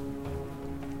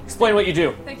 Explain what you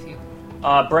do. Thank you.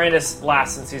 Brandis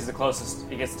last, since he's the closest.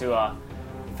 He gets to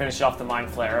finish off the Mind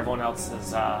Flayer. Everyone else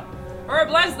is Or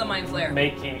blinds the mind flare.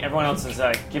 Everyone else is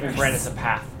giving Brandis a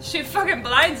path. She fucking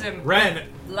blinds him. Ren,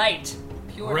 Light.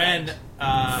 Pure Ren,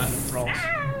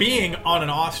 light. being on an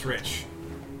ostrich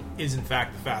is in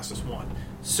fact the fastest one.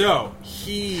 So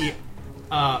he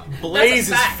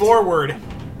blazes fact. forward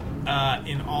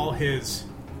in all his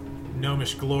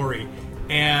gnomish glory,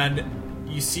 and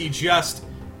you see just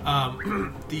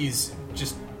these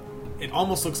just. It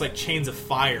almost looks like chains of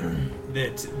fire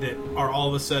that are all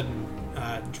of a sudden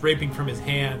draping from his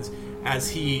hands as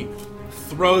he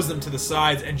throws them to the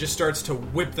sides and just starts to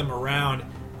whip them around,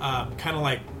 kind of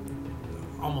like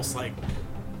almost like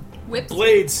Whips.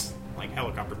 blades, like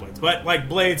helicopter blades, but like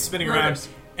blades spinning Motors.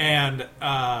 around,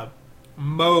 and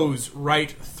mows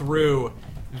right through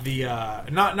the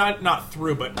not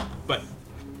through, but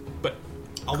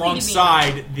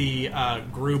alongside the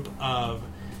group of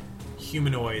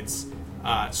humanoids,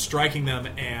 striking them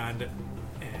and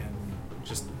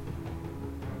just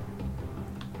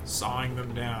sawing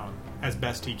them down as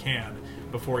best he can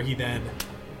before he then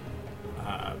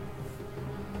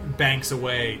banks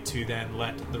away to then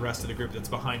let the rest of the group that's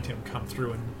behind him come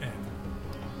through and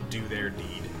do their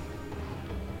deed.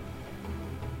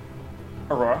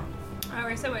 Aurora. I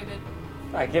already said what I did.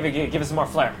 All right, give us some more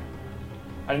flair.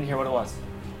 I didn't hear what it was,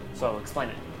 so explain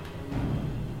it.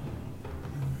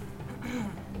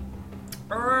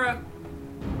 Aurora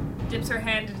dips her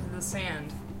hand into the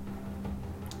sand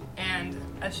and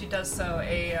as she does so,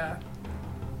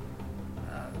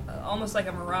 almost like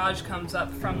a mirage comes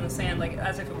up from the sand, like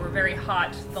as if it were very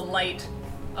hot. The light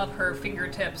of her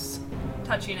fingertips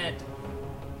touching it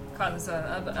causes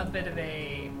a bit of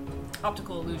a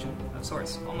optical illusion of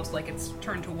sorts, almost like it's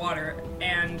turned to water.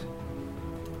 And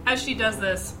as she does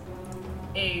this,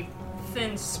 a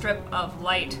thin strip of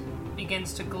light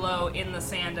begins to glow in the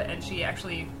sand, and she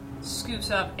actually scoops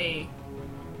up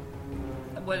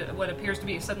what appears to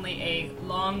be suddenly a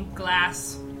long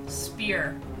glass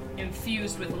spear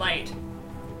infused with light.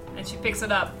 And she picks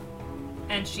it up,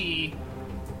 and she,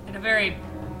 in a very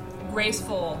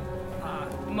graceful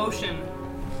motion,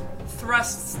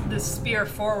 thrusts this spear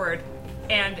forward,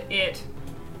 and it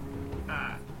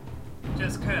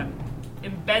just kind of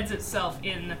embeds itself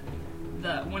in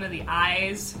one of the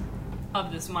eyes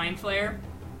of this mind flayer.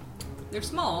 They're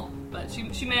small, but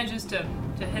she manages to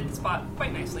hit the spot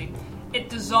quite nicely. It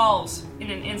dissolves in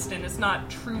an instant. It's not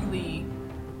truly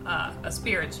a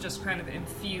spear. It's just kind of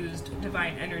infused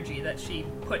divine energy that she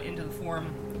put into the form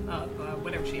of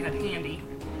whatever she had handy.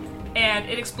 And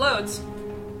it explodes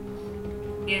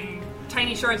in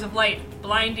tiny shards of light,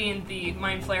 blinding the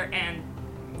mind flayer and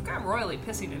kind of royally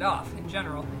pissing it off in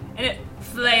general. And it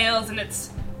flails, and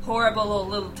its horrible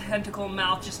little tentacle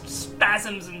mouth just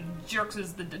spasms and jerks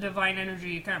as the divine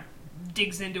energy kind of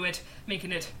digs into it,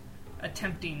 making it a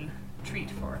tempting treat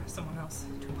for someone else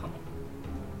to pummel.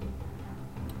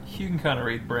 You can kind of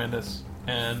read Brandis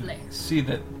and Flare. see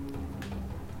that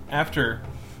after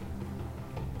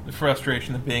the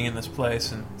frustration of being in this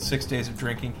place and 6 days of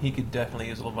drinking, he could definitely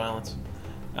use a little violence.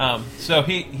 So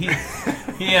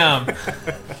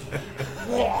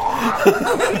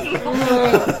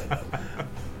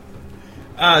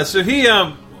he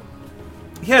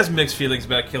has mixed feelings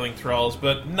about killing thralls,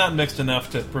 but not mixed enough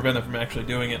to prevent him from actually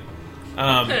doing it.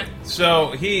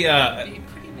 So he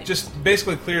just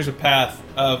basically clears a path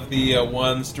of the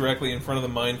ones directly in front of the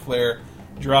mind flayer,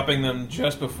 dropping them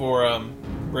just before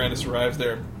Brandis arrives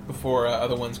there, before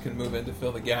other ones can move in to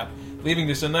fill the gap, leaving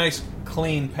just a nice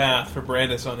clean path for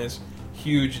Brandis on his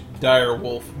huge dire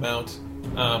wolf mount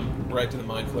right to the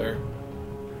mind flayer.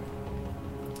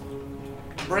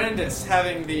 Brandis,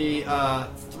 having the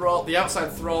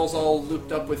outside thralls all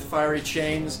looped up with fiery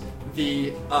chains,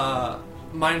 the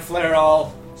mind flayer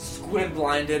all squid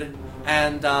blinded,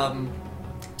 and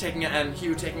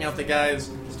Hugh taking out the guys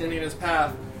standing in his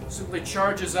path, simply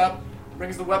charges up,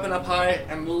 brings the weapon up high,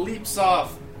 and leaps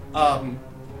off,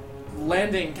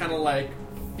 landing kind of like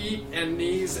feet and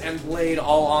knees and blade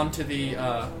all onto the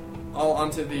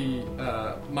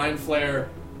mind flayer,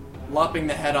 lopping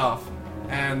the head off,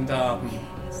 and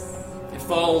it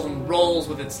falls and rolls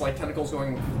with its like tentacles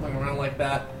going around like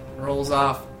that, rolls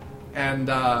off, and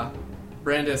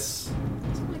Brandis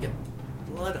doesn't really get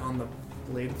blood on the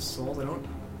blade of souls.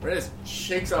 Brandis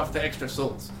shakes off the extra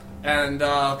souls and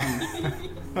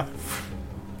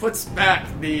puts back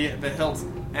the hilt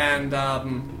and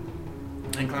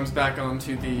climbs back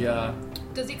onto the.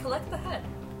 Does he collect the head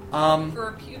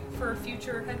for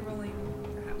future head rolling?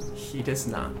 Perhaps he does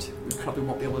not. We probably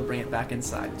won't be able to bring it back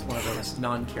inside. It's one of those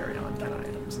non-carry-on kind of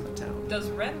items in the town. Does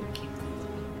Ren keep these?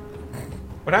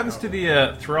 What happens to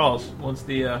the thralls once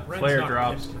the flare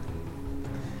drops?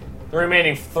 The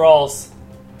remaining thralls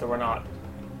that were not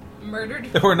Murdered?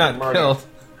 They were not killed.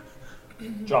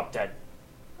 drop dead.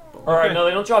 Or no,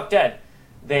 they don't drop dead.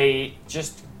 They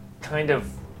just kind of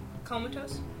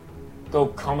Comatose? go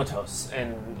comatose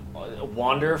and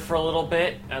wander for a little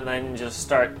bit, and then just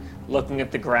start looking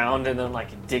at the ground, and then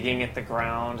like digging at the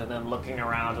ground, and then looking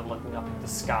around and looking up at the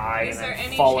sky, Is and there then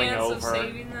any falling chance over. of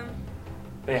saving them?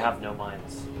 They have no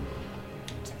minds.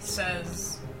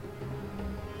 Says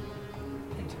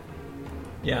Pinter.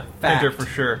 Yeah, Fact. Pinter for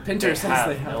sure. Pinter They says have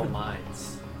they have no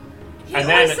minds. He And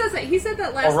always then says that. He said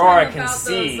that last Aurora time can about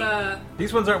see. those.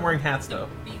 These ones aren't wearing hats, The though.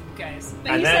 beak guys.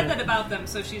 But And he then- said that about them,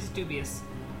 so she's dubious.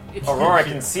 It's Aurora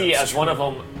can see as one of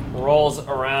them rolls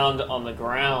around on the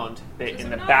ground. In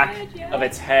the not back dead yet. of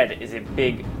its head is a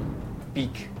big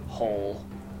beak hole.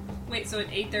 Wait, so it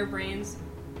ate their brains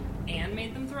and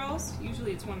made them thralls?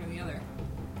 Usually it's one or the other.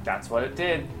 That's what it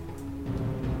did.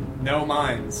 No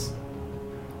minds.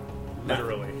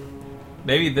 Literally.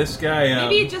 Maybe this guy.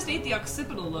 Maybe it just ate the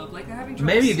occipital lobe, like they're having trouble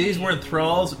Maybe seeing. these weren't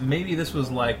thralls. Maybe this was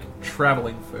like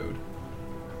traveling food.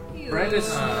 Ew.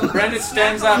 Brandis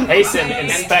stands up. Hasten Okay.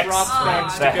 inspects drops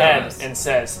back the to head goes. and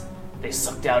says, "They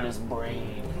sucked out his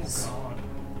brains."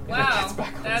 Wow, Gets back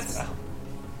on his that's mouth.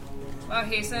 wow,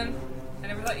 Hasten. I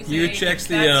never thought you'd say Hugh anything checks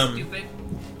the, that stupid.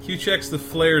 Hugh checks the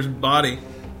flare's body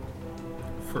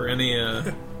for any.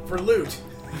 For loot.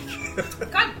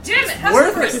 God damn it! Have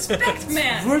worth some it. respect,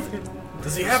 man. Worth it.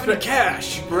 Does he have any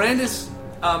cash? Brandis,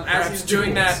 as Perhaps he's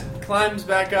doing jewels. that, climbs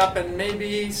back up and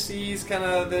maybe sees kind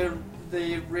of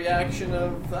the reaction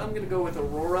of, I'm going to go with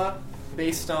Aurora,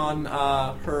 based on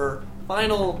her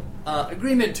final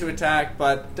agreement to attack,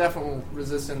 but definite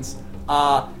resistance,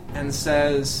 and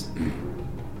says,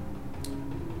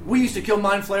 we used to kill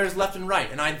mind flayers left and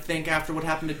right, and I'd think after what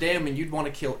happened to Damon, you'd want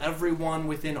to kill everyone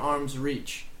within arm's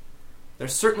reach. They're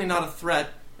certainly not a threat,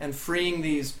 and freeing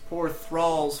these poor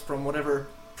thralls from whatever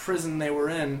prison they were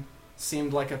in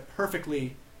seemed like a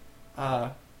perfectly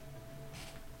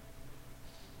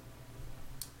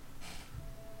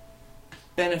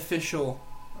beneficial,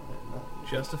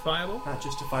 Justifiable? not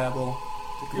justifiable,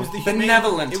 It was the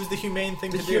benevolent. It was the humane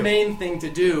thing the to do. humane thing to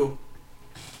do.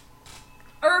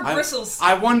 Or bristles.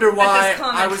 I wonder why this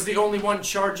comment. I was the only one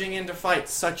charging in to fight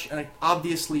such an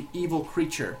obviously evil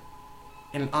creature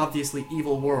in an obviously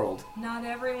evil world. Not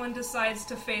everyone decides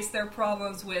to face their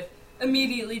problems with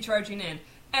immediately charging in.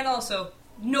 And also,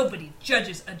 nobody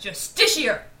judges a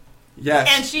justiciar. Yes,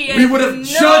 And she we would have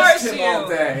ignores judged him you. all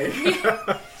day.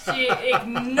 She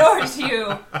ignores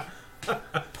you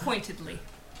pointedly.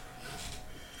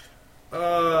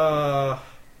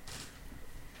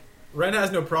 Ren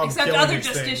has no problem Except killing other these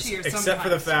things, justiciars except for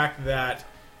the sometimes. fact that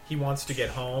he wants to get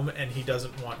home and he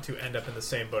doesn't want to end up in the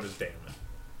same boat as Damon.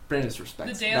 Brandis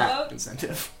respects The that Dale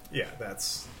incentive. Yeah,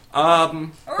 that's... Or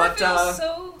But feels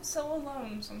so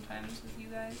alone sometimes with you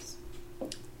guys.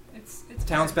 It's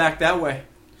town's hard. back that way.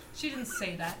 She didn't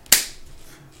say that.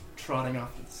 Trotting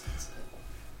off to the sunset.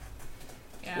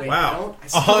 Yeah. Wait, Wow. I don't- I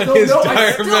still On don't his know. I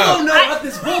dire still mouth. don't know what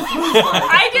this wolf moves like.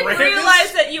 I didn't Brandis?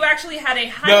 realize that you actually had a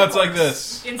high No, it's horse like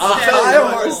this. instead A of high a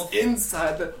horse wolf.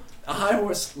 inside a high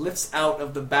horse lifts out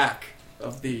of the back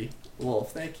of the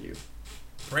wolf. Thank you.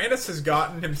 Brandis has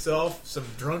gotten himself some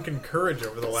drunken courage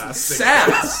over the last 6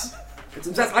 Sass. It's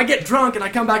some sass. I get drunk and I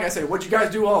come back. I say, "What'd you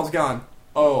guys do? All is gone."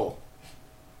 Oh,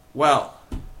 well.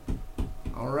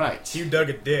 All right. Hugh dug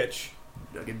a ditch.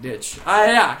 Dug a ditch.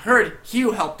 Yeah, heard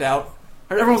Hugh helped out.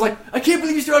 Heard everyone was like, "I can't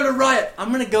believe you started a riot."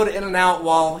 I'm gonna go to In-N-Out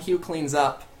while Hugh cleans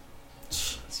up.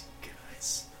 Jeez,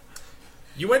 guys.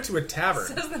 You went to a tavern.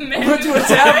 Says the I man went to a who's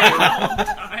tavern. all the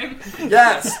time.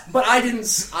 Yes, but I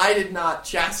did not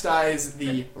chastise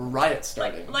the riot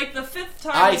starting. Like the fifth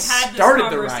time I we've had this started the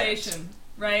conversation,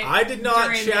 right? I did not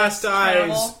During this chastise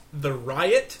travel, the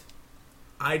riot.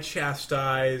 I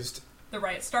chastised the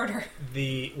riot starter.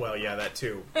 the... Well, yeah, that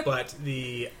too. But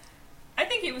the I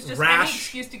think it was just Rash- any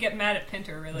excuse to get mad at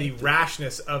Pinter, really. the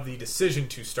rashness of the decision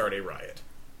to start a riot.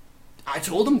 I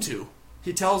told him to.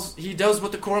 He does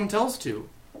what the quorum tells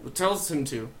him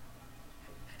to.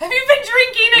 Have you been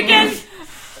drinking again?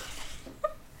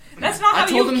 That's not I how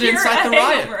told you him to cure incite a the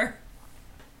riot. hangover.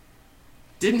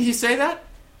 Didn't he say that?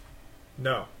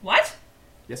 No. What?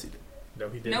 Yes, he did. No,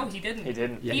 he didn't. No, he didn't. He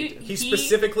didn't. Yeah, He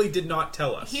specifically did not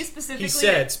tell us. He specifically He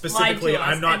said lied specifically, to us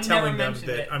I'm not and telling never them mentioned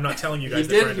that. it. I'm not telling you He guys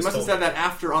that did. Brandis He must have told said me. that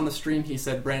after on the stream. He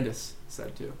said Brandis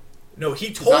said too. No, he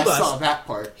 'Cause told I saw us. that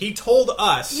part. He told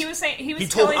us. He was saying he was He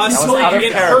told telling us That was out of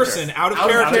in character. person, out of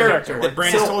character, that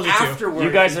Brandis so told you to. afterward,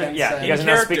 You guys he are then yeah. said- You guys are In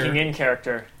now character. speaking in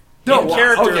character. No, in well,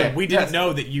 character, okay, we didn't yes.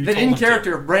 know that you Then told in him to.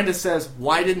 character, Brandis says,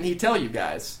 "Why didn't he tell you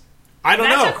guys?" I don't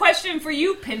That's know. a question for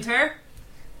you, Pinter.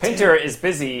 Pinter is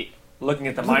busy looking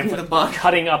at the Looking mind at the bug.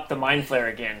 cutting up the mind flare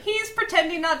again. He's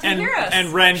pretending not to and, hear us. and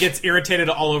Ren gets irritated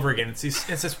all over again and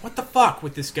says, "What the fuck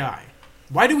with this guy?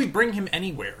 Why do we bring him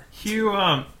anywhere?" Hugh,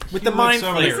 With Hugh the mind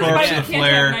looks over the flayer. This is why corpse we of the can't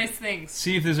flare. have nice things.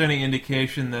 See if there's any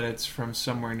indication that it's from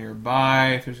somewhere nearby.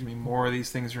 If there's gonna be more of these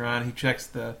things around, he checks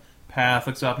the path,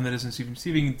 looks up in the distance, see if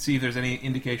he can see if there's any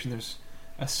indication there's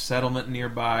a settlement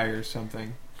nearby or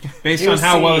something. Based on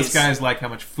how well this sees- guy's like, how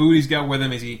much food he's got with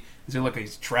him, is it like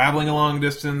he's traveling a long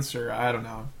distance, or I don't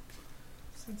know.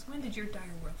 Since when did your dire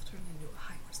wolf turn into a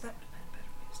high horse? That would have been a better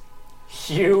way of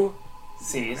saying it. Hugh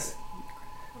sees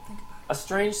I'll think about a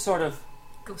strange sort of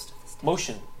it. Ghost of the state.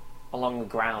 motion along the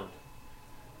ground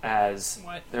as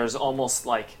What? there's almost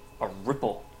like a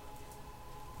ripple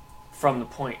from the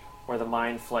point where the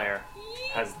mind flare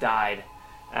has died.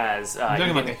 As You're talking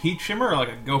you like a can- heat shimmer or like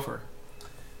a gopher?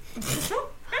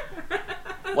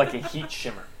 like a heat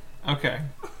shimmer. Okay.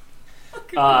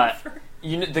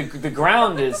 You know, the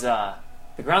ground is the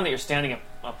ground that you're standing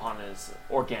upon is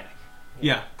organic.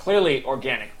 Yeah. Clearly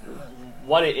organic.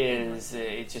 What it is,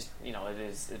 it's just it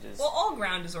is. Well, all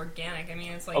ground is organic. I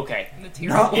mean, it's like Okay.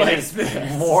 material. Not It like is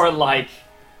this. more like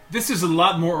This is a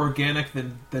lot more organic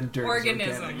than dirt. is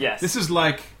Organism. organic. yes. This is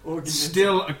like Organism.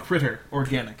 still a critter,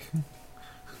 organic.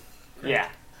 Yeah.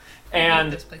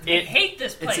 And I hate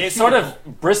this place. it sort of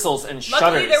bristles and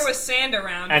Luckily, shudders. there was sand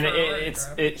around. And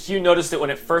for Hugh noticed it when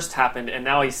it first happened, and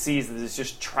now he sees that it's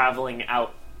just traveling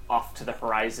out off to the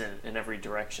horizon in every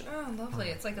direction. Oh, lovely!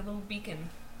 It's like a little beacon.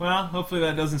 Well, hopefully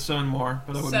that doesn't summon more,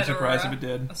 but I wouldn't be surprised if it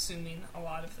did. Assuming a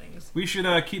lot of things. We should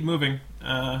keep moving.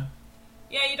 Yeah,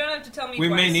 you don't have to tell me. We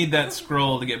twice. may need that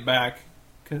scroll to get back,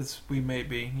 because we may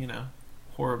be,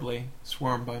 horribly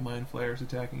swarmed by mind flayers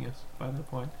attacking us by that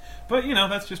point. But,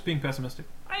 that's just being pessimistic.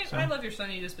 I love your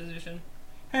sunny disposition.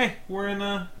 Hey,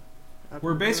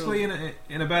 we're basically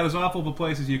in about as awful of a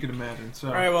place as you could imagine. So,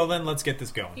 All right, well then let's get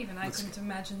this going. Even I couldn't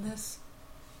imagine this.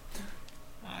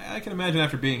 I can imagine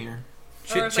after being here.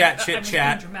 Chit I chat. was being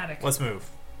dramatic. Let's move.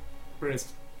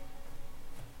 Raised.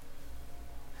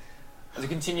 As you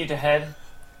continue to head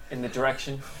in the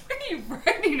direction... Are you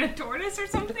riding a tortoise or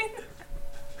something?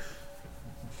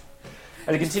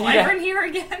 As you continue Wyvern to... here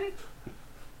again?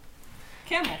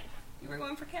 Camel. You were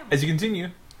going for camel. As you continue,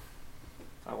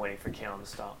 I'm waiting for Callum to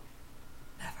stop.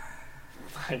 Never.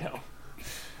 I know.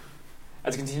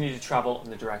 As you continue to travel in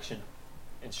the direction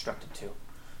instructed to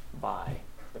by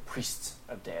the priests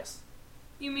of Deus.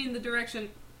 You mean the direction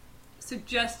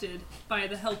suggested by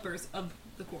the helpers of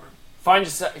the quorum? Find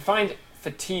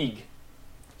fatigue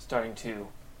starting to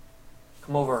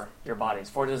come over your bodies.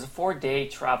 For it is a 4-day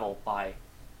travel by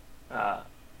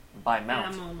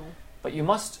mount. But you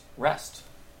must rest.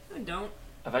 I don't.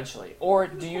 Eventually. Or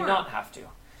do you not have to?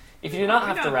 If you do not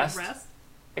have to rest,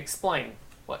 explain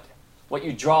what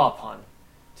you draw upon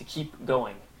to keep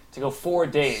going. To go 4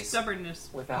 days Stubbornness.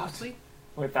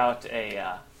 without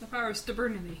a... The power of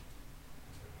stubbornity.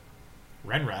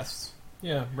 Ren rests.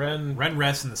 yeah, Ren. Ren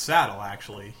rests in the saddle,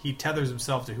 actually. He tethers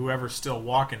himself to whoever's still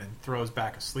walking and throws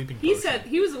back a sleeping potion.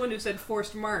 He was the one who said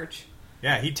forced march.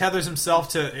 Yeah, he tethers himself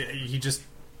to... He just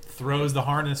throws the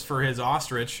harness for his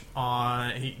ostrich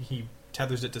on... He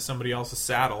tethers it to somebody else's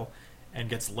saddle and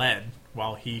gets led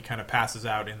while he kind of passes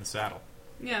out in the saddle.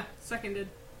 Yeah, seconded.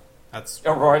 That's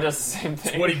Aurora does the same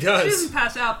thing. what he She does. doesn't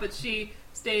pass out, but she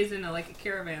stays in a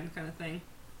caravan kind of thing.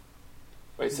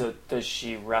 Wait, so does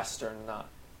she rest or not?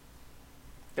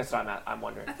 That's what I'm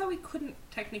wondering. I thought we couldn't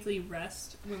technically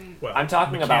rest when... Well, I'm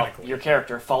talking about mechanically. your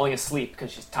character falling asleep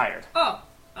because she's tired. Oh,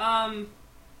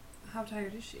 how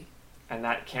tired is she? And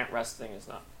that can't rest thing is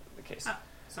not the case.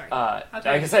 Sorry. Like How tired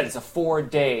I is said, it's a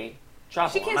 4-day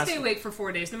travel. she can't I'm stay asking- awake for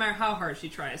 4 days, no matter how hard she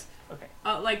tries. Okay.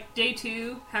 Like day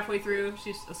 2, halfway through,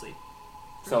 she's asleep.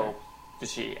 So,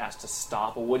 does she ask to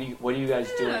stop? Or what do you guys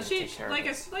doing to She, take care like of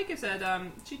this? I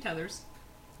said, she tethers.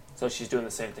 So she's doing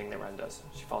the same thing that Ren does.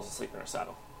 She falls asleep in her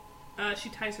saddle. She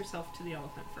ties herself to the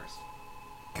elephant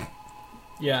first.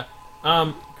 Yeah.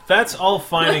 That's all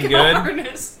fine and Like a good.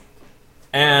 harness.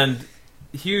 And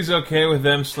Hugh's okay with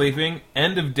them sleeping.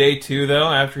 End of day 2, though,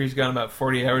 after he's gone about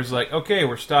 40 hours, like, okay,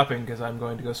 we're stopping because I'm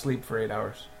going to go sleep for 8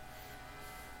 hours.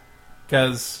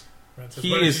 Because Ren says,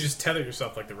 he why don't is- you just tether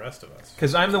yourself like the rest of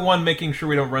us? I'm the one making sure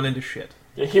we don't run into shit.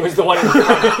 Yeah, he was the one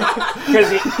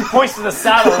because he points to the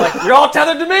saddle like, "You're all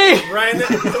tethered to me." Ryan then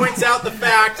points out the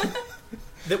fact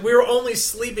that we were only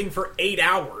sleeping for 8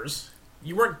 hours.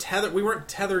 You weren't tethered. We weren't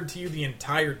tethered to you the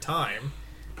entire time.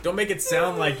 Don't make it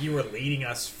sound like you were leading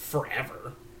us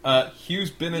forever. Hugh's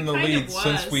been in the kind of lead was.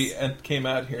 since we came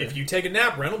out here. If you take a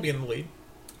nap, Ren will be in the lead.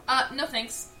 No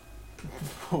thanks.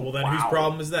 Well, then whose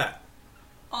problem is that?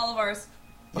 All of ours.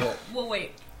 Yeah. We'll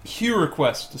wait. Hugh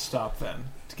requests to stop then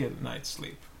to get a night's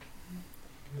sleep.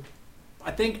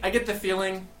 I think I get the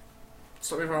feeling.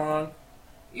 Stop me if I'm wrong.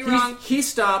 You're wrong. He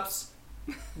stops.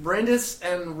 Brandis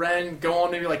and Ren go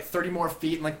on maybe like 30 more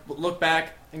feet and like look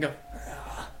back and go.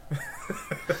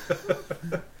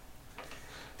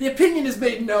 The opinion is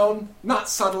made known, not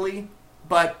subtly,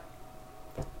 but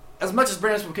as much as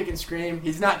Brandis will kick and scream,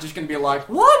 he's not just going to be like,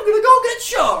 "Well, I'm going to go get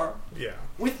Char Yeah.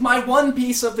 with my one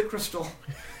piece of the crystal."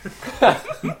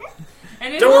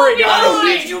 And it Don't won't worry, be guys.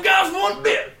 mine. Need you guys one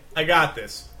bit. I got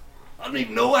this. I don't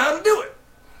even know how to do it.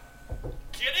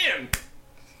 Get in.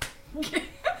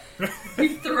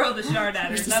 You throw the shard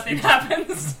at her, nothing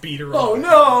happens. Beat her Oh up.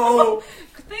 no!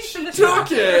 Thanks for the Took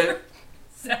shard. it.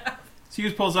 So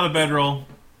Hughes pulls out a bedroll,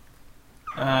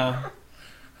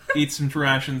 eats some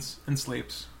rations, and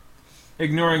sleeps.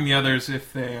 Ignoring the others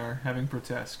if they are having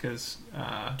protests, because...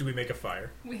 Do we make a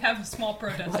fire? We have a small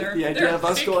protester. Like the idea They're of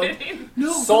us going, picketing.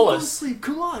 No, Solus. don't go to sleep.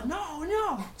 Come on,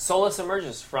 no. Solus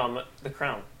emerges from the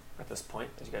crown at this point,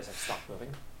 as you guys have stopped moving,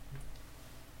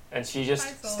 and she just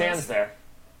Hi, Solus. stands there,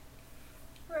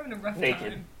 We're having a rough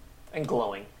naked time. and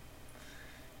glowing,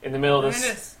 in the middle of this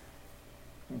Brandis.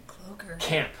 Cloaker.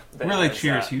 camp. That Really has,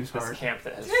 cheers Hughes this hard. camp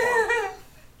that has formed,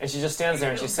 and she just stands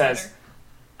there and she Feels says, better.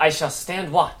 "I shall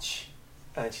stand watch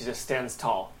and then she just stands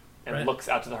tall and Right. looks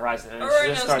out to the horizon, and then Aurora she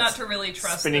just knows starts not to really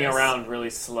trust spinning this, around really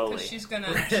slowly. 'cause she's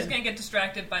gonna get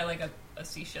distracted by like a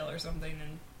seashell or something,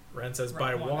 and Ren says, Right,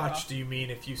 by wander watch, off. do you mean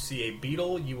if you see a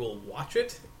beetle, you will watch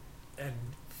it and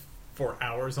for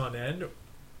hours on end?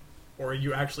 Or are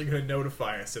you actually going to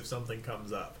notify us if something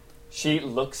comes up? She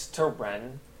looks to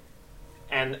Ren,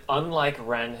 and unlike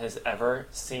Ren has ever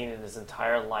seen in his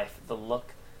entire life, the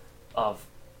look of,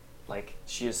 like,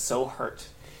 she is so hurt.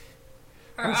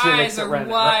 her And she looks eyes at are Ren.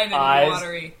 Her wide and eyes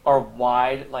watery. are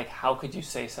wide, like, how could you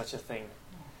say such a thing?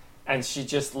 And she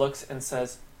just looks and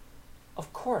says,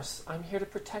 "Of course, I'm here to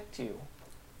protect you."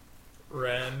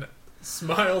 Ren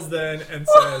smiles then and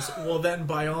says, well then,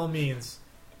 by all means,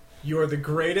 you are the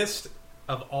greatest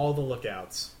of all the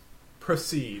lookouts.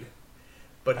 Proceed.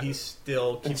 But he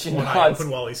still keeps she one eye nods.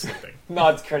 open while he's sleeping.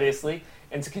 Nods courteously,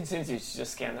 and continues to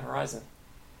just scan the horizon.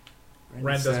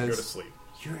 Ren doesn't go to says, sleep.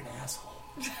 You're an asshole.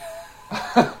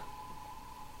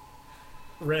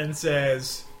 Ren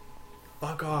says,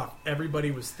 fuck off. Everybody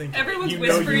was thinking. Everyone's You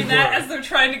know whispering you that were. as they're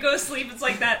trying to go to sleep. It's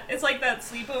like that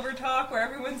sleepover talk where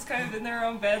everyone's kind of in their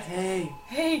own beds. Hey,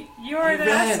 Hey, you're an Ren.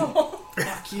 asshole.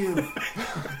 fuck you.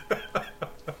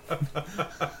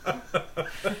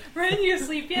 Ren, you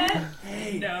asleep yet?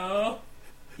 Hey, No.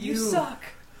 You you suck.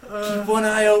 keep one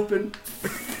eye open.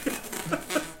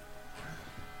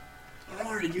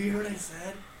 Aurora, did you hear what I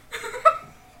said?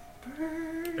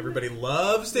 Everybody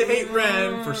loves to hate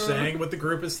Ren for saying what the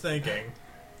group is thinking.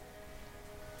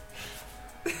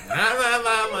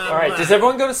 All right, does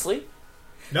everyone go to sleep?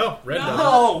 No, Ren No. doesn't.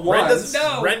 Oh, Ren once. doesn't.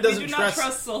 No, Ren doesn't we do trust. not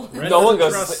trust Soul. Ren No one doesn't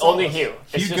goes to trust sleep. Only Solus. Hugh.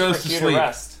 It's Hugh just goes for to Hugh sleep. to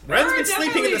rest. Ren's Aurora been sleeping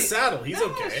in the definitely- saddle. He's No,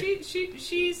 okay.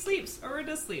 she sleeps. Aurora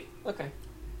does sleep. Okay.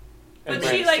 But And she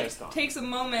Ren's like just on. takes a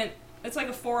moment. It's like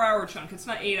a 4-hour chunk. It's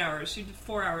not 8 hours. She did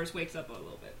 4 hours, wakes up a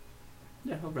little bit.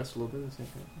 Yeah, I'll rest a little bit. That's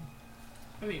okay.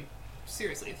 I mean,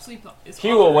 seriously, if sleep is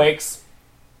Hugh offered, awakes.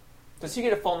 Does he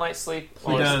get a full night's sleep?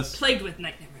 He does. plagued with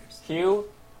nightmares. Hugh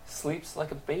sleeps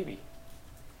like a baby.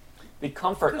 The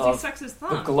comfort Because he of sucks his thumb.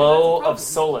 the and glow that's a of problem.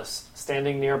 Solus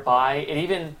standing nearby. It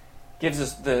even gives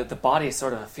us the body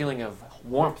sort of a feeling of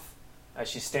warmth as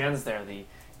she stands there.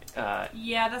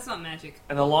 Yeah, that's not magic.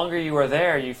 And the longer you are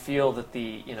there, you feel that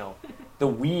the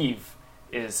weave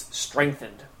is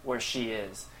strengthened where she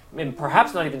is. I mean,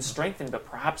 perhaps not even strengthened, but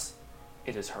perhaps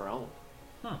it is her own.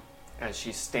 Huh. As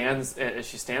she stands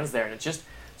there, and it just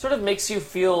sort of makes you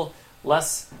feel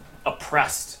less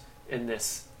oppressed in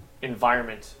this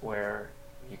environment where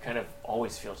you kind of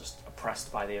always feel just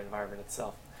oppressed by the environment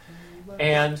itself.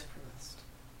 And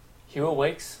Hugh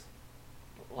awakes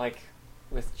like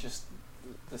with just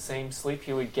the same sleep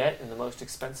he would get in the most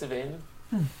expensive inn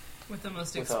With the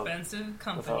most With a- expensive with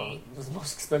company. the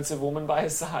most expensive woman by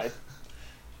his side.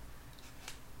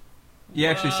 He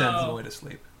actually sends Wow. them away to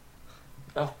sleep.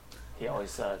 He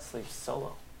always sleeps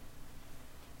solo.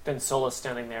 Then Solus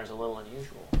standing there is a little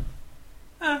unusual.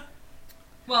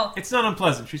 Well, It's not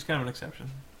unpleasant. She's kind of an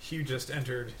exception. Hugh just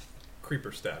entered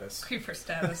creeper status. creeper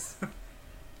status.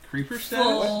 Creeper status?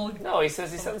 Full. No, he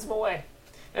says he sends him away.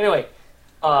 Anyway,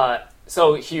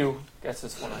 so Hugh gets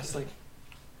his one night's sleep.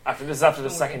 After the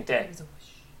second day.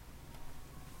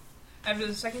 After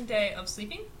the second day of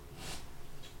sleeping?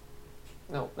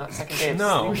 No, not second day of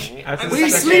No, sleeping. after The the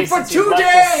second sleep day for since you 2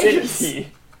 left the days!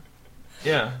 city.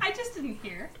 Yeah. I just didn't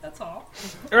hear. That's all.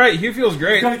 All right, Hugh feels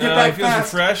great. Gotta get He back feels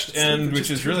fast. refreshed, Sleep and for which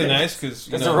just is 2 really days. nice because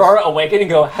Does Aurora awaken and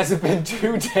go, has it been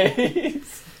 2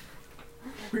 days?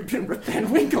 We've been Rip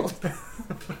Van Winkle.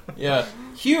 Yeah,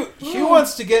 Hugh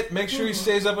wants to make sure he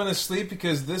stays up on his sleep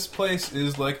because this place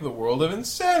is like the world of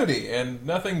insanity, and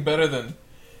nothing better than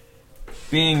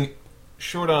being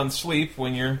short on sleep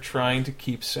when you're trying to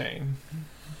keep sane.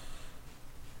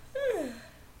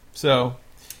 So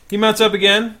he mounts up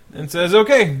again and says,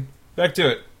 "Okay, back to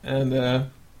it," and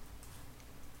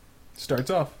starts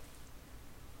off.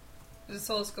 Does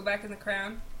Solus go back in the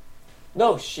crown?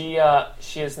 No, she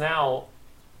is now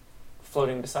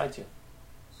floating beside you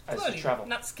as Floating, you travel.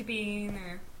 not skipping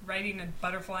or riding a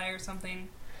butterfly or something.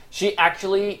 She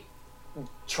actually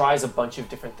tries a bunch of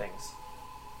different things.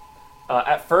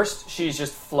 At first, she's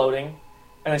just floating,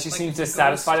 and then she Like seems a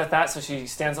dissatisfied ghost. with that, so she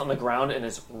stands on the ground and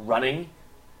is running,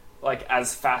 like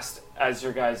as fast as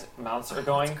your guys' mounts are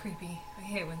going. It's creepy. I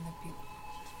hate when the people.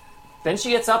 Then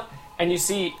she gets up, and you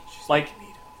see like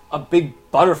a big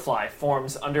butterfly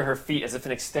forms under her feet as if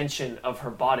an extension of her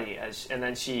body, and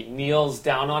then she kneels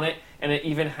down on it, and it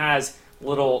even has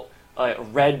little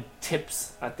red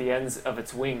tips at the ends of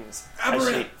its wings as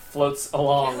she floats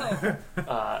along,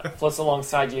 floats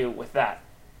alongside you with that.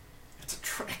 It's a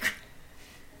trick.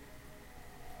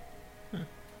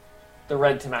 The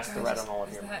red to match the red on all of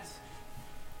Is your that mounts.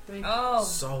 think. Oh,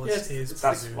 Solid Yes, stays.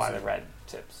 That's Pazuzu. why the red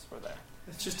tips were there.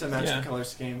 It's just a magic Yeah. color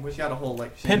scheme. We've got a whole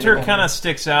like. Pinter shade kind of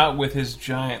sticks out with his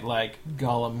giant, like,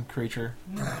 golem creature.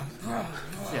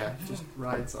 yeah, just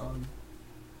rides on.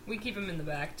 we keep him in the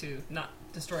back to not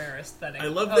destroy our aesthetic. I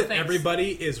love Oh, that thanks.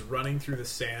 everybody is running through the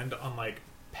sand on like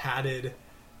padded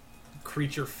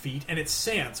creature feet, and it's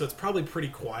sand, so it's probably pretty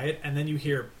quiet. And then you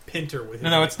hear Pinter with his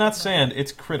No, it's not sand,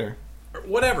 it's critter.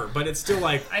 whatever, but it's still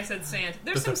like. I said sand.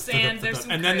 There's some sand. There's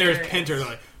some. and then there's critter. Pinter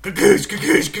like kakoosh,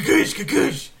 kakoosh, kakoosh,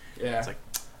 kakoosh. Yeah. It's like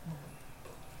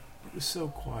it was so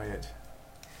quiet.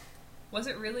 Was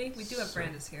it really? We do have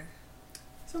Brandis here.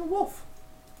 It's a wolf.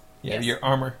 Yeah, Yes. your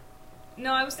armor.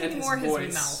 No, I was And thinking his more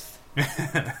his voice.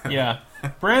 mouth. Yeah.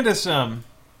 Brandis,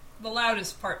 The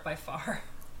loudest part by far.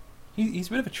 he's a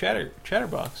bit of a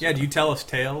chatterbox. Yeah, do you tell us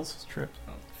tales? It's true.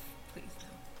 Oh, please no.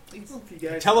 I Please. don't know if you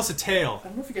guys. Tell us a tale. I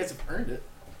don't know if you guys have earned it.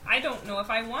 I don't know if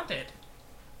I want it.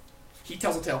 He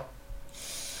tells a tale.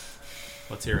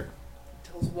 Let's hear it. He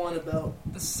tells one about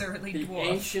The surly the dwarf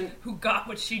ancient, who got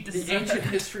what she the deserved. ancient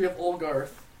history of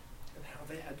Olgarth and how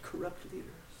they had corrupt leaders.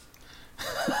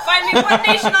 Find me one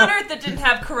nation on earth that didn't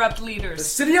have corrupt The leaders.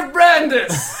 city of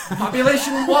Brandis,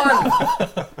 population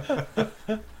 1.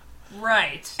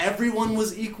 Right. Everyone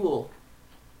was equal.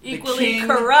 Equally king-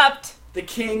 corrupt. The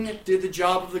king did the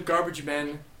job of the garbage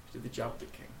men. Did the job of the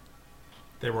king.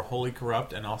 They were wholly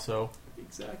corrupt and also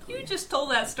Exactly. You just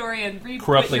told that story and put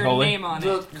Corruptly your holy. name on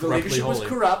it. The leadership was holy.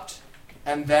 corrupt,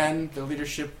 and then the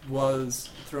leadership was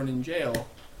thrown in jail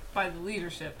By the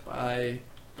leadership. by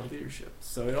the leadership.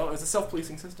 So it was a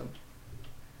self-policing system.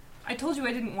 I told you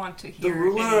I didn't want to The hear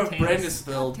ruler of any tales.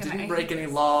 Brandisville God damn it, I didn't hate break any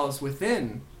this. laws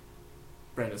within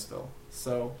Brandisville.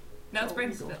 So Now it's Oh,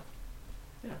 Brandisville. legal.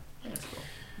 yeah, Brandisville.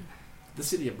 The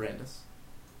city of Brandis.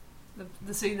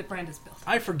 The city that Brandis built.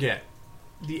 I forget.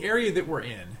 The area that we're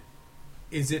in,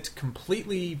 is it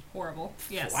completely Horrible.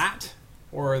 Yes. flat?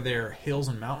 Or are there hills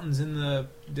and mountains in the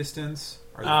distance?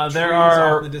 There trees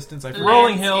are off in the distance? I forget. rolling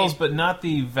Landscape. hills, but not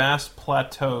the vast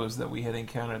plateaus that we had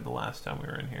encountered the last time we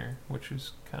were in here, which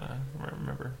was kind of, I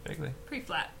remember vaguely. Pretty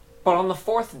flat. But on the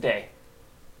fourth day,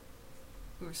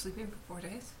 We were sleeping for 4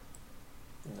 days.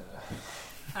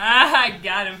 Ah, I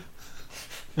got him.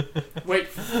 Wait,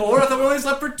 4? I thought we only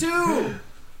slept for 2!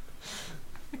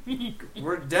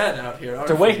 We're dead out here.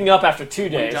 after waking up after 2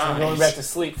 days and dies. going back to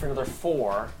sleep for another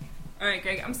 4, All right,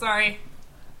 Greg. I'm sorry.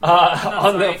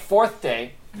 on the sorry. fourth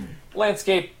day,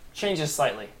 landscape changes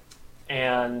slightly.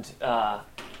 And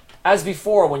as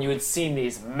before, when you had seen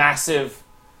these massive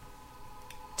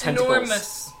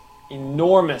tentacles,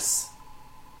 enormous,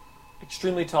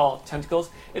 extremely tall tentacles,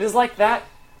 it is like that,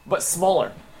 but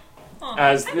smaller. Huh,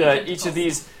 As tiny each tentacles. of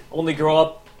these only grow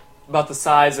up about the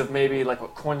size of maybe like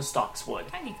what corn stalks would.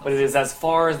 Tiny But it is as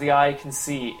far as the eye can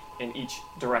see in each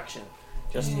direction.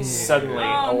 Just suddenly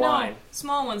Oh a no, line.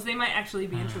 small ones. They might actually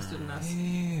be interested in us.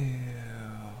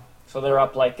 So they're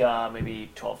up like maybe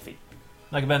 12 feet.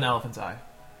 Like about an elephant's eye.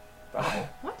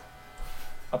 What?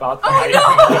 About the Oh height.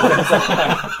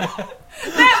 no!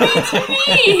 That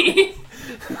means me.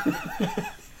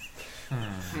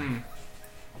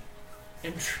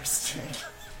 Interesting.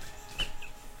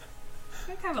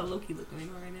 I have a Loki look going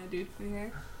on right now, dude. With your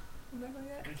hair. Is that like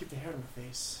that? Gotta keep the hair on the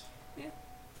face. Yeah.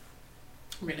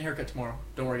 I'm getting a haircut tomorrow.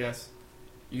 Don't worry, guys.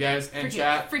 You guys and Freaking,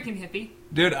 chat. freaking hippie.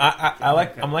 Dude, I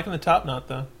like, I'm liking the top knot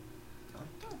though.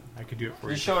 I could do it for Can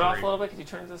you. you show for it off free. a little bit? Could you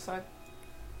turn it to the side?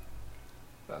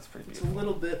 That's pretty It's a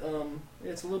beautiful. little bit,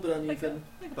 it's a little bit uneven,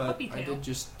 Like a but puppy I tail. did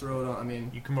just throw it on. I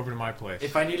mean, You come over to my place.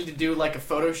 if I needed to do like a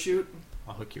photo shoot,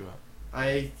 I'll hook you up.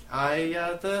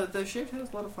 the shaved head is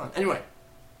a lot of fun. Anyway,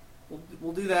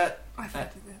 we'll do that. Oh, I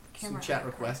forgot to do that. The Some camera. chat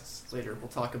requests later. We'll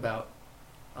talk about.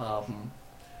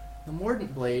 The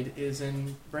Mordant Blade is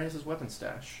in Brandis' weapon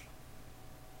stash.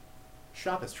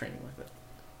 Shop is training with it.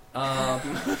 God,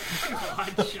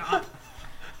 shop.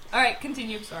 All right,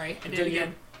 continue. Sorry, I did it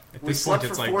again. At We this point, slept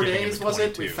it's for like 4 giving him days, a was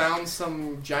it? We 22. found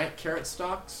some giant carrot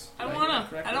stalks. I Did don't get that wanna.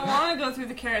 correctly? I don't wanna go through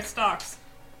the carrot stalks.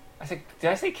 I think. Did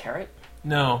I say carrot?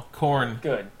 No, corn.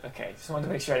 Good. Okay. Just wanted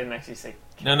to make sure I didn't actually say.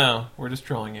 No, we're just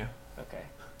trolling you. Okay.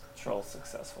 Troll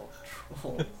successful.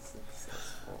 Troll.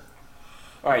 Successful.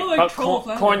 All right. Oh, like about troll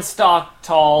planet. corn stalk,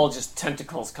 tall, just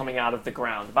tentacles coming out of the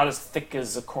ground, about as thick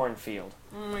as a cornfield.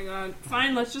 Oh my god.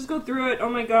 Fine, let's just go through it. Oh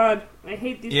my god. I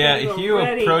hate these Yeah, things Hugh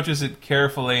already. approaches it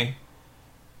carefully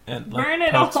and like, Burn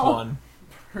it pokes all. one.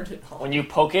 Heard it all. When you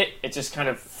poke it, it just kind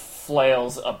of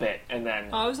flails a bit, and then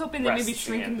Oh, I was hoping they maybe rests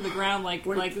shrink again. into the ground like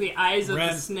Wait. the eyes of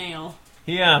Ren. the snail.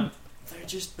 He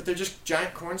They're just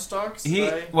giant corn stalks. he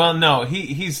right? well no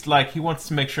he's like he wants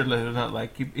to make sure that they're not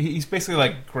like he's basically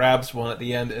like grabs one at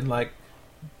the end and like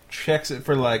checks it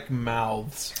for like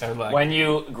mouths or like. When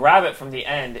you grab it from the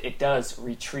end, it does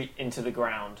retreat into the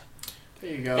ground. There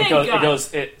you go. Thank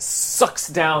God. It sucks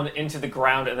down into the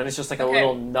ground, and then it's just like a Okay.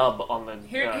 little nub on the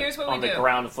Here's what we on the do.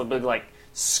 ground. It's a big, like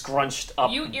scrunched up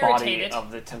You irritate body it.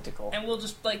 of the tentacle. And we'll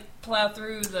just like plow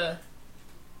through the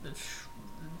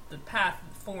path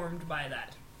formed by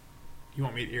that. You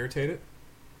want me to irritate it?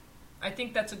 I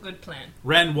think that's a good plan.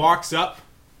 Ren walks up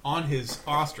on his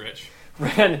ostrich,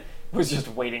 Ren was just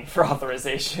waiting for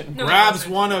authorization. No, grabs it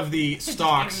wasn't. one of the Just give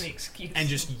stalks, him the excuse. and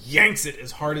just yanks it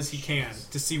as hard as he can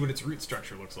to see what its root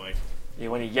structure looks like.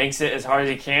 When he yanks it as hard as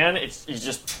he can,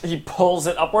 he pulls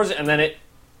it upwards, and then it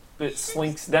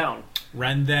slinks down.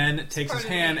 Ren then takes his part of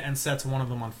hand me. and sets one of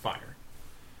them on fire.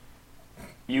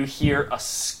 You hear a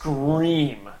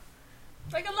scream.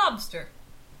 Like a lobster.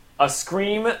 A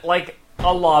scream like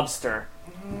a lobster.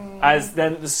 As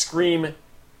then the scream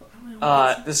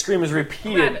is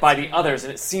repeated Rabbit by the scream. others,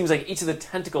 and it seems like each of the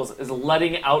tentacles is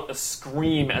letting out a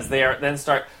scream as they then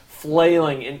start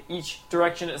flailing in each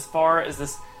direction as far as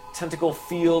this tentacle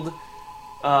field,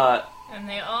 And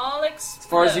they all explode. as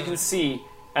far as you can see,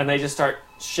 and they just start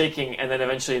shaking, and then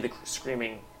eventually the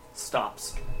screaming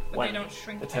stops But when they don't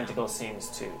shrink the down. tentacle seems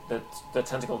to the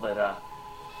tentacle that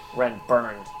Ren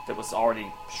burned that was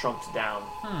already shrunk down.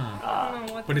 I don't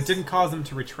know what But it this- didn't cause them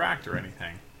to retract or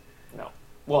anything. No,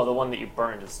 well, the one that you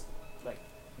burned is like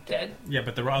dead. Yeah,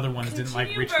 but the other ones didn't like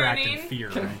Continue retract in burning. fear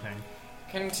or anything.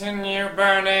 Continue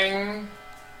burning.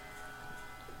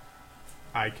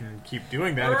 I can keep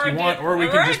doing that if Aurora you want, did- or we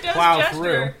can Aurora just does plow gesture.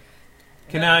 through.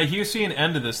 Can you see an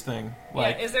end to this thing?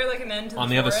 Like Yeah, is there like an end to on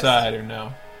the other forest? side or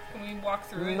no? Can we walk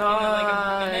through it in No, like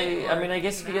a minute? I or mean, I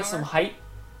guess if an you get some hour? height,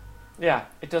 yeah,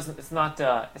 it doesn't. It's not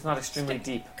extremely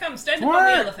deep. Come, stand Do up on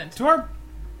the our, elephant. do our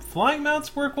flying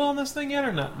mounts work well on this thing yet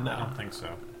or not? I No. don't think so.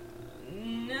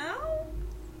 No,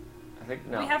 I think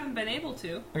no. we haven't been able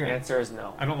to. The answer is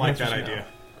no. I don't like That's that just no. idea.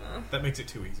 That makes it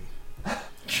too easy.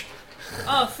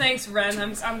 Oh, thanks, Ren.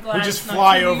 I'm glad. We just it's not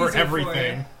fly too over easy for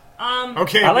everything. you.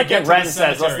 Okay, I we like get that to Ren the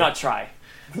says, "Let's cemetery." not try."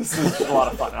 This is a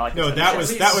lot of fun. I like. No, this that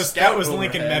idea. was Scout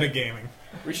Lincoln overhead. metagaming.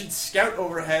 We should scout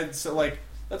overhead, so like,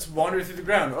 let's wander through the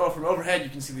ground. Oh, from overhead you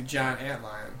can see the giant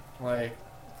antlion. Like,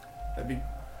 that'd be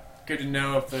good to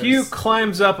know if there's... Hugh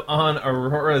climbs up on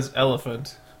Aurora's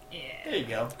elephant Yeah. There you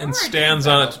go. and Aurora stands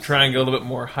did on that. it to try and get a little bit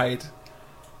more height,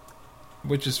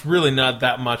 which is really not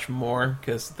that much more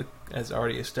because, as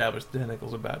already established, the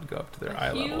tentacle's about to go up to their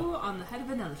eye You level. on the head of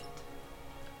an elephant.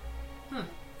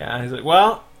 Yeah, he's like,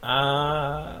 well,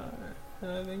 I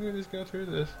think we just go through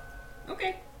this.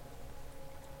 Okay.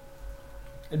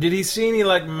 Did he see any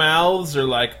like mouths or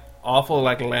like awful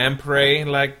like lamprey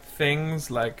like things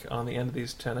like on the end of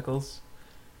these tentacles?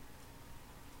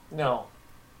 No.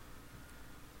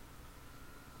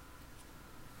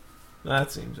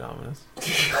 That seems ominous.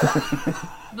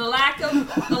 The lack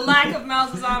of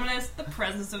mouths is ominous. The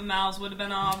presence of mouths would have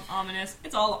been ominous.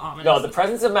 It's all ominous. No, the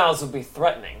presence of mouths would be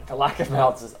threatening. The lack of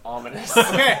mouths is ominous.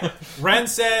 Okay, Ren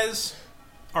says,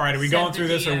 "All right, are we Said going the through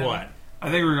this or DM. what?" I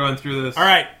think we're going through this. All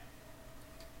right,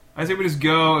 I think we just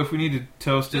go. If we need to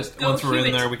toast Just it go once we're Hew in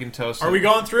it. there, we can toast it. are we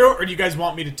going through, or do you guys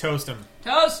want me to toast him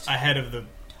Toast. ahead of the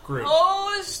group?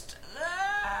 Toast.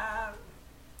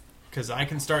 Because I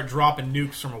can start dropping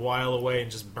nukes from a while away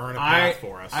and just burn a path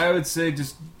for us. I would say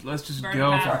let's just Burn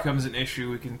go. a If it path. becomes an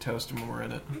issue, we can toast them when we're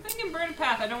in it. I'm thinking burn a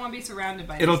path. I don't want to be surrounded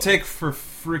by It'll these. take for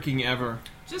freaking ever.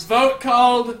 Just Vote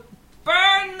called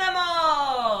burn them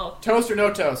all. toast or no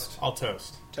toast? I'll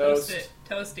toast. Toast it.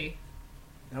 Toasty.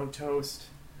 No toast.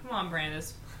 Come on,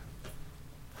 Brandis.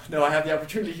 No, I have the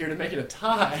opportunity here to make it a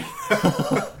tie.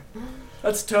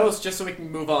 Let's toast just so we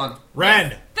can move on.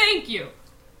 Ren Thank you.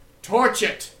 Torch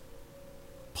it!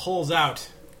 pulls out.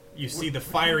 You see the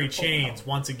fiery chains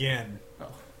once again Oh.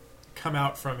 come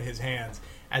out from his hands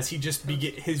as he just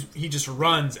he just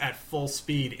runs at full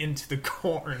speed into the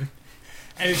corn,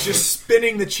 and is just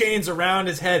spinning the chains around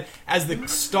his head as the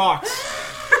stalks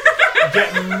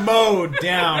get mowed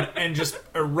down and just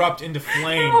erupt into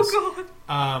flames. Oh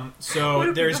god.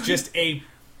 So there's just a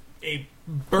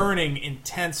burning,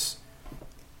 intense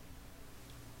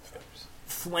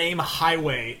flame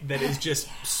highway that is just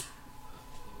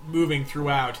moving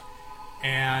throughout.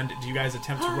 And do you guys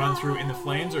attempt to run through in the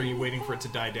flames, or are you waiting for it to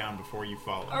die down before you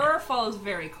follow? Aurora follows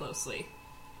very closely.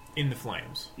 In the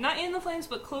flames. Not in the flames,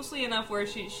 but closely enough where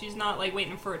she's not like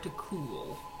waiting for it to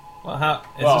cool. Well, how?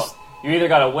 Is Well, this, you either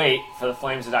gotta wait for the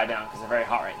flames to die down because they're very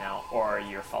hot right now, or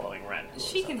you're following Ren. who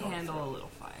She is can going handle through. a little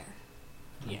fire.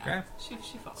 Yeah. Okay.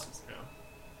 She follows.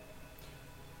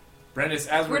 Brandis,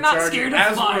 as We're we're, not charging, scared of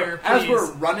as fire, as please.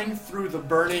 we're running through the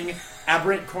burning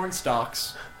aberrant corn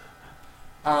stalks,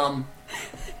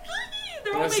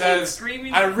 They're all It making says,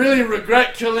 screaming. I really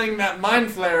regret killing that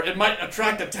mind flare. It might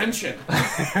attract attention.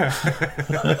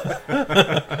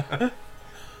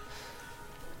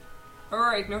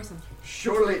 Aurora ignores them.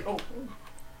 Surely. Oh,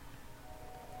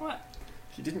 What?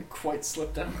 he didn't quite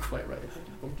slip down quite right. I think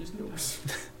he bumped his nose.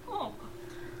 Oh,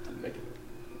 Didn't make it.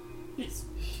 He's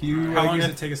Hugh, How long does again?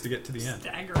 it take us to get to the end?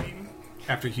 staggering.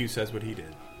 After Hugh says what he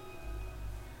did.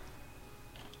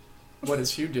 What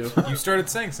does Hugh do? You started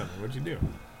saying something. What'd you do?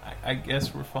 I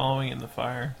guess we're following in the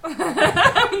fire.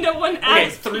 No one Okay,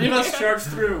 asked. 3 of us charged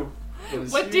through.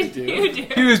 What did you do?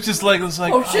 He was just like,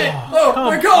 Oh shit! oh, Oh, come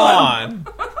we're going! on.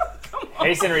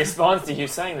 Hasten responds to you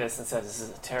saying this and says, "This is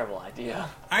a terrible idea."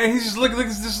 He's just like,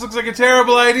 this looks like a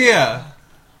terrible idea.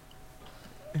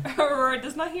 Aurora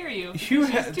does not hear you. Hugh,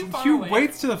 She's too far Hugh away.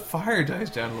 waits till the fire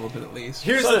dies down a little bit at least.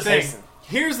 Here's So the does thing. Hasten.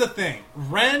 Here's the thing.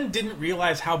 Ren didn't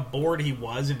realize how bored he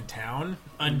was in town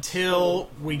until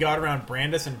we got around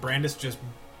Brandis, and Brandis just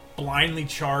blindly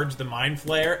charged the Mind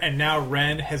Flare, and now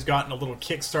Ren has gotten a little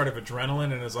kickstart of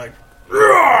adrenaline and is like,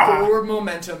 Forward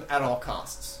momentum at all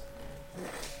costs.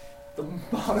 The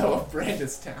motto of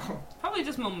Brandis Town. Probably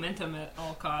just momentum at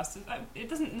all costs. It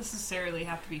doesn't necessarily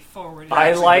have to be forward. I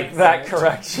Actually, like good that point.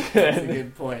 That's a correction.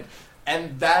 good point.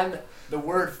 And then the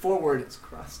word forward is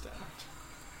crossed out.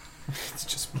 it's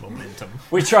just momentum.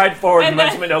 We tried forward And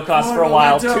momentum then- at no cost for a Forward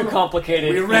while. momentum. Too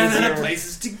complicated. We ran out easier. of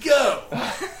places to go.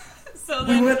 So We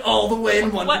then, went all the way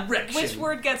in one what? direction. Which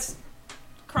word gets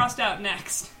crossed out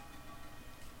next?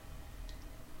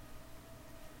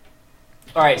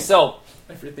 All right, so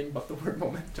Everything but the word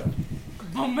momentum.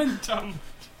 Momentum.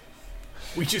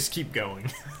 We just keep going.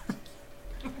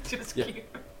 Just Yeah.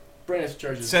 keep Brandis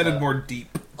charges Said it more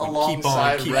deep.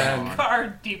 alongside keep Ren. on.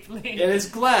 guard deeply. It is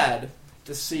glad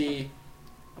to see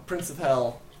a Prince of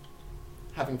Hell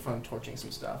having fun torching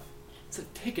some stuff. It's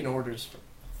like taking orders from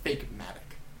fake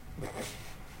Matic.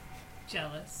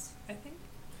 Jealous, I think.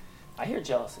 I hear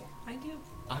jealousy. I do.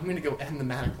 I'm gonna go end the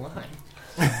Matic line.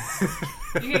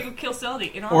 You're gonna go kill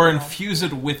Seldy in our Or world. infuse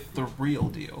it with the real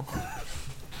deal.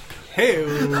 Hey,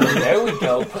 There we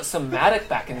go. Put some Matic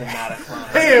back in the Matic line.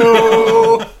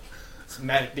 hey, This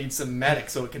Matic needs some Matic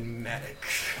so it can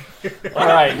Matic. All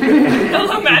right,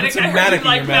 Hello, Matic. Some I heard Matic you in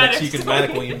like your Matic Matic. so you can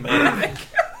Matic when you Matic.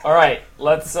 all right.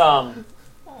 Let's Aw.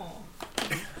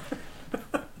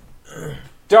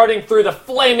 darting through the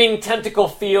flaming tentacle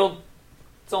field.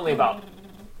 It's only about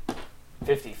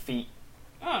 50 feet.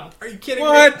 Oh. are you kidding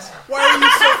What? me? Why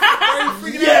are you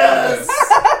freaking out?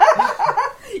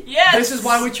 Yes! This is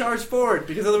why we charge forward,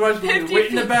 because otherwise we'll be 50 waiting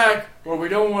in the feet. back, or we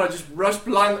don't want to just rush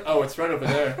blind. Oh, it's right over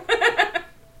there.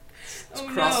 It's Oh,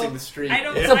 crossing no. the street. I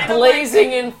don't, It's I a don't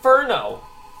blazing inferno.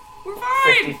 Like, we're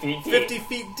 50 fine! feet deep. 50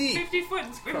 feet deep. 50 foot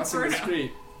Crossing the inferno.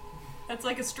 street. That's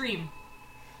like a stream.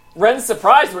 Ren's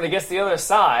surprised when he gets to the other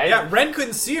side. Yeah, Ren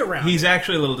couldn't see around. He's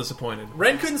actually a little disappointed.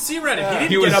 Ren couldn't see Ren. He didn't He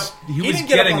get was- up. he was didn't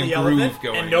get up getting on the a groove elephant,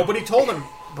 going. and nobody told him.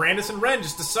 Brandis and Ren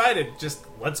just decided,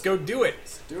 let's go do it.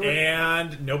 do it.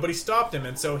 And nobody stopped him,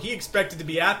 and so he expected to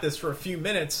be at this for a few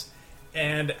minutes.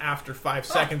 And after 5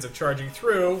 seconds of charging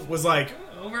through, was like,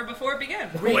 Over before it began.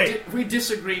 We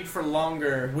disagreed for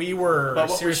longer. we were But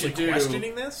what we seriously should do-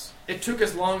 questioning this. It took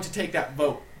us long to take that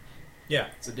vote, Yeah,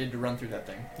 as it did to run through that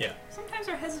thing. yeah. Sometimes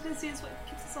our hesitancy is what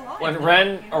keeps us alive. When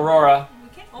Ren, Aurora, We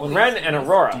can't when always- Ren and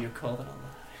Aurora Do you call that a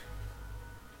lie?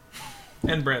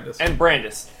 And Brandis. and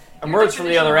Brandis Your emerge from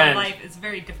the other definition of end. life is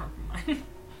very different from mine.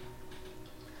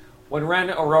 When Ren,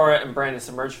 Aurora, and Brandis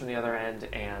emerge from the other end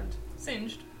and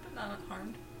Singed, but not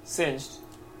harmed. singed.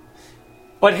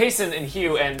 But Hasten and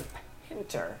Hugh and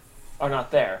Pinter are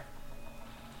not there.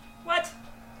 What?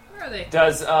 Where are they?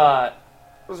 What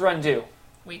does Ren do?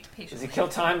 Wait Does patiently. he kill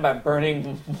time by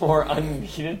burning more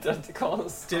unneeded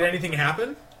tentacles? Did anything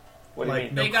happen? What do you Like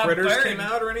mean? no They got critters burned. came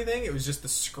out or anything? It was just the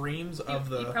screams of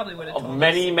He the. probably would have Of told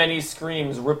many, us. many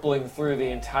screams rippling through the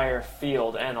entire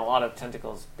field, and a lot of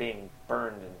tentacles being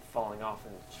burned and falling off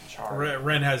and charred.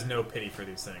 Ren has no pity for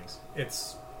these things.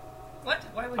 It's What?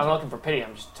 Why would I'm you? not looking for pity.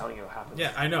 I'm just telling you what happens.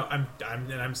 yeah, I know.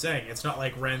 I'm saying it's not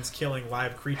like Ren's killing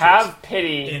live creatures Have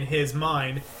pity in his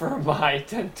mind. for my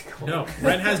tentacles. No,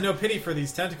 Ren has no pity for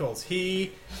these tentacles.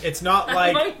 It's not I'm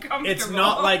like uncomfortable. it's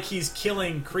not like he's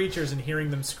killing creatures and hearing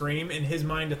them scream. In his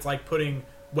mind, it's like putting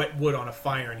wet wood on a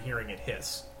fire and hearing it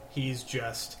hiss. He's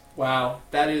just Wow,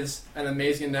 that is an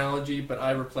amazing analogy, but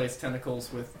I replace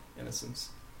tentacles with innocence.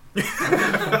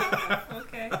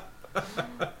 Okay.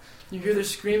 You hear the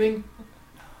screaming?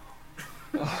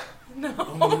 No.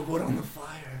 Only wood on the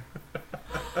fire.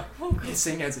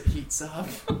 Hissing as it heats up.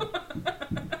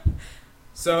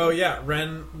 so yeah.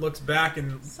 Ren looks back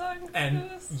and Sorry.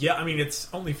 yeah. I mean, it's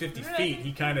only 50 feet.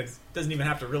 He kind of doesn't even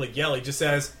have to really yell. He just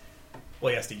says, Well,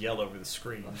 he has to yell over the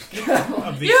screen of You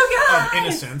guys! of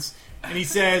innocence, and he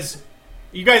says,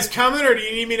 "You guys coming, or do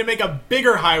you need me to make a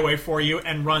bigger highway for you?"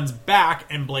 And runs back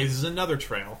and blazes another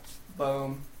trail.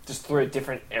 Boom. Just through a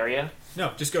different area.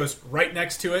 No, just goes right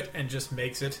next to it and just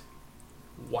makes it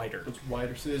wider. It's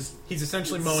wider. So there's He's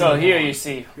essentially mowing. So the here lawn. you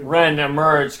see Ren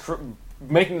emerge,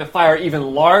 making the fire even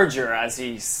larger as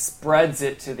he spreads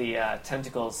it to the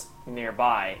tentacles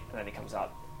nearby, and then he comes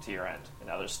out to your end. And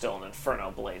now there's still an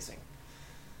inferno blazing.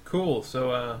 Cool.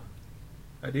 So,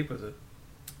 how deep was it?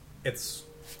 It's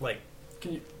like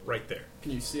can you right there.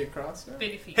 see across there?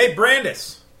 50 feet. Hey,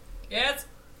 Brandis. Yes.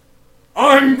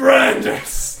 I'm Brandis!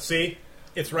 See,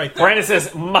 it's right there.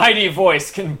 Brandis' mighty voice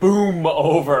can boom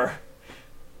over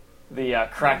the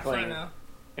crackling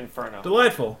inferno.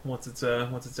 Delightful. Once it's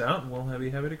out, we'll be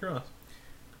happy to cross.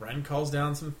 Ren calls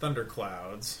down some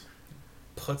thunderclouds,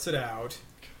 puts it out,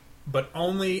 but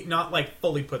only not like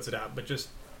fully puts it out, but just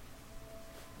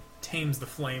tames the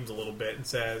flames a little bit and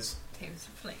says, Tames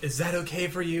the flame. "Is that okay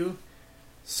for you,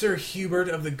 Sir Hubert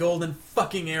of the Golden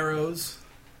Fucking Arrows?"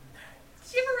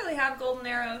 Did you ever really have golden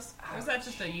arrows? Or was that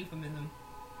just a euphemism?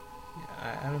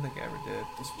 Yeah, I don't think I ever did.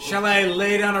 Shall I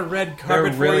lay down a red They're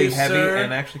carpet for really you, heavy sir?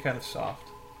 and actually kind of soft.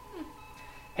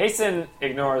 Hasten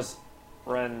ignores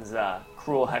Ren's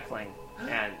cruel heckling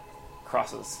and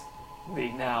crosses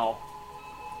the now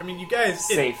I mean, you guys.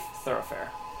 safe thoroughfare.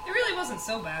 It really wasn't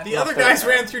so bad. The other guys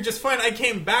ran through just fine. I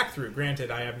came back through. Granted,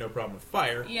 I have no problem with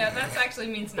fire. Yeah, that actually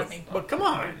means But, nothing. but come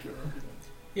on.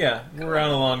 Yeah, we're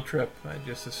on a long trip. I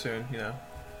just assume,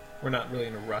 we're not really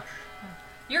in a rush.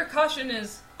 Your caution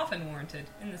is often warranted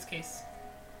in this case.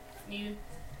 Needed.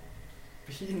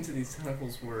 Beating to these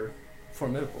tentacles were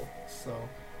formidable, so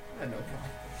I had no problem.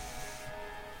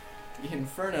 The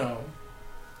inferno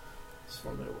is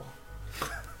formidable.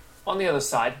 On the other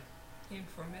side,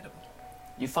 Formidable.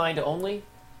 you find only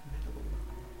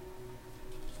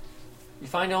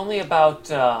about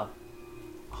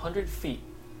 100 feet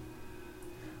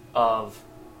of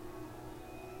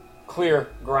clear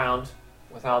ground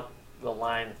without the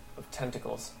line of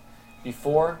tentacles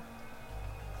before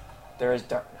there is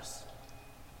darkness.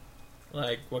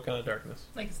 Like, what kind of darkness?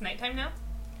 Like it's nighttime now?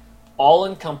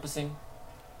 All-encompassing,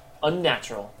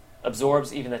 unnatural,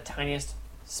 absorbs even the tiniest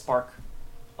spark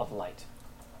of light.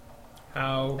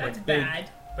 How, That's like, big? bad.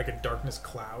 Like a darkness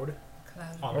cloud.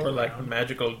 Cloud. On Or the like ground.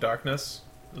 magical darkness?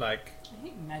 Like, I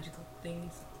hate magical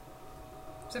things.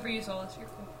 Except for you, Solus. You're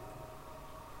cool.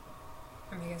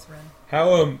 I mean, I guess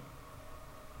Ren.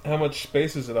 how much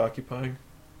space is it occupying?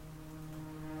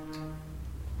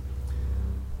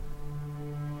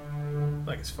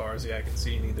 Like, as far as the eye can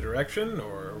see in either direction,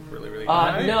 or really, really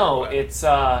high? No, or what?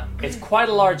 it's quite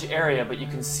a large area, but you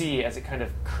can see as it kind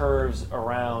of curves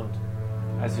around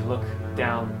as you look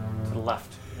down to the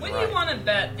left. and Wouldn't right. you want to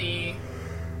bet the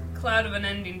cloud of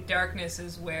unending darkness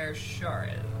is where Shar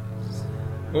is?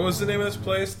 What was the name of this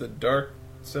place? The Dark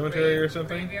Cemetery or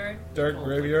something? Graveyard? Dark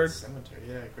Graveyard? Cemetery,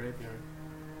 yeah, graveyard.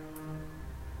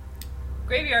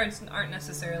 Graveyards aren't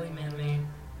necessarily man-made.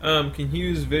 Can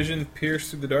Hugh's vision pierce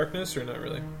through the darkness, or not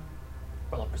really?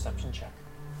 Roll a perception check.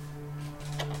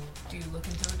 Do you look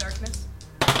into the darkness?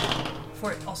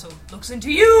 For it also looks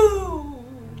into you!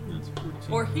 That's 14.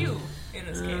 Or Hugh, in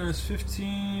this case. It's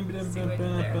 15. See what I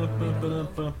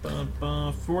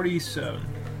did 47.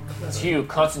 As Hugh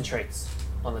concentrates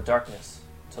on the darkness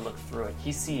to look through it,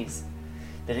 he sees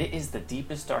that it is the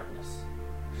deepest darkness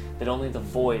that only the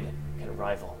void can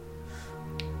rival.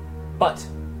 But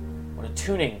when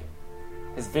attuning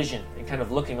his vision and kind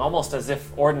of looking almost as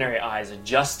if ordinary eyes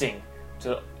adjusting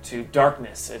to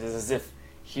darkness, it is as if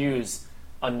Hugh's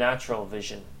unnatural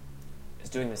vision is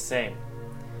doing the same.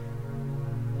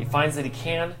 He finds that he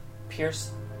can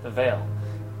pierce the veil,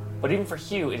 but even for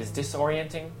Hugh, it is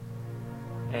disorienting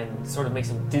and sort of makes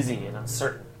him dizzy and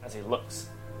uncertain as he looks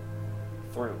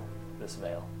through this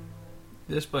veil.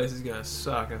 This place is gonna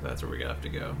suck if that's where we have to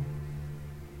go.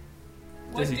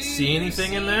 What Does he do see you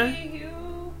anything in there? see,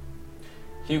 Hugh?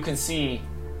 Hugh can see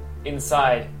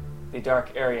inside the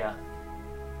dark area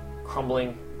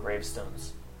crumbling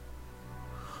gravestones.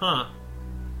 Huh.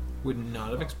 Would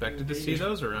not have expected to see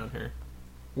those around here.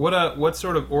 What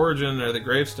sort of origin are the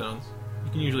gravestones?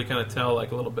 You can usually kind of tell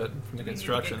like a little bit from the Do we need to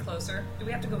construction. get closer? Do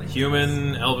we have to go in?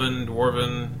 Human, elven,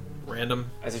 dwarven, random.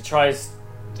 As he's trying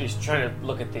to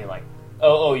look at the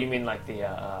you mean like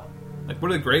the Like, what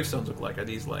do the gravestones look like? Are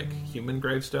these like human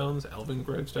gravestones, elven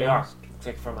gravestones? they are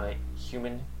take from a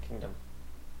human kingdom.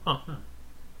 Huh.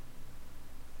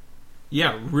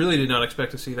 Yeah, really did not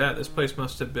expect to see that. This place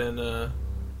must have been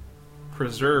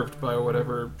preserved by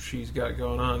whatever she's got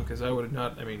going on, because I would have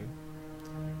not. I mean,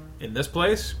 In this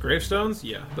place, gravestones,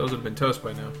 yeah, those would have been toast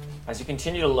by now. As you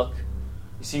continue to look,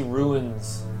 you see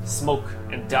ruins, smoke,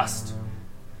 and dust,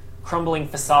 crumbling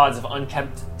facades of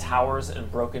unkept towers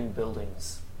and broken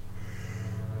buildings.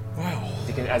 Wow.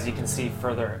 As you can see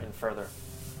further and further.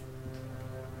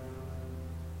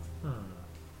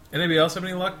 Anybody else have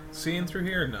any luck seeing through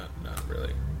here? Not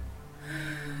really.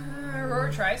 Aurora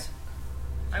tries.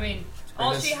 I mean,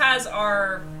 all she has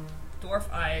are dwarf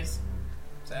eyes,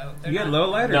 so they're You get not low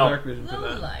light or No. dark vision for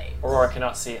low that? light. Aurora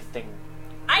cannot see a thing.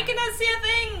 I cannot see a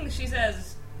thing, she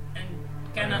says, and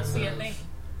cannot see a thing.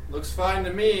 Looks fine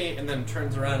to me, and then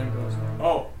turns around and goes,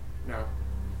 "Oh, no."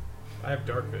 I have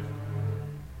dark vision.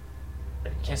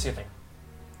 You can't see a thing.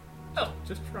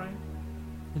 Just trying.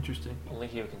 Interesting. Only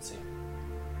Hugh can see.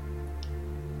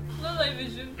 Low light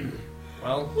vision.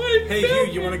 Well, Hey,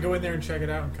 Hugh, you want to go in there and check it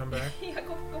out and come back? Yeah,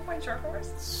 go find Shark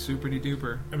Horse. Super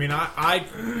duper. I mean,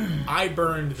 I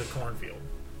burned the cornfield.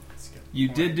 You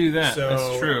did do that. So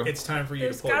That's true. it's time for you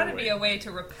There's to pull got to away. be a way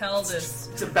to repel this.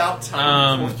 it's about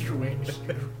time. Um, to your wings.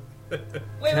 Wait,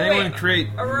 Can anyone wait. create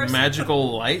Aurora-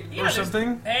 magical light Yeah, or there's-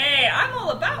 something? Hey, I'm all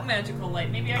about magical light.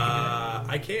 Maybe I can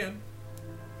I can.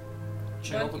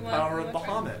 Channel What the you power want- of what you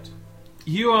Bahamut.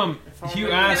 Hugh only- Hugh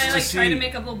do it. asked Can I to try to see.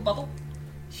 make a little bubble?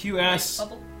 Hugh Light asked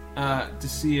bubble? to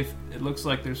see if it looks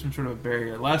like there's some sort of a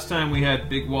barrier. Last time we had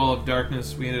big wall of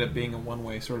darkness, we ended up being a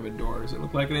one-way sort of a door. Does it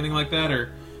look like anything like that,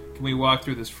 or can we walk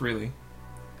through this freely?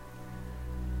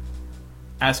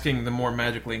 Asking the more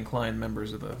magically inclined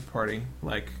members of the party,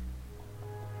 like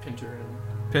Pinter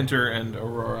and Pinter and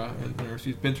Aurora, or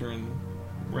excuse Pinter and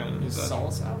Ren. is Is that-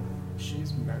 Solace out?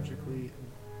 She's magically.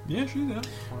 Yeah, she's out.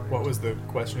 What was the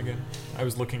question again? I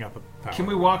was looking up a power. Can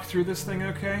we walk through this thing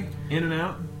okay? In and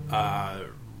out?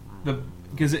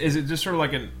 Because is it just sort of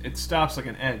like it stops like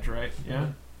an edge, right? Yeah?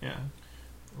 Yeah.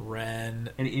 Ren.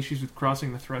 Any issues with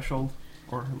crossing the threshold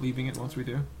or leaving it once we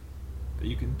do that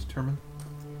you can determine?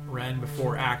 Ren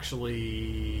before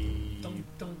actually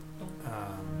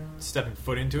stepping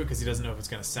foot into it because he doesn't know if it's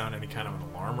going to sound any kind of an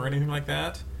alarm or anything like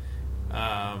that.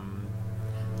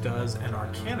 Does an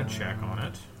Arcana check on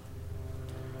it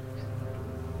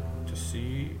to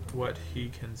see what he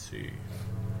can see.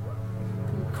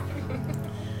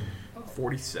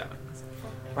 47.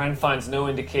 Ryan finds no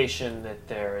indication that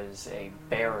there is a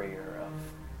barrier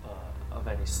of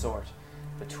any sort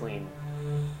between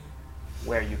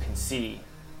where you can see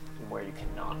and where you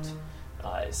cannot.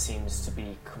 It seems to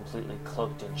be completely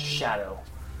cloaked in shadow,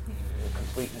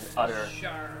 complete and utter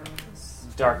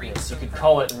darkness. You could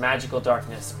call it magical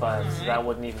darkness, but that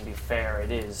wouldn't even be fair.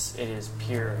 It is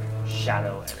pure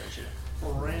shadow energy.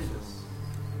 Brandis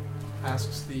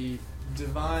asks the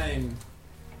divine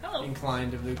Hello.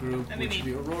 inclined of the group, That which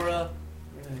may would be- be Aurora.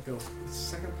 We're gonna go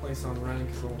second place on Ren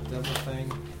because the whole devil thing.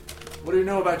 What do you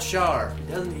know about Shar?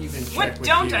 He doesn't even check What with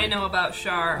don't you. I know about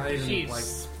Shar? Not even, She like, no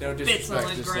spits on disrespect,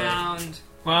 the just like, ground.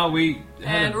 Well, we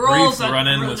had And a rolls brief a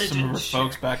run-in with some of religion our check.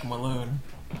 folks back in Walloon.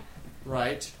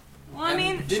 right. Well, I And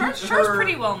mean, didn't Shar's her-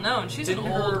 pretty well known. She's an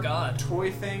Didn't old her god. toy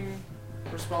thing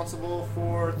responsible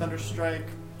for Thunderstrike?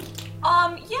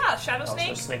 Yeah, Shadow Oh,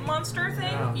 Snake, Snake. monster thing.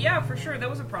 Yeah. Yeah, for sure, that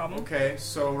was a problem. Okay,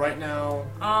 so right now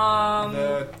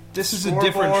the This is a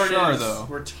different scoreboard Shar, is- though.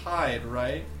 We're tied,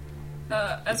 right?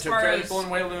 As we took far care of as people in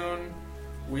Wayloon.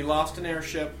 We lost an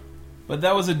airship. But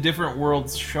that was a different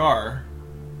world's Shar.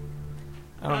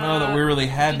 I don't know that we really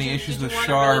had did any you- issues did you with want a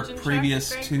Shar religion check,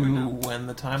 previous Frank, to or no? when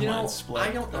the timeline You know, split.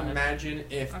 I don't imagine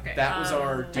if Okay, that was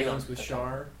our hang dealings on. with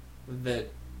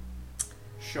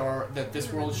Shar, that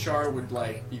this world's Shar would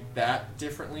like be that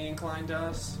differently inclined to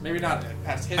us. Maybe not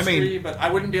past history, but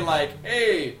I wouldn't be like,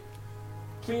 hey,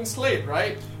 clean slate,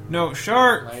 right? No,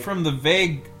 Shar, Like- from the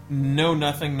vague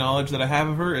know-nothing knowledge that I have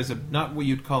of her, is not what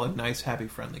you'd call a nice, happy,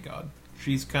 friendly god.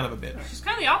 She's kind of a bitch. she's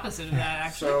kind of the opposite of that,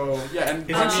 actually. So yeah, and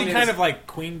Isn't what I she mean kind is- of like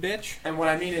Queen Bitch? And what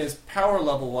I mean is, power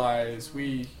level wise,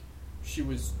 she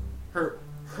was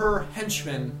her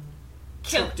henchman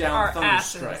Killed took down our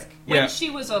asses Thunderstrike. when Yeah. she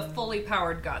was a fully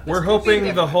powered god. We're That's hoping completely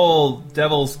the different. whole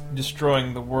devils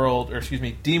destroying the world, or excuse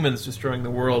me, demons destroying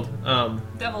the world.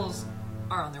 Devils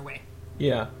are on their way.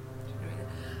 Yeah,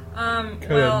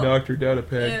 Well, knocked her down a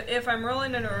peg. if I'm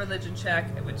rolling in a religion check,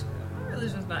 which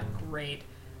religion's not great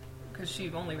because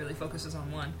she only really focuses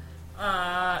on one,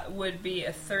 would be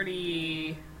a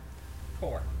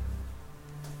 34.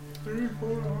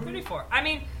 34. I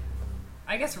mean,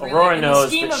 I guess really Aurora in knows the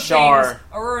scheme that of Shar- things,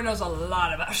 Aurora knows a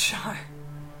lot about Shar.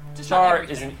 Just not Shar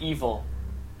everything. is an evil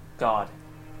god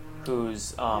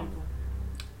whose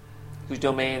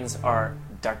domains are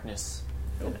darkness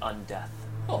and undeath.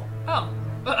 Oh,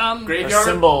 Her Graveyard.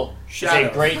 symbol is Shadow.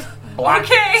 a great black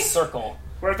Okay. circle.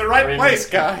 We're at the right rimmed place,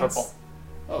 with guys. purple.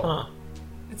 Oh. Huh.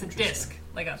 It's a disc,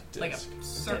 like a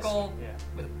circle Yeah.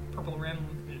 with a purple rim.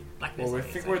 Blackness. Well, we like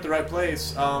I think said. we're at the right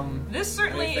place. This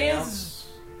certainly anything is. else?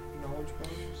 Knowledge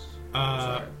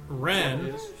bonus?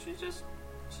 Ren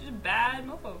She's a bad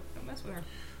mofo. Don't mess with her.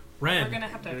 We're Ren gonna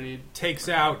have to Agreed. takes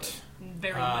out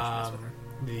very much mess with her.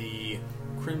 the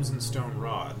Crimson Stone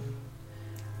Rod,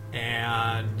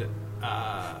 and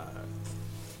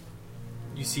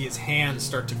you see his hands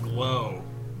start to glow,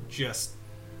 just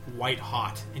white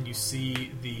hot, and you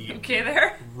see the Okay,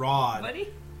 there, rod buddy.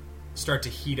 start to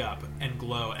heat up and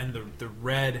glow, and the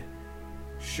red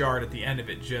shard at the end of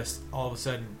it just all of a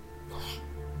sudden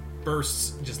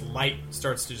bursts. Just light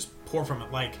starts to just pour from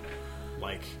it, like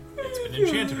it's been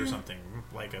enchanted or something,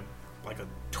 like a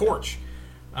torch.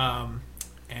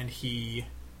 And he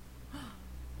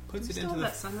puts it Still into the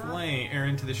that sun rod? flame or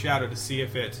into the shadow to see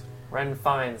if it. Ren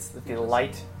finds that the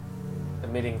light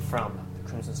emitting from the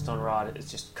Crimson Stone Rod is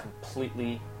just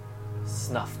completely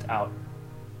snuffed out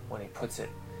when he puts it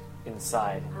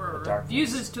inside the darkness.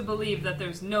 Refuses to believe that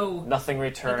there's no Nothing that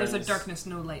returns. there's a darkness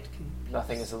no light can. Be.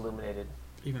 Nothing is illuminated.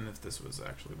 Even if this was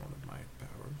actually one of my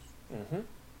powers, Mm-hmm.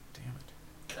 damn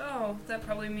it! Oh, that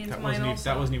probably means That mine wasn't also.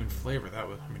 that wasn't even flavor. That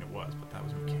was, I mean, it was, but that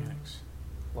was mechanics.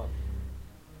 What?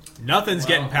 Nothing's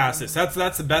getting past this.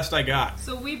 That's the best I got.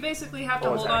 So we basically have to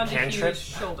Oh, is hold that a on to cantrip? Hugh's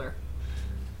shoulder.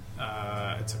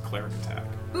 It's a cleric attack.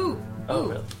 Ooh, Oh, ooh.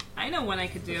 really? I know one I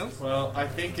could do. Well, I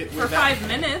think For 5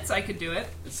 minutes, I could do it.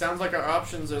 It sounds like our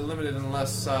options are limited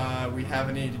unless we have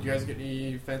any. Did you guys get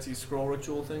any fancy scroll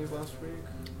ritual things last week?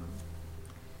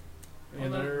 Any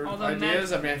other Although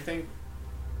ideas? I mean, I think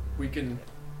we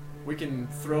can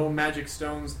throw magic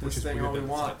stones Which this is thing weird all we that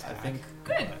it's an want. I attack. think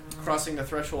Good. crossing the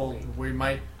threshold, we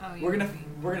might. Oh, We're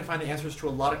gonna find the answers to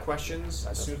a lot of questions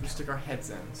That as soon as doesn't we stick our heads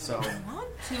in. So I want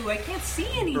to. I can't see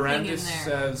anything Brandis in there.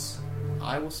 says,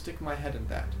 "I will stick my head in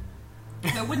that."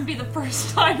 That wouldn't be the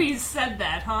first time he's said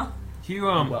that, huh? Hugh,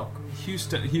 Welcome.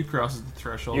 Hugh crosses the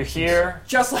threshold. You hear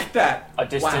Just like that. a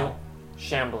distant Wow.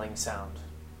 shambling sound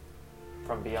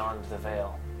from beyond the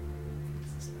veil.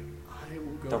 I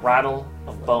will go The rattle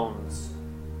of bones,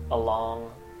 a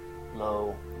long,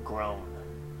 low groan.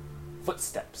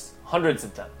 Footsteps, hundreds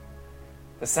of them.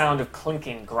 The sound of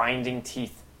clinking, grinding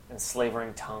teeth and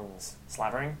slavering tongues.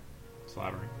 Slavering?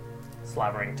 Slavering.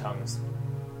 Slavering tongues.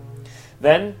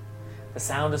 Then, the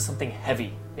sound of something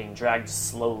heavy being dragged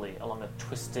slowly along a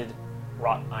twisted,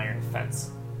 wrought iron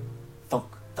fence. Thunk,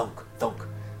 thunk, thunk.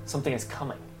 Something is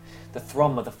coming. The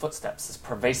thrum of the footsteps is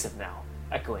pervasive now,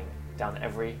 echoing down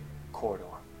every corridor.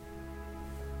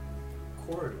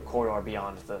 Corridor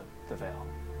beyond the veil.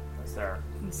 As there,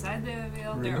 Inside the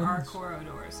veil, there are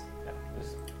corridors. yeah,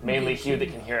 there's mainly Hugh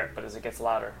that can hear it, but as it gets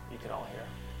louder, you can all hear it.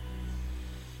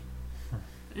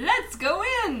 Let's go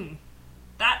in!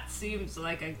 That seems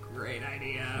like a great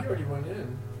idea. already went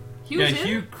in. Hugh's Yeah, in?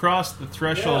 Hugh crossed the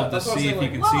threshold Yeah, to that's what I was see if saying,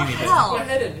 he can like, see well, anything. hell. Go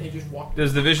ahead and he just walked.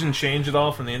 Does the vision change at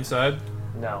all from the inside?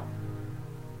 No.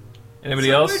 Anybody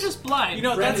So else? We're just blind. You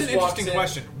know, Brandis that's an walks interesting in.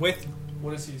 question.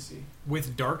 What does he see?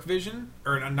 With dark vision,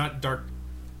 or not dark,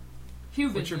 Hugh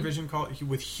what's your vision. vision called?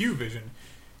 With hue vision,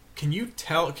 can you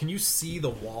tell? Can you see the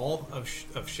wall of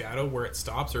shadow where it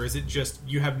stops, or is it just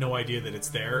you have no idea that it's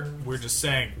there? We're just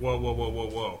saying, whoa, whoa, whoa, whoa,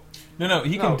 whoa. No,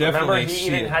 he No, can definitely remember, see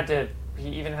it. he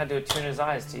even had to attune his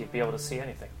eyes to be able to see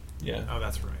anything. Yeah. Oh,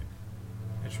 that's right.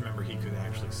 I just remember he could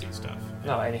actually see stuff.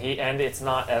 No, and it's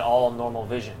not at all normal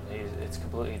vision. It's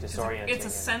completely disorienting. It's a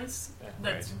sense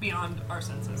that's Right. beyond our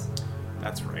senses.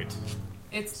 That's right. It's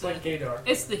It's the like Gaydar,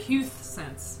 it's the Huth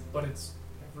sense. but it's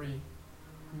every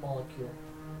molecule.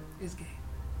 Is gay.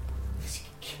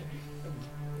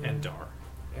 And Dar.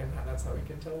 And that's how we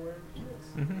can tell where he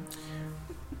is.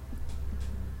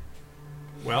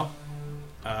 Well,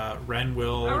 Ren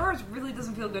will. Aurora really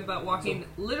doesn't feel good about walking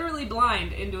literally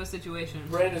blind into a situation.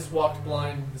 Ren has walked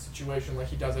blind in the situation like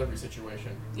he does every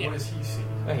situation. Yeah. What does he see?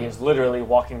 He is literally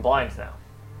walking blind now.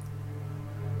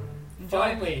 Enjoy.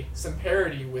 Finally, some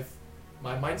parity with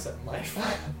my mindset in life.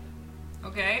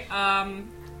 Okay.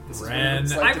 This is Ren- what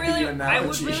it's like I to be really, an I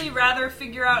would analogy. really rather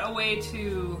figure out a way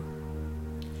to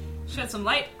shed some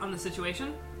light on the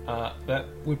situation. That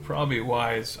would probably be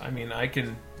wise. I mean, I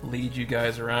can lead you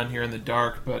guys around here in the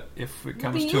dark, but if it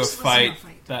comes be to a useless in a fight,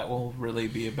 fight. that will really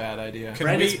be a bad idea. Can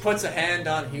Brandis we- puts a hand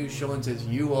on Hugh's shoulder and says,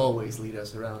 "You always lead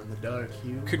us around in the dark,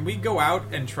 Hugh." Could we go out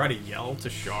and try to yell to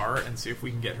Shar and see if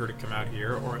we can get her to come out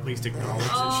here, or at least acknowledge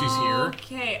that she's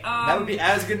here? Okay. That would be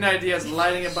as good an idea as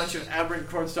lighting a bunch of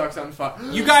aberrant cornstalks on fire.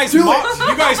 You guys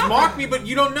mock me, but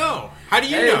you don't know. How do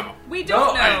you Hey. know? We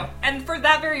don't No, know, and for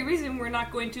that very reason, we're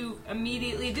not going to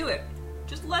immediately do it.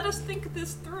 Just let us think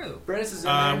this through. Brandis is in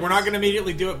We're not going to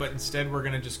immediately do it, but instead we're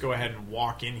going to just go ahead and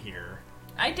walk in here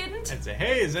I didn't. and say,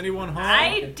 "Hey, is anyone home?"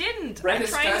 I didn't.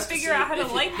 Brandis I'm trying to has to figure see out how to if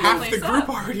he- light the Half place the group up.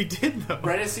 already did though.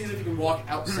 Brandis sees if you can walk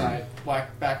outside,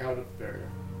 back out of the barrier.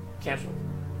 Can't.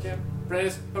 Okay.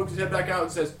 Brandis pokes his head back out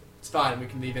and says, "It's fine. We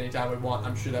can leave anytime we want.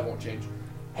 I'm sure that won't change."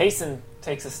 Hasten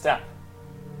takes a step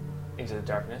into the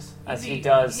darkness, as he He-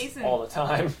 does Hasten- all the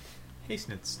time.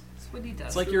 Hasten, it's That's what he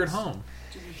does. like you're at home.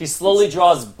 He slowly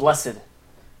draws Blessed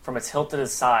from its hilt at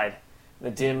his side,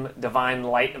 the dim, divine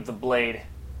light of the blade,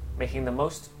 making the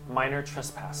most minor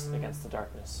trespass against the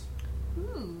darkness.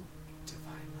 Ooh.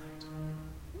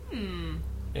 Hmm.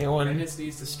 Anyone? Brandis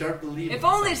needs to start believing. If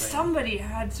only in something. somebody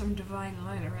had some divine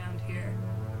light around here.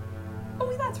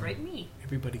 Oh, that's right, me.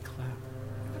 Everybody clap.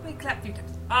 Everybody clap a few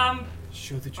times.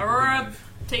 Show that you Aurora believe.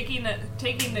 taking the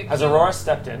Has Aurora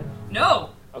stepped in?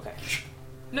 No, Okay.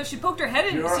 no, she poked her head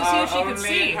in You're to see if she our could only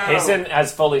see. hope. Hasten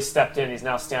has fully stepped in. He's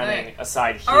now standing Okay.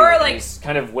 aside here. Aurora, like- He's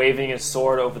kind of waving his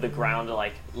sword over the ground to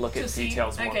like look To at see.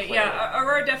 details more Okay, clearly. yeah,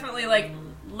 Aurora definitely like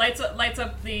lights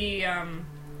up the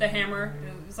hammer.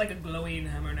 It's like a glowing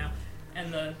hammer now,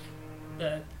 and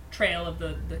the trail of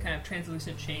the kind of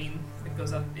translucent chain that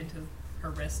goes up into her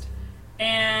wrist,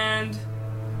 and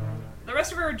the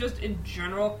rest of her just in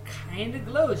general kind of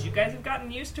glows. You guys have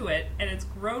gotten used to it, and it's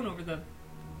grown over the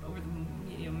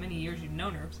many years you've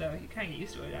known her, so you kind of get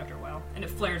used to it after a while, and it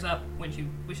flares up when she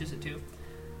wishes it to.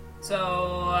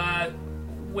 So,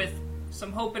 with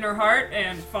some hope in her heart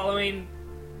and following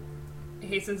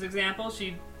Hasten's example,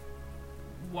 she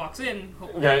walks in.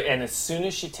 Okay, and as soon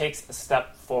as she takes a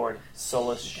step forward,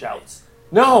 Solus shouts,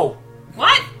 "No!"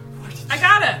 What? I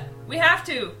gotta. We have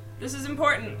to. This is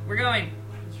important. We're going.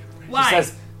 Why? She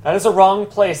says, "That is a wrong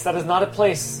place. That is not a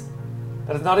place.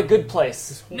 That is not a good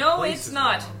place." No, place it's is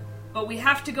not. wrong. But we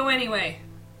have to go anyway.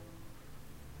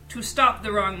 To stop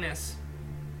the wrongness.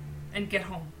 And get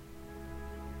home.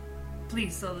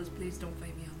 Please, Solus, please don't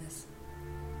fight me on this.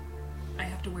 I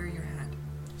have to wear your hat.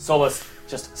 Solus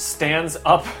just stands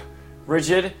up,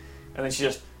 rigid, and then she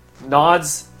just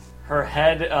nods her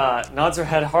head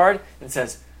hard, and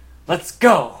says, "Let's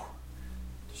go!"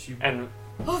 And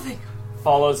Oh, thank God.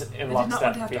 follows in I did not want to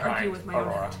lockstep have to behind argue with my own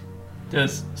Aurora. hat.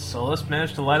 Does Solus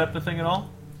manage to light up the thing at all?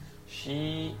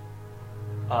 She,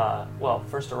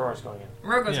 first Aurora's going in.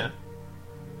 Aurora goes, Yeah.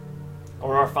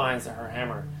 Aurora finds that her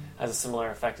hammer has a similar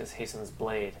effect as Hasten's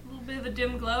blade. a little bit of a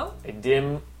dim glow. A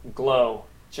dim glow,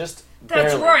 just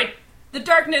That's barely. right. The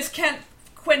darkness can't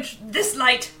quench this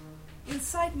light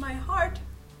inside my heart.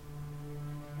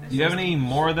 Do you have any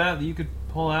more of that you could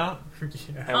pull out?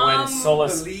 Yeah. And when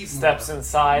Solus Believe steps more.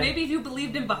 inside, Maybe if you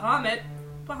believed in Bahamut,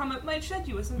 Bahamut might shed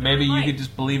you with some Maybe divine you light. could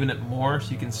just believe in it more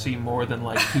so you can see more than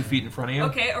like 2 feet in front of you.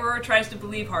 Okay, Aurora tries to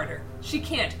believe harder. She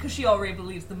can't, because she already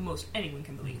believes the most anyone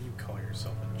can believe. You call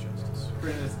yourself injustice.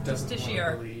 Brandis doesn't Just want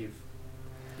sheer. to believe.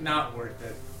 Not worth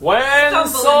it. when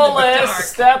Stumble in the dark. Solus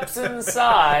steps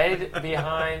inside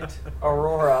behind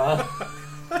Aurora,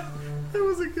 That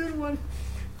was a good one.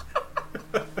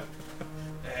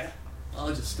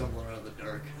 I'll just stumble around in the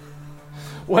dark.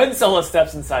 when Solus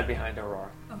steps inside behind Aurora,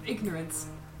 Of ignorance.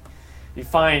 you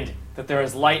find that there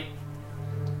is light.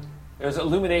 There's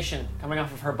illumination coming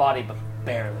off of her body, but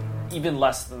barely, even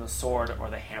less than the sword or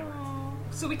the hammer.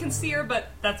 So we can see her, but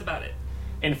that's about it.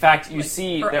 In fact, you Like,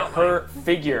 see her that her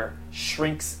figure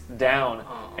shrinks down,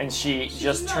 and she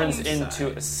just no turns inside.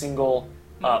 into a single,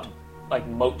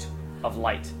 mote of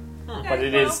light. But Okay,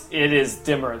 it is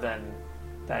dimmer than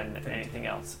anything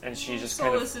else, and she just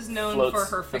kind of Solus is known floats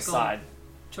for her fickle aside.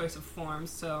 choice of forms,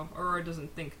 so Aurora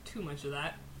doesn't think too much of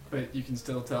that. But you can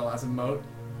still tell as a moat,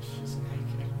 she's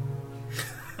naked.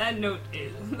 That note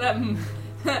is that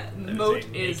moat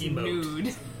a is naked moat. nude.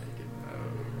 Naked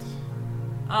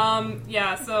moat.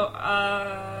 Yeah. So,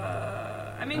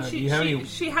 I mean, do you have any-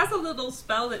 she has a little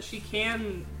spell that she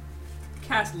can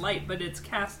cast light, but it's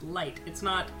cast light. It's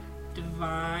not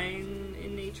divine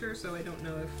in nature, so I don't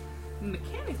know if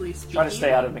mechanically speaking. Try to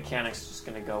stay out of mechanics. Just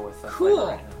gonna go with Cool.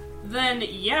 right now. Then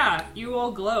yeah, you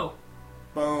all glow.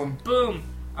 Boom. Boom,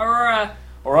 Aurora.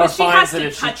 Aurora But she has finds that to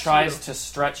if she touch tries you. to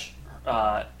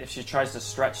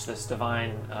stretch this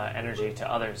divine energy to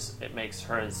others, it makes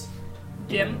hers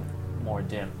Dim. more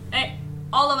dim. Hey,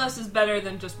 all of us is better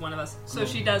than just one of us, so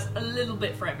she does a little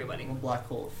bit for everybody, I'm a black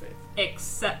hole of faith.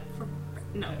 except for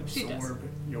no, she does. Absorb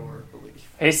your belief.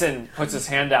 Hasten puts his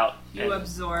hand out. You and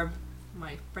absorb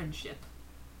my friendship.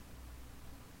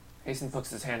 Hasten puts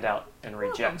his hand out and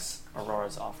rejects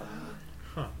Aurora's offer.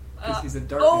 Because he's a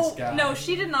darkness guy. No,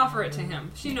 she didn't offer it to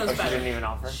him. She knows Oh, she better. didn't even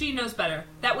offer? She knows better.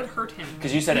 That would hurt him.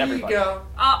 Because you said Here everybody. you go.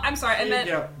 I'm sorry, I Here you meant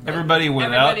go. Everybody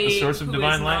without everybody the source of who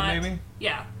divine is light, not- maybe?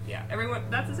 Yeah, everyone.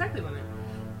 That's exactly what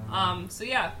I meant. So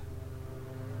yeah,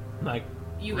 Like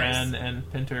you Ren guys,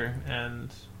 and Pinter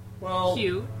and... Well,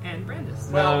 Hugh and Brandis.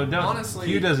 Well, no, don't. honestly-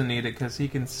 Hugh doesn't need it because he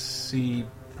can see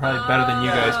probably better than you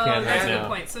guys can That's right a good now.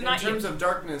 point. So in not terms you. of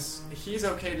darkness, he's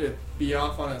okay to be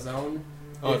off on his own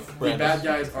Oh, if the Brandis. bad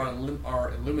guys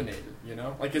are illuminated. You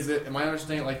know, like is it? Am I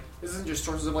understanding? Like this isn't just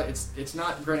sources of light. It's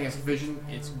not granting us vision.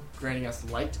 It's granting us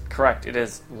light. Correct. It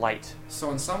is light. So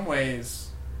in some ways,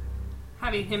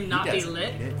 Having him he not be doesn't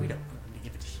lit. need it. We don't need to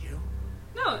give it to you.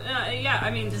 No, yeah. I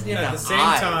mean, Doesn't need At the the same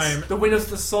eyes. time- the windows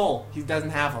to the soul. He doesn't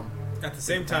have them. At the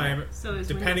same time, so his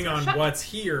depending windows on are shut. what's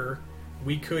here,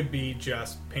 we could be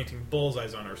just painting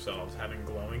bullseyes on ourselves, having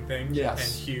glowing things. Yes.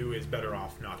 And Hugh is better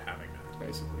off not having that.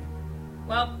 Basically,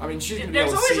 Well, I mean, she's gonna be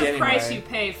there's able to always see a price anyway. you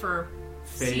pay for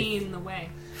Faith. seeing the way,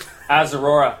 As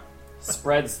Aurora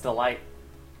spreads the light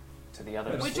to the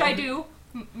others, which I do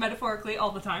metaphorically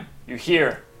all the time. you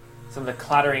hear some of the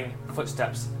clattering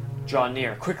footsteps draw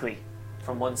near quickly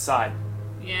from one side.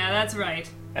 Yeah, that's right.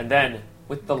 And then,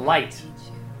 with the light,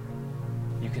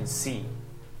 you can see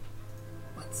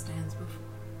What stands before?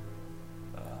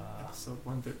 Episode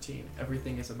 113.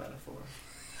 Everything is a metaphor.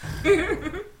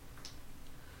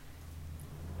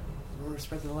 Aurora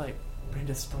spreads the light.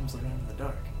 Brandis stumbles around in the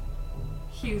dark.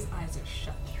 Hugh's eyes are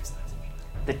shut.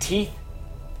 the teeth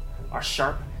are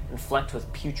sharp and flecked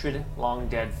with putrid,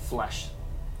 long-dead flesh.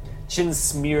 Chins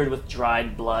smeared with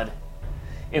dried blood.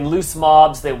 In loose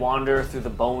mobs, they wander through the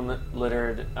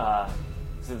bone-littered,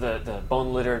 the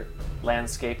bone-littered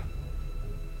landscape,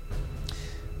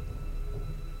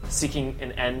 seeking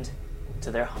an end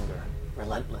to their hunger,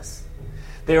 relentless.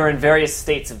 They are in various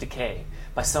states of decay.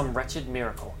 By some wretched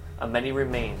miracle, many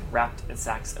remain wrapped in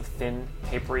sacks of thin,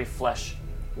 papery flesh,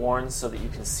 worn so that you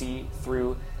can see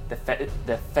through the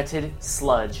fetid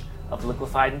sludge of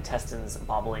liquefied intestines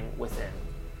bobbling within.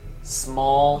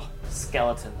 Small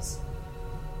skeletons.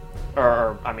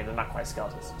 They're not quite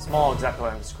skeletons. Small, exactly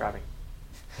what I'm describing.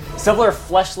 Several are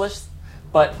fleshless,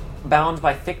 but bound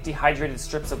by thick, dehydrated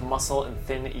strips of muscle and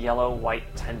thin,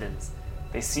 yellow-white tendons.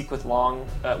 They seek with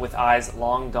eyes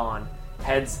long gone,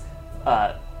 heads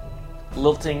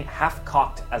lilting,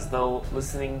 half-cocked, as though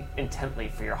listening intently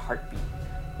for your heartbeat.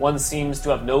 One seems to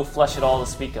have no flesh at all to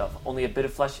speak of, only a bit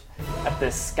of flesh at the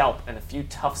scalp and a few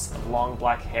tufts of long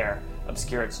black hair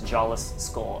obscure its jawless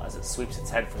skull as it sweeps its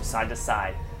head from side to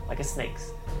side, like a snake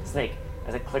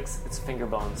as it clicks its finger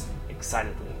bones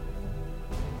excitedly.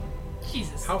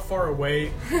 Jesus. How far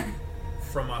away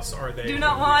from us are they? Do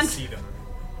not when we want. see them.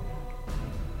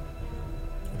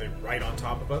 Are they right on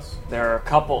top of us? There are a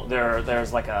couple.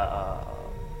 There's like a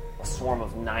swarm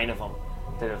of 9 of them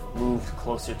that have moved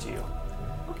closer to you.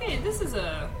 Okay, this is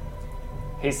a.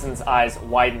 Hasten's eyes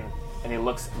widen, and he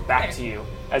looks back Okay. to you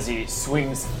as he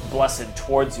swings Blessed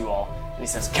towards you all, and he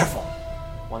says, "Careful!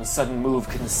 One sudden move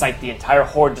could incite the entire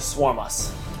horde to swarm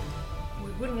us."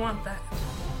 We wouldn't want that.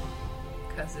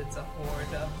 Because it's a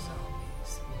horde of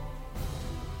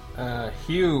zombies.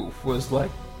 Hugh was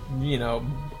like,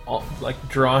 like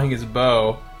drawing his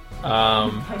bow.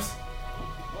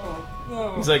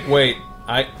 He's like, wait,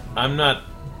 I'm not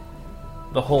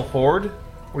the whole horde?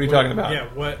 What are you talking about? Yeah.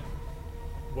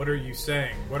 What are you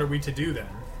saying? What are we to do then?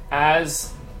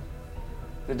 As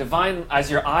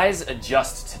your eyes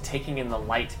adjust to taking in the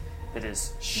light that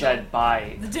is shed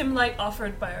by The dim light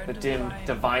offered by our the dim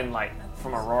divine light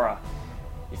from Aurora,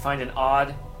 you find an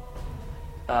odd.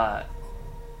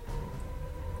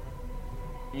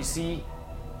 You see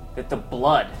that the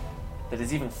blood that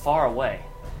is even far away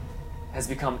has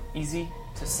become easy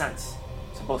to sense,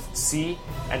 to both see,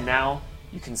 and now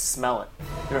you can smell it.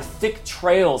 There are thick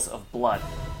trails of blood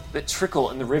that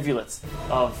trickle in the rivulets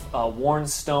of worn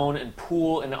stone and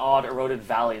pool in odd eroded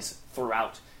valleys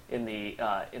throughout in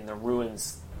the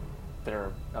ruins that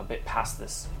are a bit past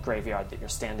this graveyard that you're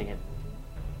standing in.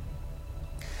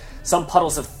 Some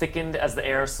puddles have thickened as the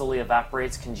air slowly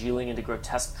evaporates, congealing into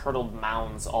grotesque curdled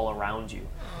mounds all around you.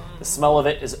 The smell of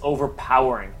it is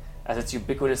overpowering as its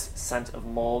ubiquitous scent of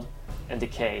mold and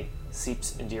decay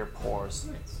seeps into your pores.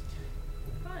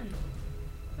 Fun.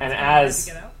 And That's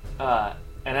kinda hard to get out.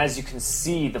 and as you can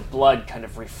see the blood kind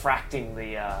of refracting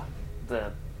the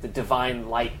divine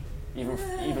light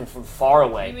even from far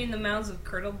away. You mean the mounds of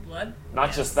curdled blood? Not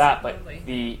Yes, just that, but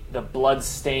lovely. the blood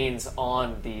stains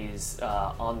on these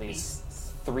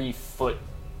 3-foot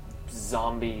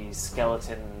zombie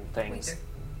skeleton Wait, things. they're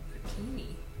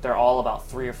teeny. They're all about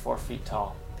 3 or 4 feet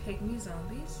tall, Pygmy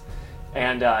zombies?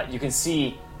 and you can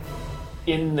see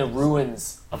in the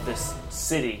ruins of this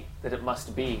city that it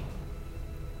must be,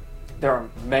 there are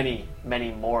many,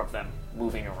 many more of them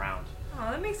moving around. Oh,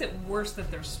 that makes it worse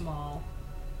that they're small.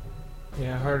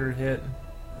 Yeah, harder hit.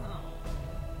 Oh.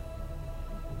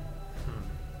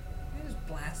 I just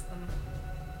blast them.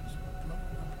 Just blow them up.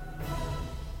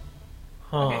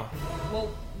 Huh. Okay.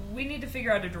 Well, we need to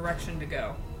figure out a direction to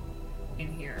go in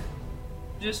here.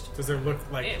 Just Does there look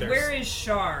like there's... where is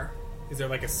Shar? Is there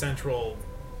like a central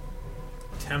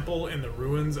temple in the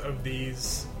ruins of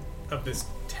this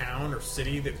town or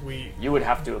city that we... You would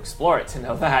have to explore it to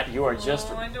know that. You are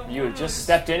just I don't you wanna just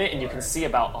stepped in it and you can see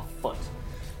about a foot.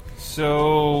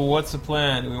 So, what's the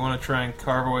plan? Do we want to try and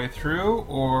carve our way through,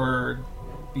 or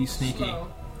be sneaky? Slow.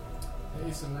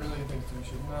 Jason really thinks we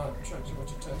should not attract too much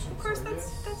attention. Of course, so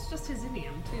that's just his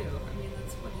idiom too. I mean,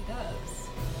 that's what he does.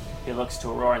 He looks to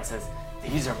Aurora and says,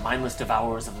 "These are mindless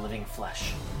devourers of living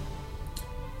flesh."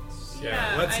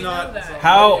 Yeah, let's I not... know that.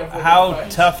 How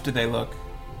tough do they look?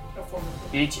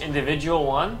 Each individual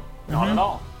one, not at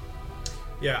all.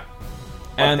 Yeah.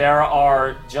 But And there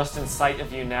are, just in sight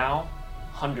of you now,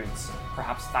 hundreds,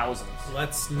 perhaps thousands.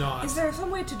 Let's not... Is there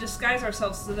some way to disguise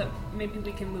ourselves so that maybe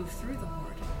we can move through the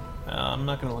horde? I'm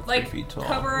not going to look Like, 3 feet tall.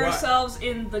 cover What? ourselves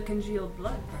in the congealed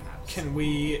blood, perhaps? Can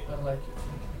we... I like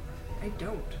it. I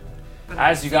don't. But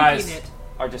As I'm you guys thinking it.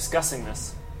 are discussing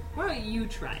this, Why don't you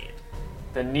try it?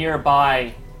 the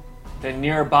nearby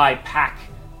pack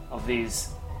of these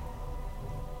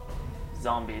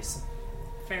zombies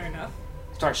Fair enough.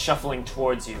 start shuffling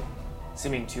towards you,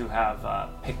 seeming to have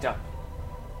picked up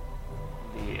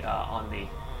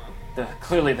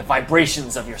clearly the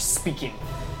vibrations of your speaking,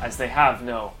 as they have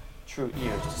no true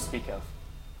ears to speak of.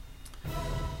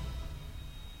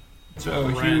 So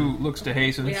Ren. Hugh looks to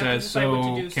Hasten We and have to says, decide what to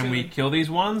so do can we soon." kill these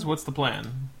ones? What's the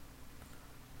plan?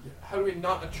 How do we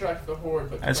not attract the horde?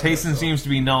 But As defend Hasten ourselves? seems to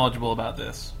be knowledgeable about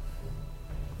this.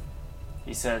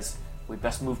 He says, "We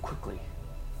best move quickly."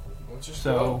 Let's just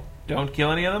So, go. don't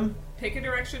kill any of them? Pick a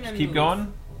direction and Keep move.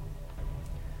 going?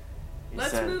 He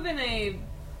Let's said, move in a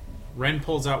Ren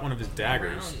pulls out one of his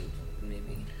daggers. round,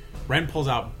 maybe. Ren pulls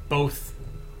out both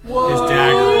his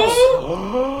daggers.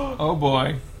 Oh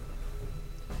boy.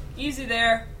 Easy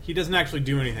there. He doesn't actually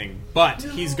do anything, but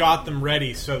he's got them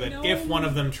ready so that No. if one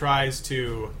of them tries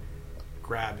to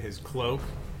grab his cloak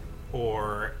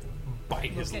or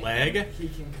bite his Okay. leg, He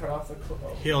can cut off the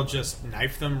cloak. he'll just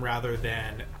knife them rather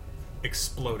than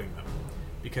exploding them.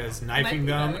 Because knifing Might be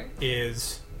them better.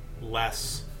 is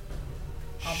less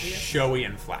Obvious. showy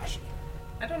and flashy.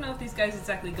 I don't know if these guys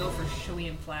exactly go for showy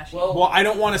and flashy. Well, I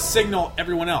don't want to signal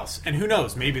everyone else. And who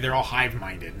knows, maybe they're all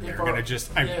hive-minded and If they're our- going to just...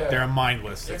 yeah. they're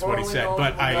mindless, that's If what he our said. only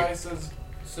But knowledgeable I... guy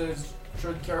says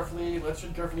tread carefully. Let's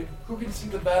tread carefully. Who can see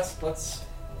the best? Let's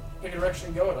pick a direction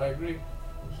and go. And I agree.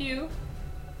 Hugh,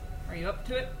 are you up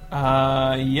to it?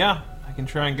 Yeah. I can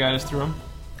try and guide us through them.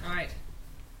 All right.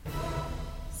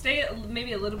 Stay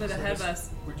maybe a little bit ahead of this- us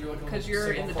Would you like a because little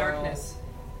you're in the single file, darkness.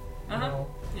 you Uh huh. know?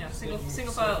 Yeah, single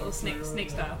Sneaking file, through snake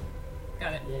and- style.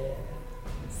 Got it. Yeah.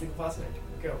 Single file snake.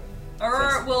 Go.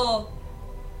 Or we'll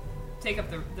take up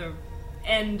the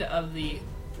end of the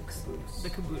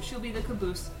caboose. She'll be the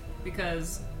caboose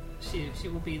because she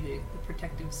will be the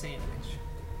protective sandwich.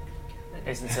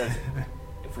 Hasten says,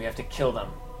 "If we have to kill them,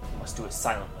 we must do it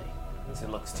silently." As he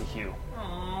looks to Hugh,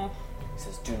 Aww. he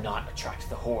says, "Do not attract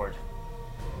the horde."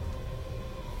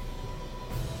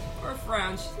 Or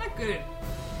frowns. She's not good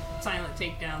at silent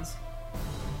takedowns.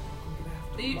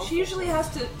 She usually has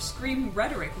to scream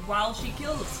rhetoric while she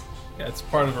kills. Yeah, it's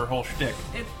part of her whole shtick.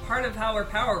 It's part of how her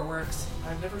power works.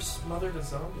 I've never smothered a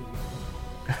zombie.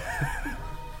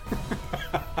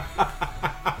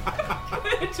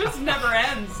 It just never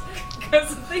ends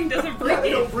because the thing doesn't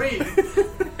breathe. breathe.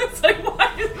 It's like,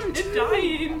 why isn't it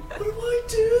dying? What do I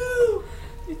do?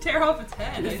 You tear off its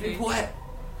head. I think. What?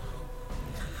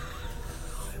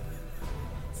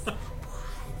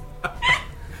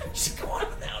 Just go on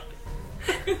without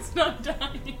me. It's not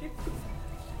dying.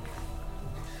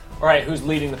 All right, who's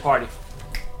leading the party?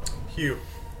 Hugh.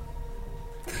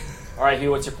 All right,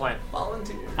 Hugh, what's your plan?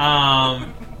 Volunteer.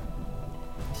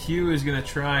 Hugh is going to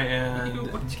try and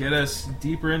get us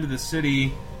deeper into the city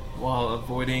while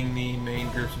avoiding the main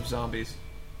groups of zombies.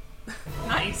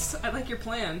 Nice. I like your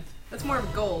plan. That's more of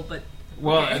a goal, but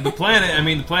Well, okay. the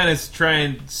plan is to try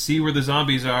and see where the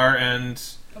zombies are and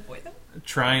Avoid them.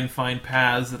 try and find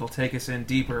paths that'll take us in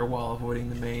deeper while avoiding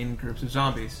the main groups of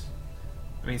zombies.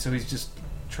 I mean, so he's just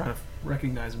trying to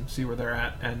recognize them, see where they're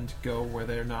at, and go where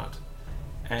they're not.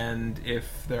 And if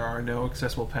there are no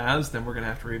accessible paths, then we're going to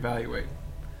have to reevaluate.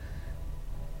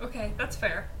 Okay, that's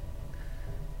fair.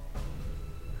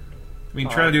 I mean,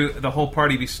 trying to do the whole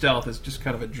party be stealth is just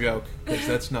kind of a joke, because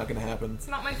that's not going to happen. It's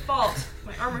not my fault.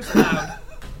 My armor's loud.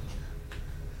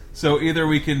 So either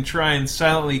we can try and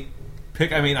silently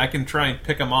pick... I mean, I can try and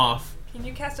pick them off. Can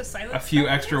you cast a silence? A few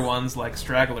spell, extra please? ones, like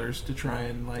stragglers, to try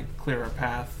and clear our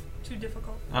path. Too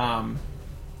difficult.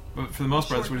 But for the most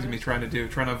part, that's what he's going to be trying to do.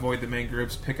 Trying to avoid the main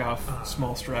groups, pick off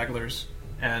small stragglers,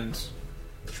 and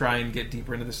try and get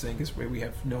deeper into this thing, because we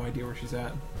have no idea where she's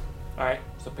at. Alright,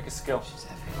 so pick a skill.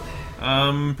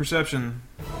 Perception.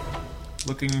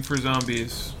 Looking for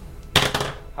zombies.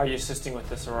 How are you assisting with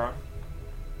this, Aurora?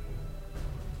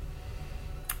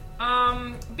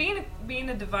 Being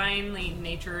a divinely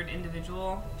natured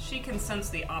individual, she can sense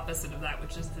the opposite of that,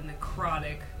 which is the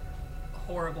necrotic,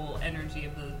 horrible energy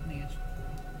of these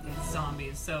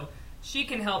zombies. So she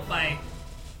can help by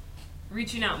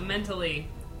reaching out mentally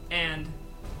and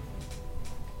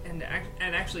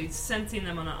actually sensing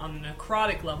them on a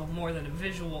necrotic level more than a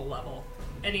visual level.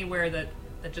 Anywhere that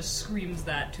just screams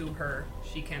that to her,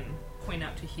 she can point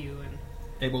out to Hugh and...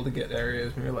 Able to get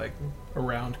areas maybe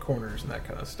around corners and that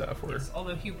kind of stuff. Where, Yes,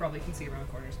 although Hugh probably can see around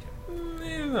corners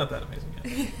too. not that amazing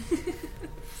yet.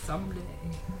 Someday.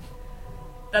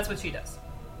 That's what she does.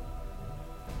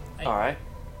 Alright.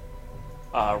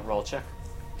 Roll check.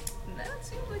 That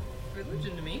seems like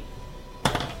religion to me.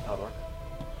 That'll work.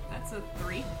 That's a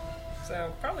 3.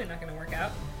 So probably not going to work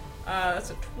out. That's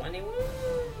a 21.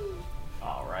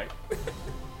 Alright.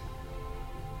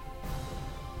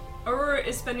 Aurora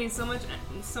is spending so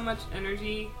much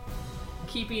energy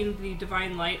keeping the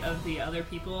divine light of the other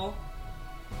people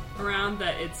around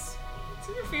that it's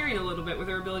interfering a little bit with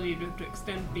her ability to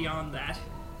extend beyond that.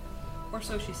 Or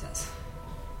so she says.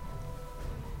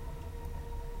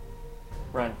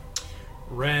 Ren.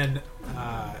 Ren,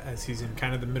 as he's in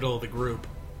kind of the middle of the group,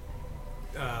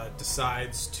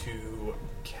 decides to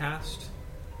cast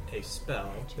a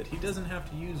spell that he doesn't have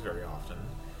to use very often,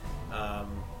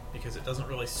 because it doesn't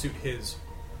really suit his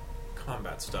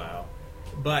combat style.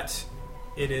 But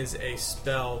it is a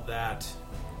spell that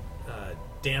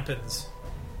dampens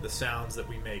the sounds that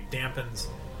we make, dampens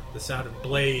the sound of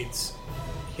blades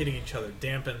hitting each other,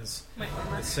 dampens My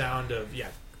armor. the sound of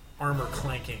armor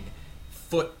clanking,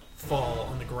 footfall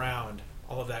on the ground,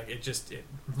 all of that. It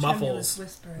muffles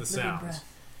the sounds.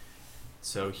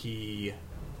 So he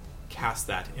casts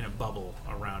that in a bubble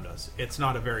around us. It's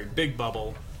not a very big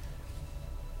bubble,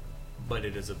 but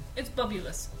It's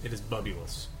bubbulous. it is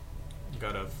bubbulous. You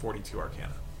got a 42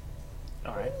 Arcana.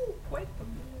 Alright. Ooh, quite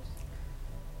bubbulous.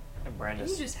 And You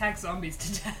Brandis. just hack zombies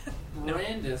to death.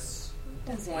 Brandis, at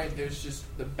one point, there's just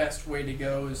the best way to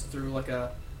go is through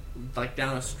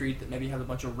down a street that maybe has a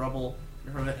bunch of rubble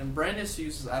in front of it. And Brandis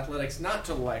uses athletics not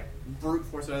to brute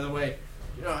force it out of the way.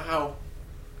 You know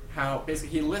how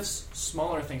basically he lifts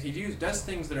smaller things. He does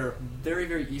things that are very,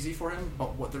 very easy for him.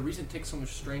 But the reason it takes so much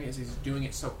strain is he's doing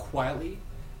it so quietly.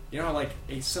 You know how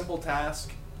a simple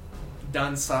task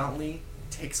done silently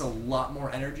takes a lot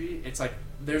more energy. It's like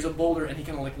there's a boulder and he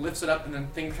kind of lifts it up and then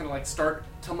things kind of start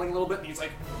tumbling a little bit and he's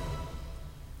like.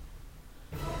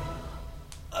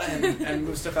 And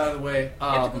move stuff out of the way. You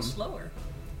have to go slower.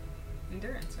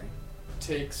 Endurance, right?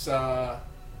 Takes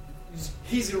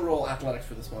he's gonna roll athletics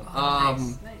for this one.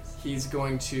 Nice. He's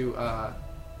going to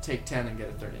take 10 and get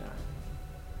a 39.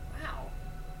 Wow.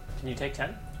 Can you take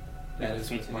 10? That is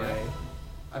Feat with to my. do.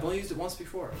 I've only used it once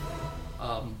before,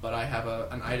 but I have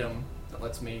an item that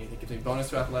lets me. It gives me bonus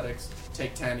to athletics,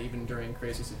 take 10 even during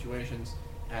crazy situations,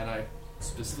 and I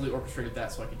specifically orchestrated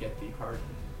that so I could get the hard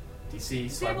DC.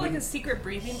 Does So he I have a wouldn't secret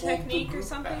breathing hold the technique or group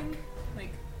something? back.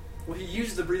 Well, he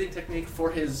used the breathing technique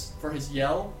for his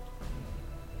yell,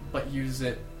 but uses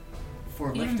it for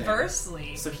lifting.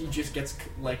 Inversely. So he just gets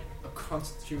a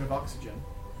constant stream of oxygen.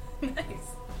 Nice.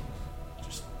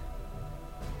 Just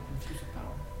infused with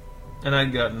power. And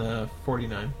I'd gotten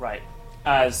 49. Right.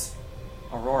 As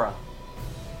Aurora,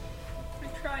 I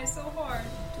try so hard.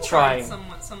 Too Trying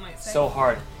hard, some might say. so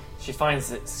hard, she finds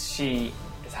that she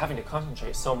is having to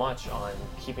concentrate so much on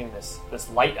keeping this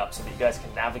light up so that you guys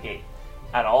can navigate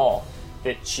at all,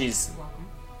 that she's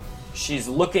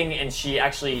looking and she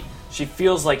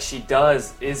feels like she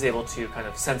is able to kind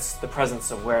of sense the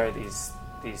presence of where these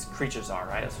creatures are,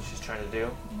 right? That's what she's trying to do.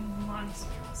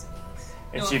 Monstrosities.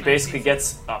 And No she offense, basically these-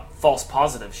 gets a false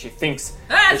positive. She thinks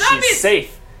Ah, that zombies! she's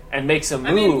safe and makes a move.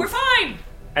 I mean, we're fine!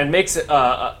 And makes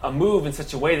a move in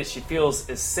such a way that she feels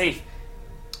is safe.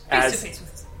 Face to face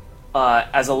with us.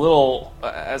 As a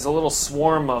little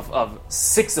swarm of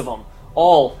 6 of them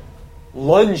all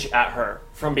lunge at her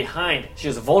from behind. She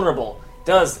is vulnerable.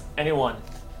 Does anyone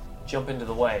jump into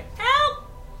the way Help!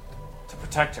 to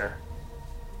protect her?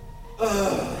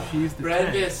 She's the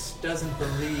tank. Brandis doesn't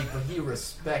believe, but he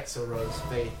respects Aurora's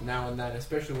faith now and then,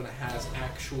 especially when it has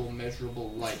actual measurable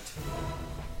light.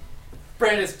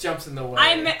 Brandis jumps in the way.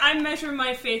 I measure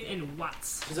my faith in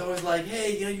watts. He's always like,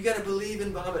 hey, you gotta believe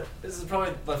in Bahamut. This is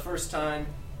probably the first time,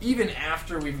 even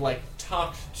after we've,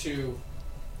 talked to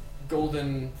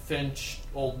Golden Finch,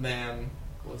 old man.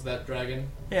 Was that dragon?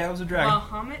 Yeah, it was a dragon.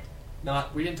 Bahamut?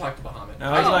 We didn't talk to Bahamut.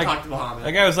 No, I it's didn't talk to Bahamut.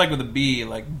 That guy was with a B,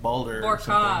 like Balder or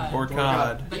something.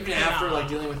 Borkad. Borkad. Even after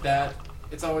dealing with that,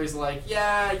 it's always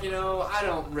I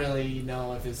don't really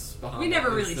know if it's Bahamut. We never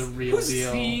really the real who's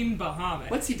deal. seen Bahamut.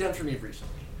 What's he done for me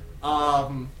recently?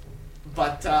 But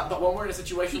when we're in a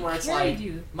situation where it's carried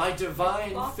you my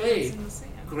divine Off faith in the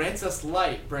sand. grants us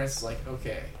light, Brandis is like,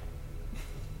 okay,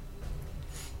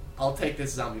 I'll take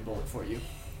this zombie bullet for you.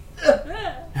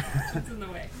 It's in the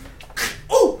way.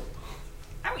 Oh!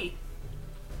 Owie.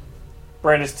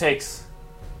 Brandis takes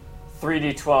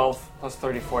 3d12 plus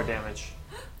 34 damage.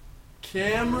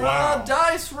 Camera Wow.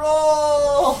 dice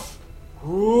roll!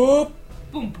 Whoop.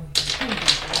 Boom, boom, boom, boom, boom,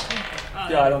 boom.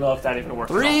 Yeah, I don't know if that even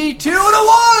works. 3, 2, and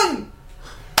a 1!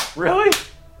 Really?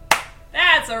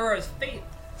 That's Aurora's faith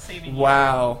saving you.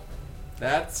 Wow.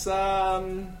 That's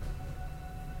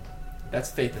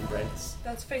faith in Brandis.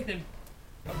 That's faith in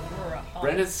Aurora.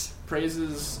 Brandis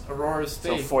praises Aurora's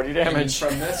So faith. 40 damage.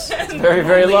 And from this, It's very,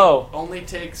 very low. Only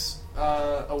takes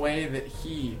away that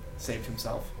he saved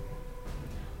himself.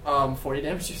 40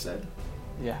 damage, you said?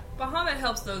 Yeah. Bahamut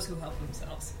helps those who help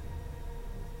themselves.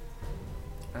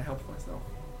 I helped myself.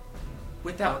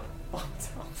 Without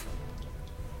myself.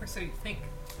 Or so you think.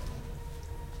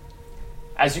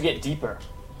 As you get deeper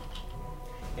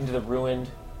into the ruined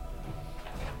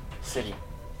city,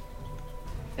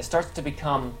 it starts to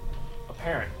become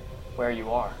apparent where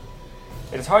you are.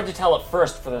 It is hard to tell at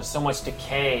first, for there's so much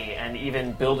decay, and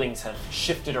even buildings have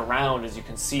shifted around. As you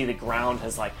can see, the ground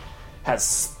has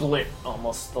split,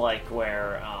 almost like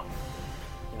where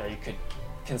you could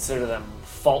consider them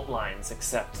fault lines,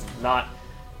 except not.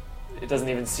 It doesn't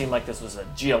even seem like this was a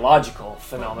geological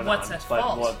phenomenon. What's at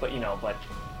fault? But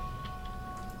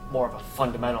more of a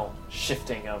fundamental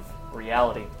shifting of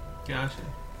reality. Gotcha.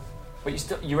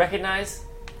 But you recognize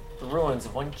the ruins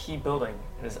of one key building.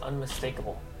 It is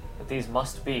unmistakable that these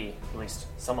must be, at least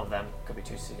some of them, could be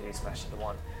two cities smashed into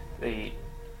one, the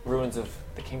ruins of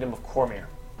the kingdom of Cormyr.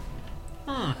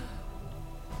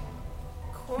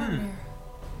 Cormyr.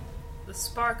 The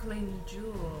sparkling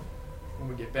jewel. When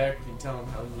we get back, we can tell him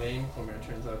how lame Cormyr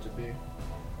turns out to be.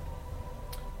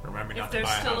 Remember not If to there's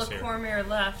buy a still house a here. Cormyr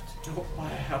left Don't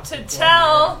buy a house to in Cormyr.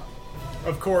 tell.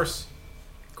 Of course.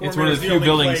 It's one of Cormyr's the few only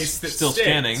buildings place that still sticks,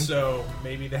 standing. So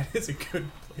maybe that is a good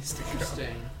place to go.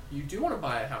 Interesting. You do want to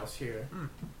buy a house here.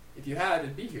 If you had,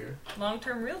 it'd be here.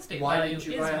 Long-term real estate Why value didn't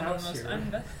you is buy a one of house the most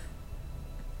here?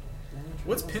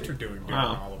 What's Pinter doing during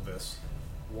Wow. all of this?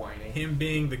 Whining. Him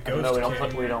being the ghost No,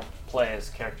 king. we don't play as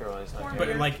character while he's not But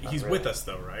here. like Not he's really. with us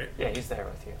though, right? Yeah, he's there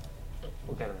with you.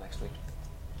 We'll get him next week.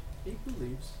 He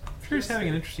believes. I'm sure he's having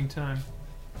an interesting time.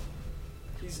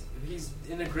 He's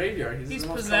in a graveyard. He's He's the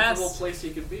most possessed. comfortable place he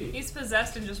could be. He's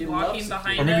possessed and just He walking loves it.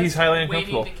 behind Or maybe us, he's highly waiting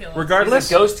uncomfortable. to kill us. Regardless,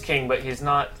 He's a ghost king, but he's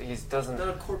not. He doesn't Not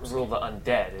a corpse rule the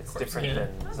undead. It's Corpse different king.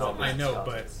 than zombies. I know, and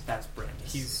but That's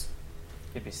Brandis.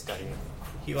 he'd be studying.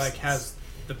 he has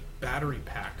the battery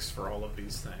packs for all of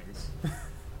these things.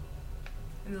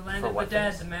 In the land For of the weapons.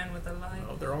 dead, the man with the life.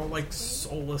 Oh, they're all like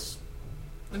soulless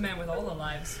The man with all the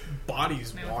lives.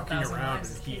 bodies Man with walking 1,000 around,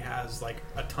 lives. and he has like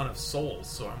a ton of souls.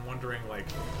 So I'm wondering like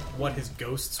what his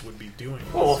ghosts would be doing.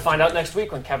 Well, we'll find out next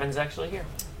week when Kevin's actually here.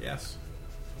 Yes,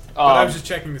 but I Um, was just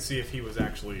checking to see if he was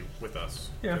actually with us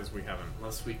Yeah. because we haven't.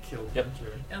 Unless we killed Yep.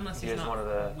 Pinter. Unless he he's is not one of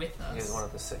the. with us. He is one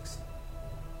of the 6.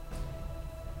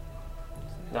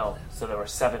 No, so there were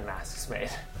 7 masks made.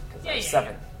 Because there were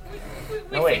 7. We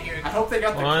No, wait. figured. I hope they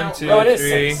got the 1, count 2, No, it is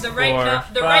 3, six. The right,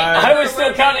 4, the right 5. number I was still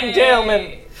would counting be-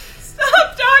 Daleman.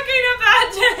 Stop talking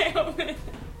about Daleman.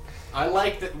 I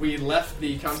like that we left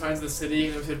the confines of the city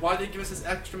and they said, why did they give us this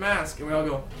extra mask? And we all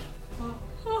go,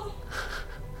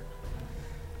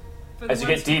 For the As you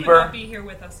ones get who could deeper- not be here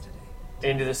with us today.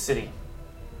 Into the city.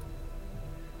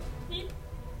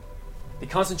 The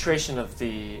concentration of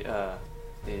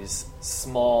these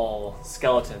small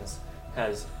skeletons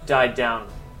has died down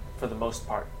for the most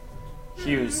part.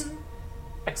 Hugh's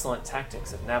excellent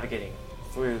tactics of navigating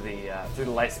through the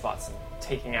light spots and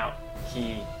taking out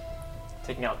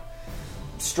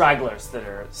stragglers that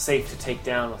are safe to take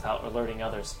down without alerting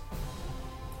others.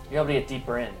 You're able to get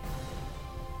deeper in.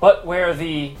 But where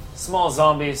the small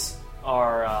zombies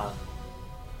are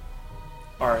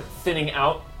thinning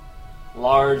out,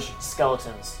 large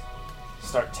skeletons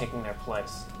start taking their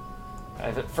place.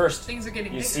 At first, Things are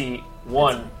getting you bigger. see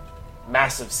one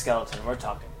massive skeleton. We're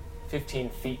talking 15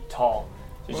 feet tall.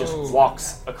 He just Whoa.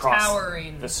 walks across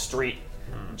Towering. the street,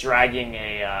 dragging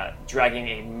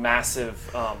a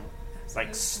massive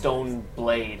like stone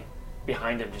blade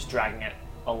behind him, just dragging it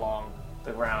along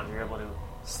the ground. You're able to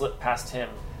slip past him,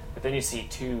 but then you see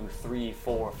 2, 3,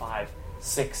 4, 5,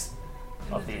 6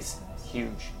 of these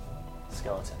huge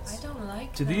skeletons. I don't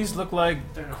like Do them. these look like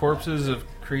corpses of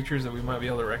creatures that we might be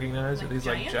able to recognize? Like Are these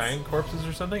like giants? giant corpses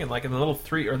or something? And like in the little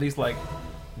three, are these like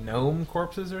gnome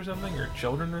corpses or something, or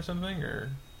children or something, or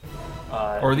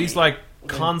are these like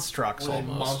constructs Really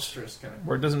almost, monstrous kind of.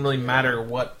 where it doesn't really matter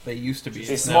what they used to be? These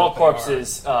it's now small what they are.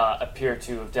 corpses appear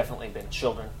to have definitely been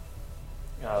children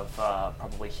of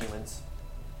probably humans.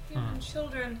 Human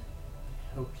children.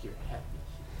 Hope you're happy.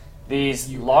 These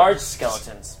large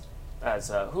skeletons,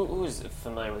 as who's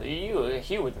familiar with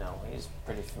Hugh would know. He's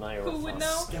pretty familiar Who with would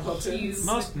know? Skeletons. You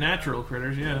Most natural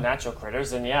critters, yeah. natural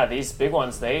critters, and yeah, these big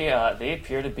ones they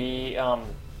appear to be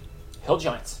hill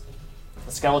giants.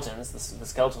 The skeletons, the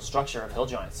skeletal structure of hill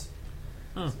giants.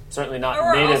 Certainly not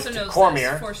Aurora native also to knows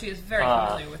Cormyr, this, for she is very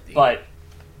familiar with the but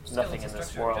skeletal nothing in this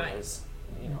structure of world giants. is,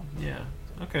 you know.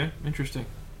 Yeah. Okay. Interesting.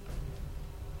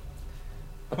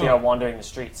 But they are wandering the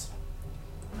streets.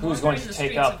 Who's going Wandering to the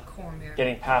take streets up of Cormyr.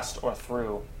 getting past or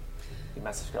through the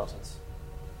massive skeletons?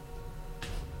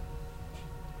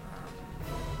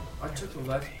 I took the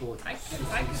left bullet.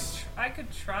 I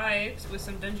could try it with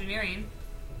some dungeoneering.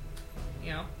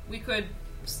 You know, we could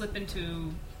slip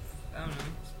into, I don't know,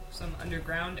 some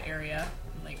underground area,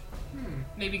 like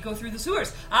maybe go through the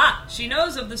sewers. Ah, she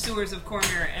knows of the sewers of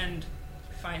Cormyr and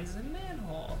finds a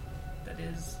manhole that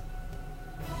is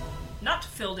not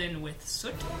filled in with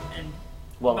soot and.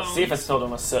 Well, let's see if it's filled in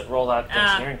with soot. Roll that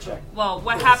engineering check. Well,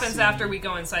 what happens after we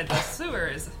go inside the sewer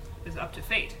is up to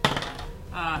fate.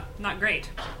 Not great.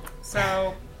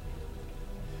 So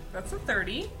that's a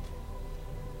 30.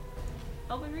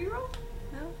 Elven reroll?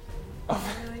 No? Not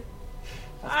really.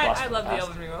 I love the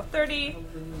Elven reroll. 30.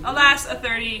 Alas, a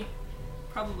 30.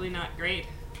 Probably not great.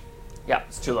 Yeah,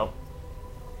 it's too low.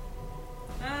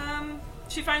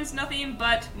 She finds nothing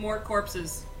but more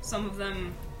corpses. Some of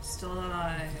them still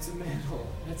alive. It's a manhole.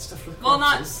 That's stuff for Well,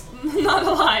 corpses. not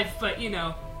alive, but you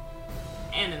know,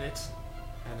 animate, so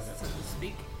Animate. to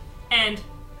speak, and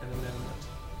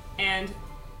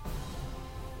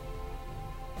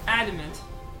adamant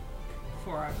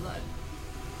for our blood.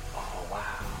 Oh, wow.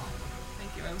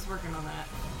 Thank you. I was working on that.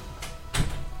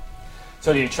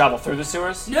 So do you travel through the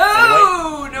sewers?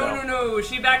 No, Anyway? no.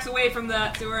 She backs away from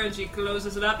that sewer and she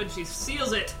closes it up and she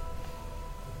seals it.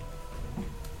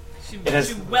 She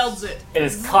welds it. It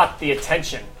has caught the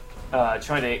attention,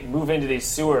 trying to move into these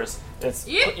sewers. It's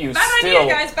Yep, put you bad still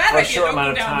idea, guys, bad for a idea. short Don't amount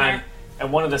go of down time. there.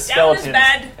 And one of the Down is skeletons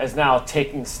bad. is now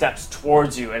taking steps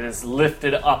towards you and has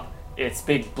lifted up its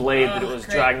big blade that it was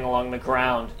great. dragging along the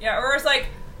ground. Yeah, Aurora's like,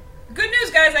 good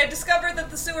news, guys. I discovered that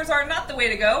the sewers are not the way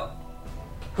to go.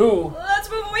 Who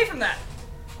Let's move away from that.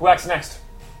 acts next?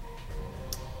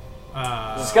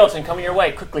 There's a skeleton coming your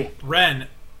way, quickly. Ren,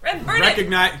 Ren, burn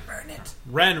recognize it. Burn it.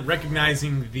 Ren,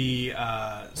 recognizing the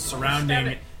Stab surrounding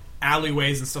it.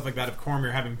 alleyways and stuff like that of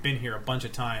Cormyr, having been here a bunch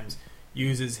of times,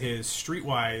 uses his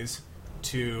streetwise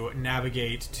to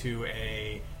navigate to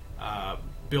a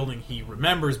building he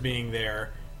remembers being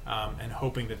there, and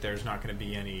hoping that there's not going to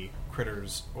be any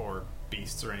critters or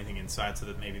beasts or anything inside, so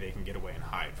that maybe they can get away and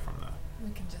hide from the.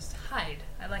 We can just hide.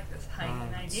 I like this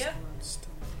hiding idea.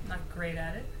 Not great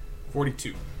at it.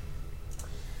 42.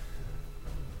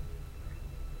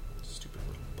 Stupid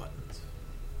little buttons.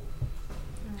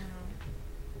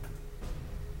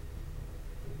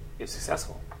 You're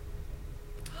successful.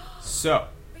 So,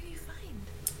 What do you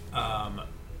find?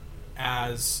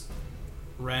 as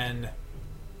Ren,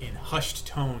 in hushed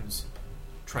tones,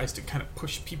 tries to kind of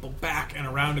push people back and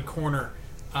around a corner,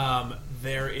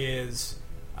 there is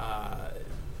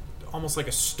almost like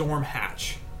a storm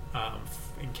hatch,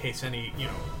 in case any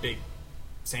big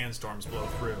sandstorms blow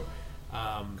through.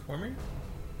 Cormyr?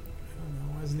 I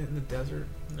don't know, isn't it in the desert?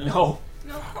 No,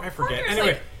 No, I forget. Cormyr's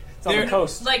Anyway, it's on the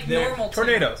coast. like There- normal to-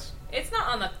 Tornadoes. It's not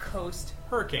on the coast.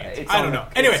 hurricanes. It's I on don't the- know.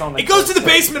 it's Anyway, on the it goes to the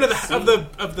coast. basement of the Sea.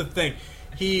 of the thing.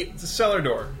 It's a cellar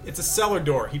door. It's a cellar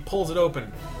door. He pulls it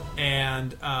open,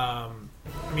 and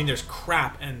there's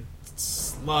crap and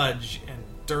sludge and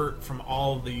dirt from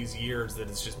all of these years that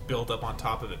it's just built up on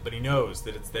top of it. But he knows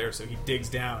that it's there, so he digs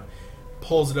down,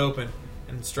 pulls it open,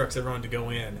 and instructs everyone to go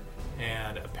in.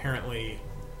 And apparently,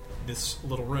 this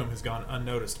little room has gone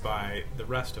unnoticed by the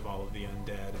rest of all of the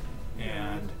undead.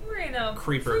 And We're in a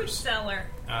Creepers. fruit cellar.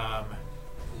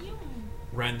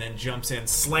 Ren then jumps in,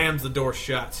 slams the door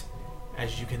shut,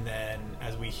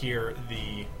 as we hear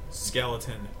the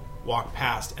skeleton walk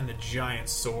past and the giant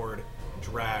sword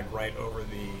drag right over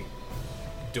the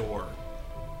door.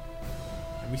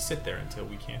 And we sit there until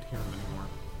we can't hear him anymore.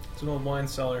 It's an old wine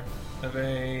cellar of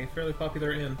a fairly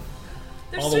popular inn.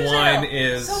 There's All the Suze wine Ale!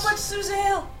 is So much Suze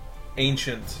Ale!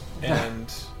 ancient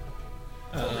and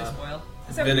Totally spoiled.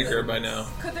 Is that- vinegar by now.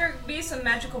 Could there be some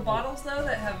magical bottles, though,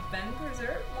 that have been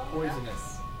preserved long enough?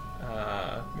 Poisonous.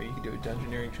 Maybe you could do a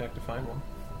dungeoneering check to find one.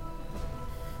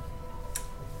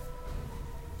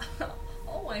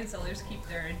 All wine cellars keep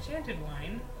their enchanted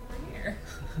wine over here.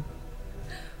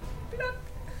 Bloop.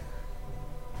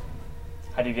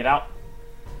 How do you get out?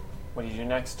 What do you do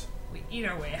next? We eat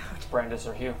our way out. Brandis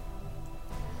or Hugh?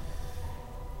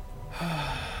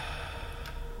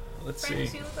 Let's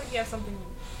Brandis, see. you look like you have something.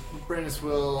 Brandis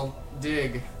will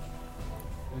dig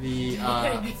the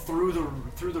through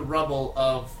the rubble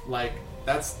of like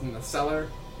that's in the cellar.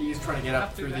 He's trying to get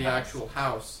up through the actual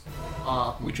house,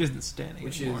 Which isn't standing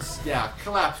which anymore. is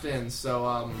collapsed in. So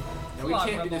and we Log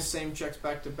can't do rubble. the same checks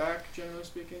back to back, generally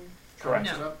speaking. Correct.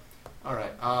 Mix it No. up. All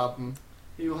right.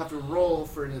 You will have to roll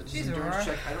for an Jeez, endurance Aurora.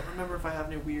 check. I don't remember if I have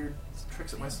any weird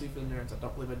tricks up my sleeve for endurance. I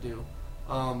don't believe I do.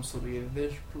 So we get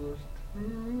this plus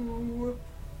 2.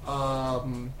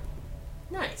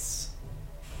 Nice.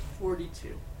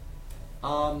 42.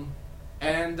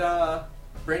 And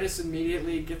Brandis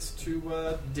immediately gets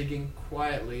to digging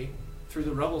quietly through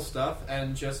the rubble stuff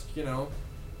and just,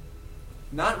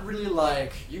 not really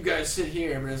like, you guys sit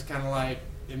here, but it's kind of like,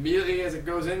 immediately as it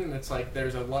goes in, it's like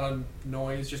there's a lot of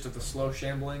noise just of the slow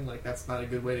shambling, like that's not a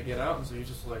good way to get out, and so you're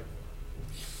just like,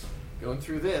 going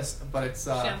through this, but it's,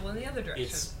 Shamble in the other direction.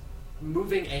 it's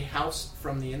moving a house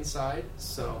from the inside,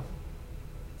 so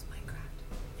It's Minecraft.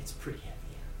 it's pretty heavy.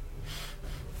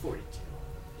 42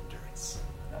 endurance.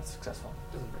 That's successful.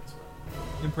 Doesn't break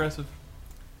sweat. Impressive.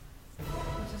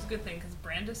 Which is a good thing, because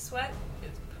Brandis' sweat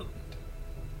is potent.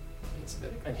 It's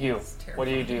big. And Hugh, It's what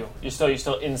do you do? You're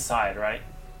still inside, right?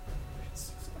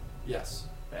 Yes.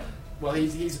 Yeah. Well,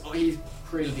 he's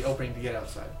created the opening to get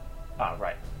outside. Ah,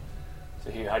 right.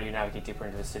 So Hugh, how do you navigate deeper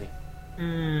into the city?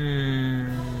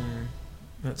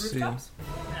 Let's Rooftops?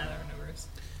 Nah, there are no roofs.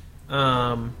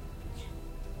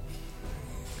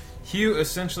 see. Hugh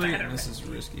essentially, Spider-Man. this is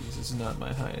risky. This is not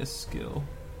my highest skill.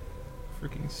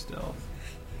 Freaking stealth.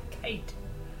 Kite.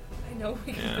 I know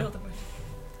we can Yeah. build a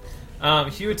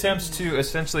bunch. Hugh attempts to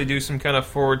essentially do some kind of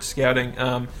forward scouting.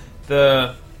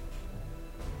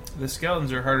 The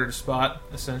skeletons are harder to spot,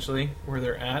 essentially, where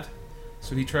they're at.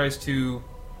 So he tries to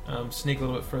sneak a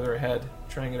little bit further ahead,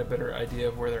 try and get a better idea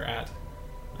of where they're at,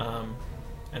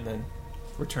 and then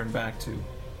return back to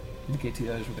indicate to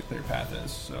the others where the clear path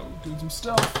is. So doing some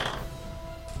stealth.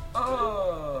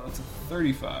 Oh, it's a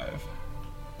 35.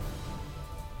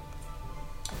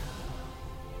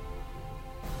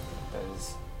 That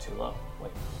is too low.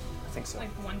 Wait, I think so. Like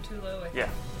one too low, I think. Yeah,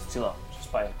 it's too low.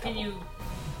 Just by a couple. Can you,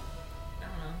 I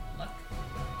don't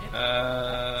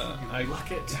know, luck?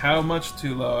 Luck it. How much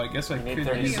too low? I guess I You need could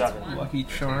 37. use Lucky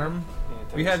Charm.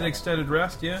 Yeah, We had an 37. extended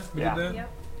rest, yeah? We Yeah. did that?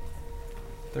 Yep.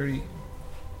 30.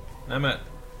 I'm at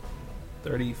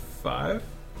 35. Is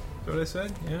that what I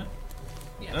said? Yeah?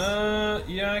 Yes.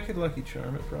 Yeah, I could Lucky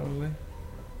Charm it probably.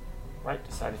 Right,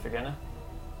 decide if you're gonna.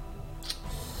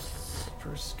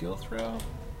 For a skill throw?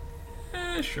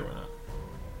 Sure, why not?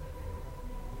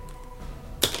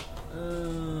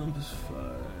 Plus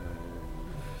 5.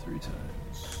 3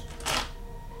 times.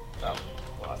 Oh,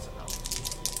 well, that's a no.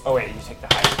 Oh, wait, you take the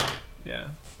high. Yeah.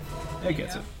 It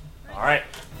gets Yeah. it. Alright.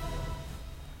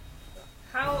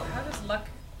 How does luck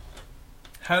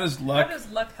How does how luck? does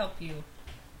luck help you?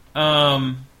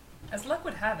 As luck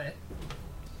would have it.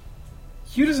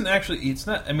 Hugh doesn't actually. It's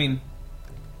not. I mean,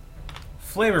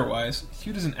 flavor-wise,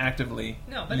 Hugh doesn't actively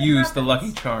No, but it use the happens.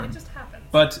 Lucky Charm. It just happens.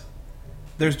 But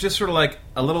there's just sort of like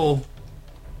a little.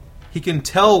 He can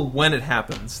tell when it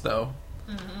happens, though.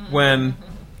 When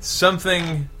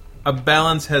something, a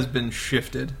balance has been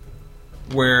shifted,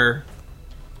 where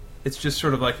it's just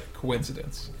sort of like a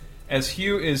coincidence. As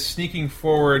Hugh is sneaking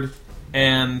forward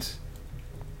and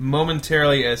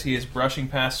momentarily as he is brushing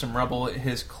past some rubble,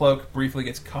 his cloak briefly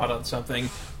gets caught on something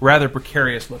rather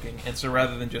precarious looking, and so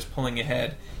rather than just pulling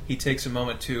ahead, he takes a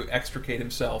moment to extricate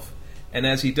himself. And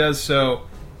as he does so,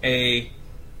 a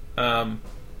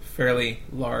fairly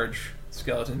large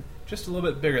skeleton, just a little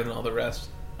bit bigger than all the rest,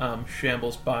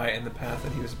 shambles by in the path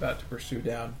that he was about to pursue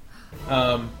down.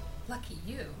 Lucky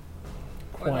you.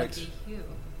 Or Quite. lucky you.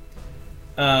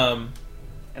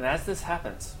 And as this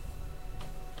happens,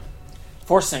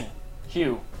 forcing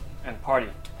Hugh and party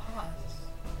Pause.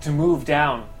 to move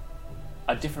down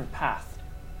a different path,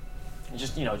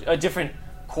 just a different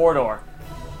corridor,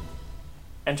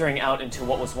 entering out into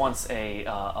what was once a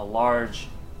large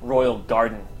royal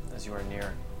garden as you are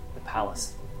near the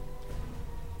palace.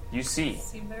 You see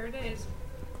Seen better days.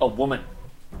 a woman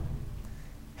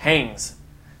hangs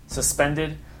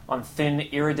suspended on thin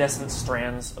iridescent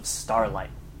strands of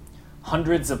starlight.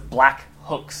 Hundreds of black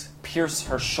hooks pierce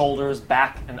her shoulders,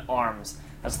 back, and arms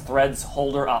as threads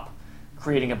hold her up,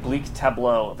 creating a bleak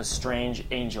tableau of a strange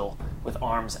angel with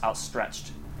arms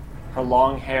outstretched. Her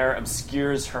long hair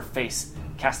obscures her face,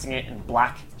 casting it in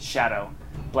black shadow,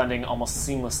 blending almost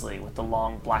seamlessly with the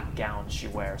long black gown she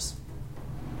wears.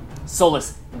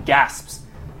 Solus gasps,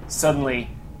 suddenly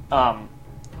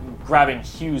grabbing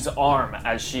Hugh's arm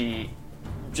as she,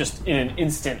 just in an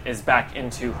instant, is back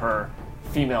into her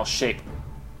female shape.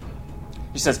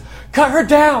 She says, "Cut her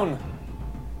down!"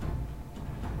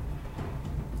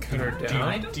 Cut her I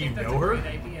down. don't Do you think that's know a her? great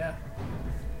idea.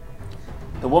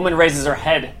 The woman raises her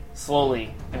head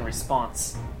slowly in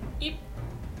response. Eep.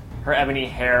 Her ebony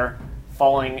hair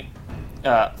falling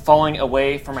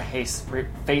away from her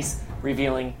face,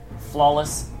 revealing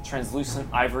flawless, translucent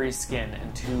ivory skin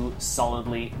and two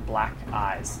solidly black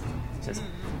eyes. She says,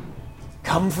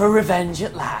 "Come for revenge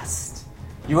at last.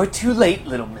 You are too late,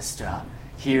 little mister.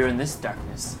 Here in this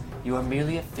darkness, you are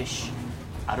merely a fish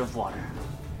out of water."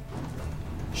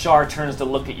 Shar turns to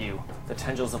look at you, the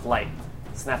tendrils of light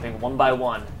snapping one by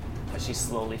one as she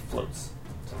slowly floats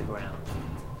to the ground.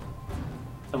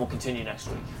 And we'll continue next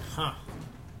week. Huh.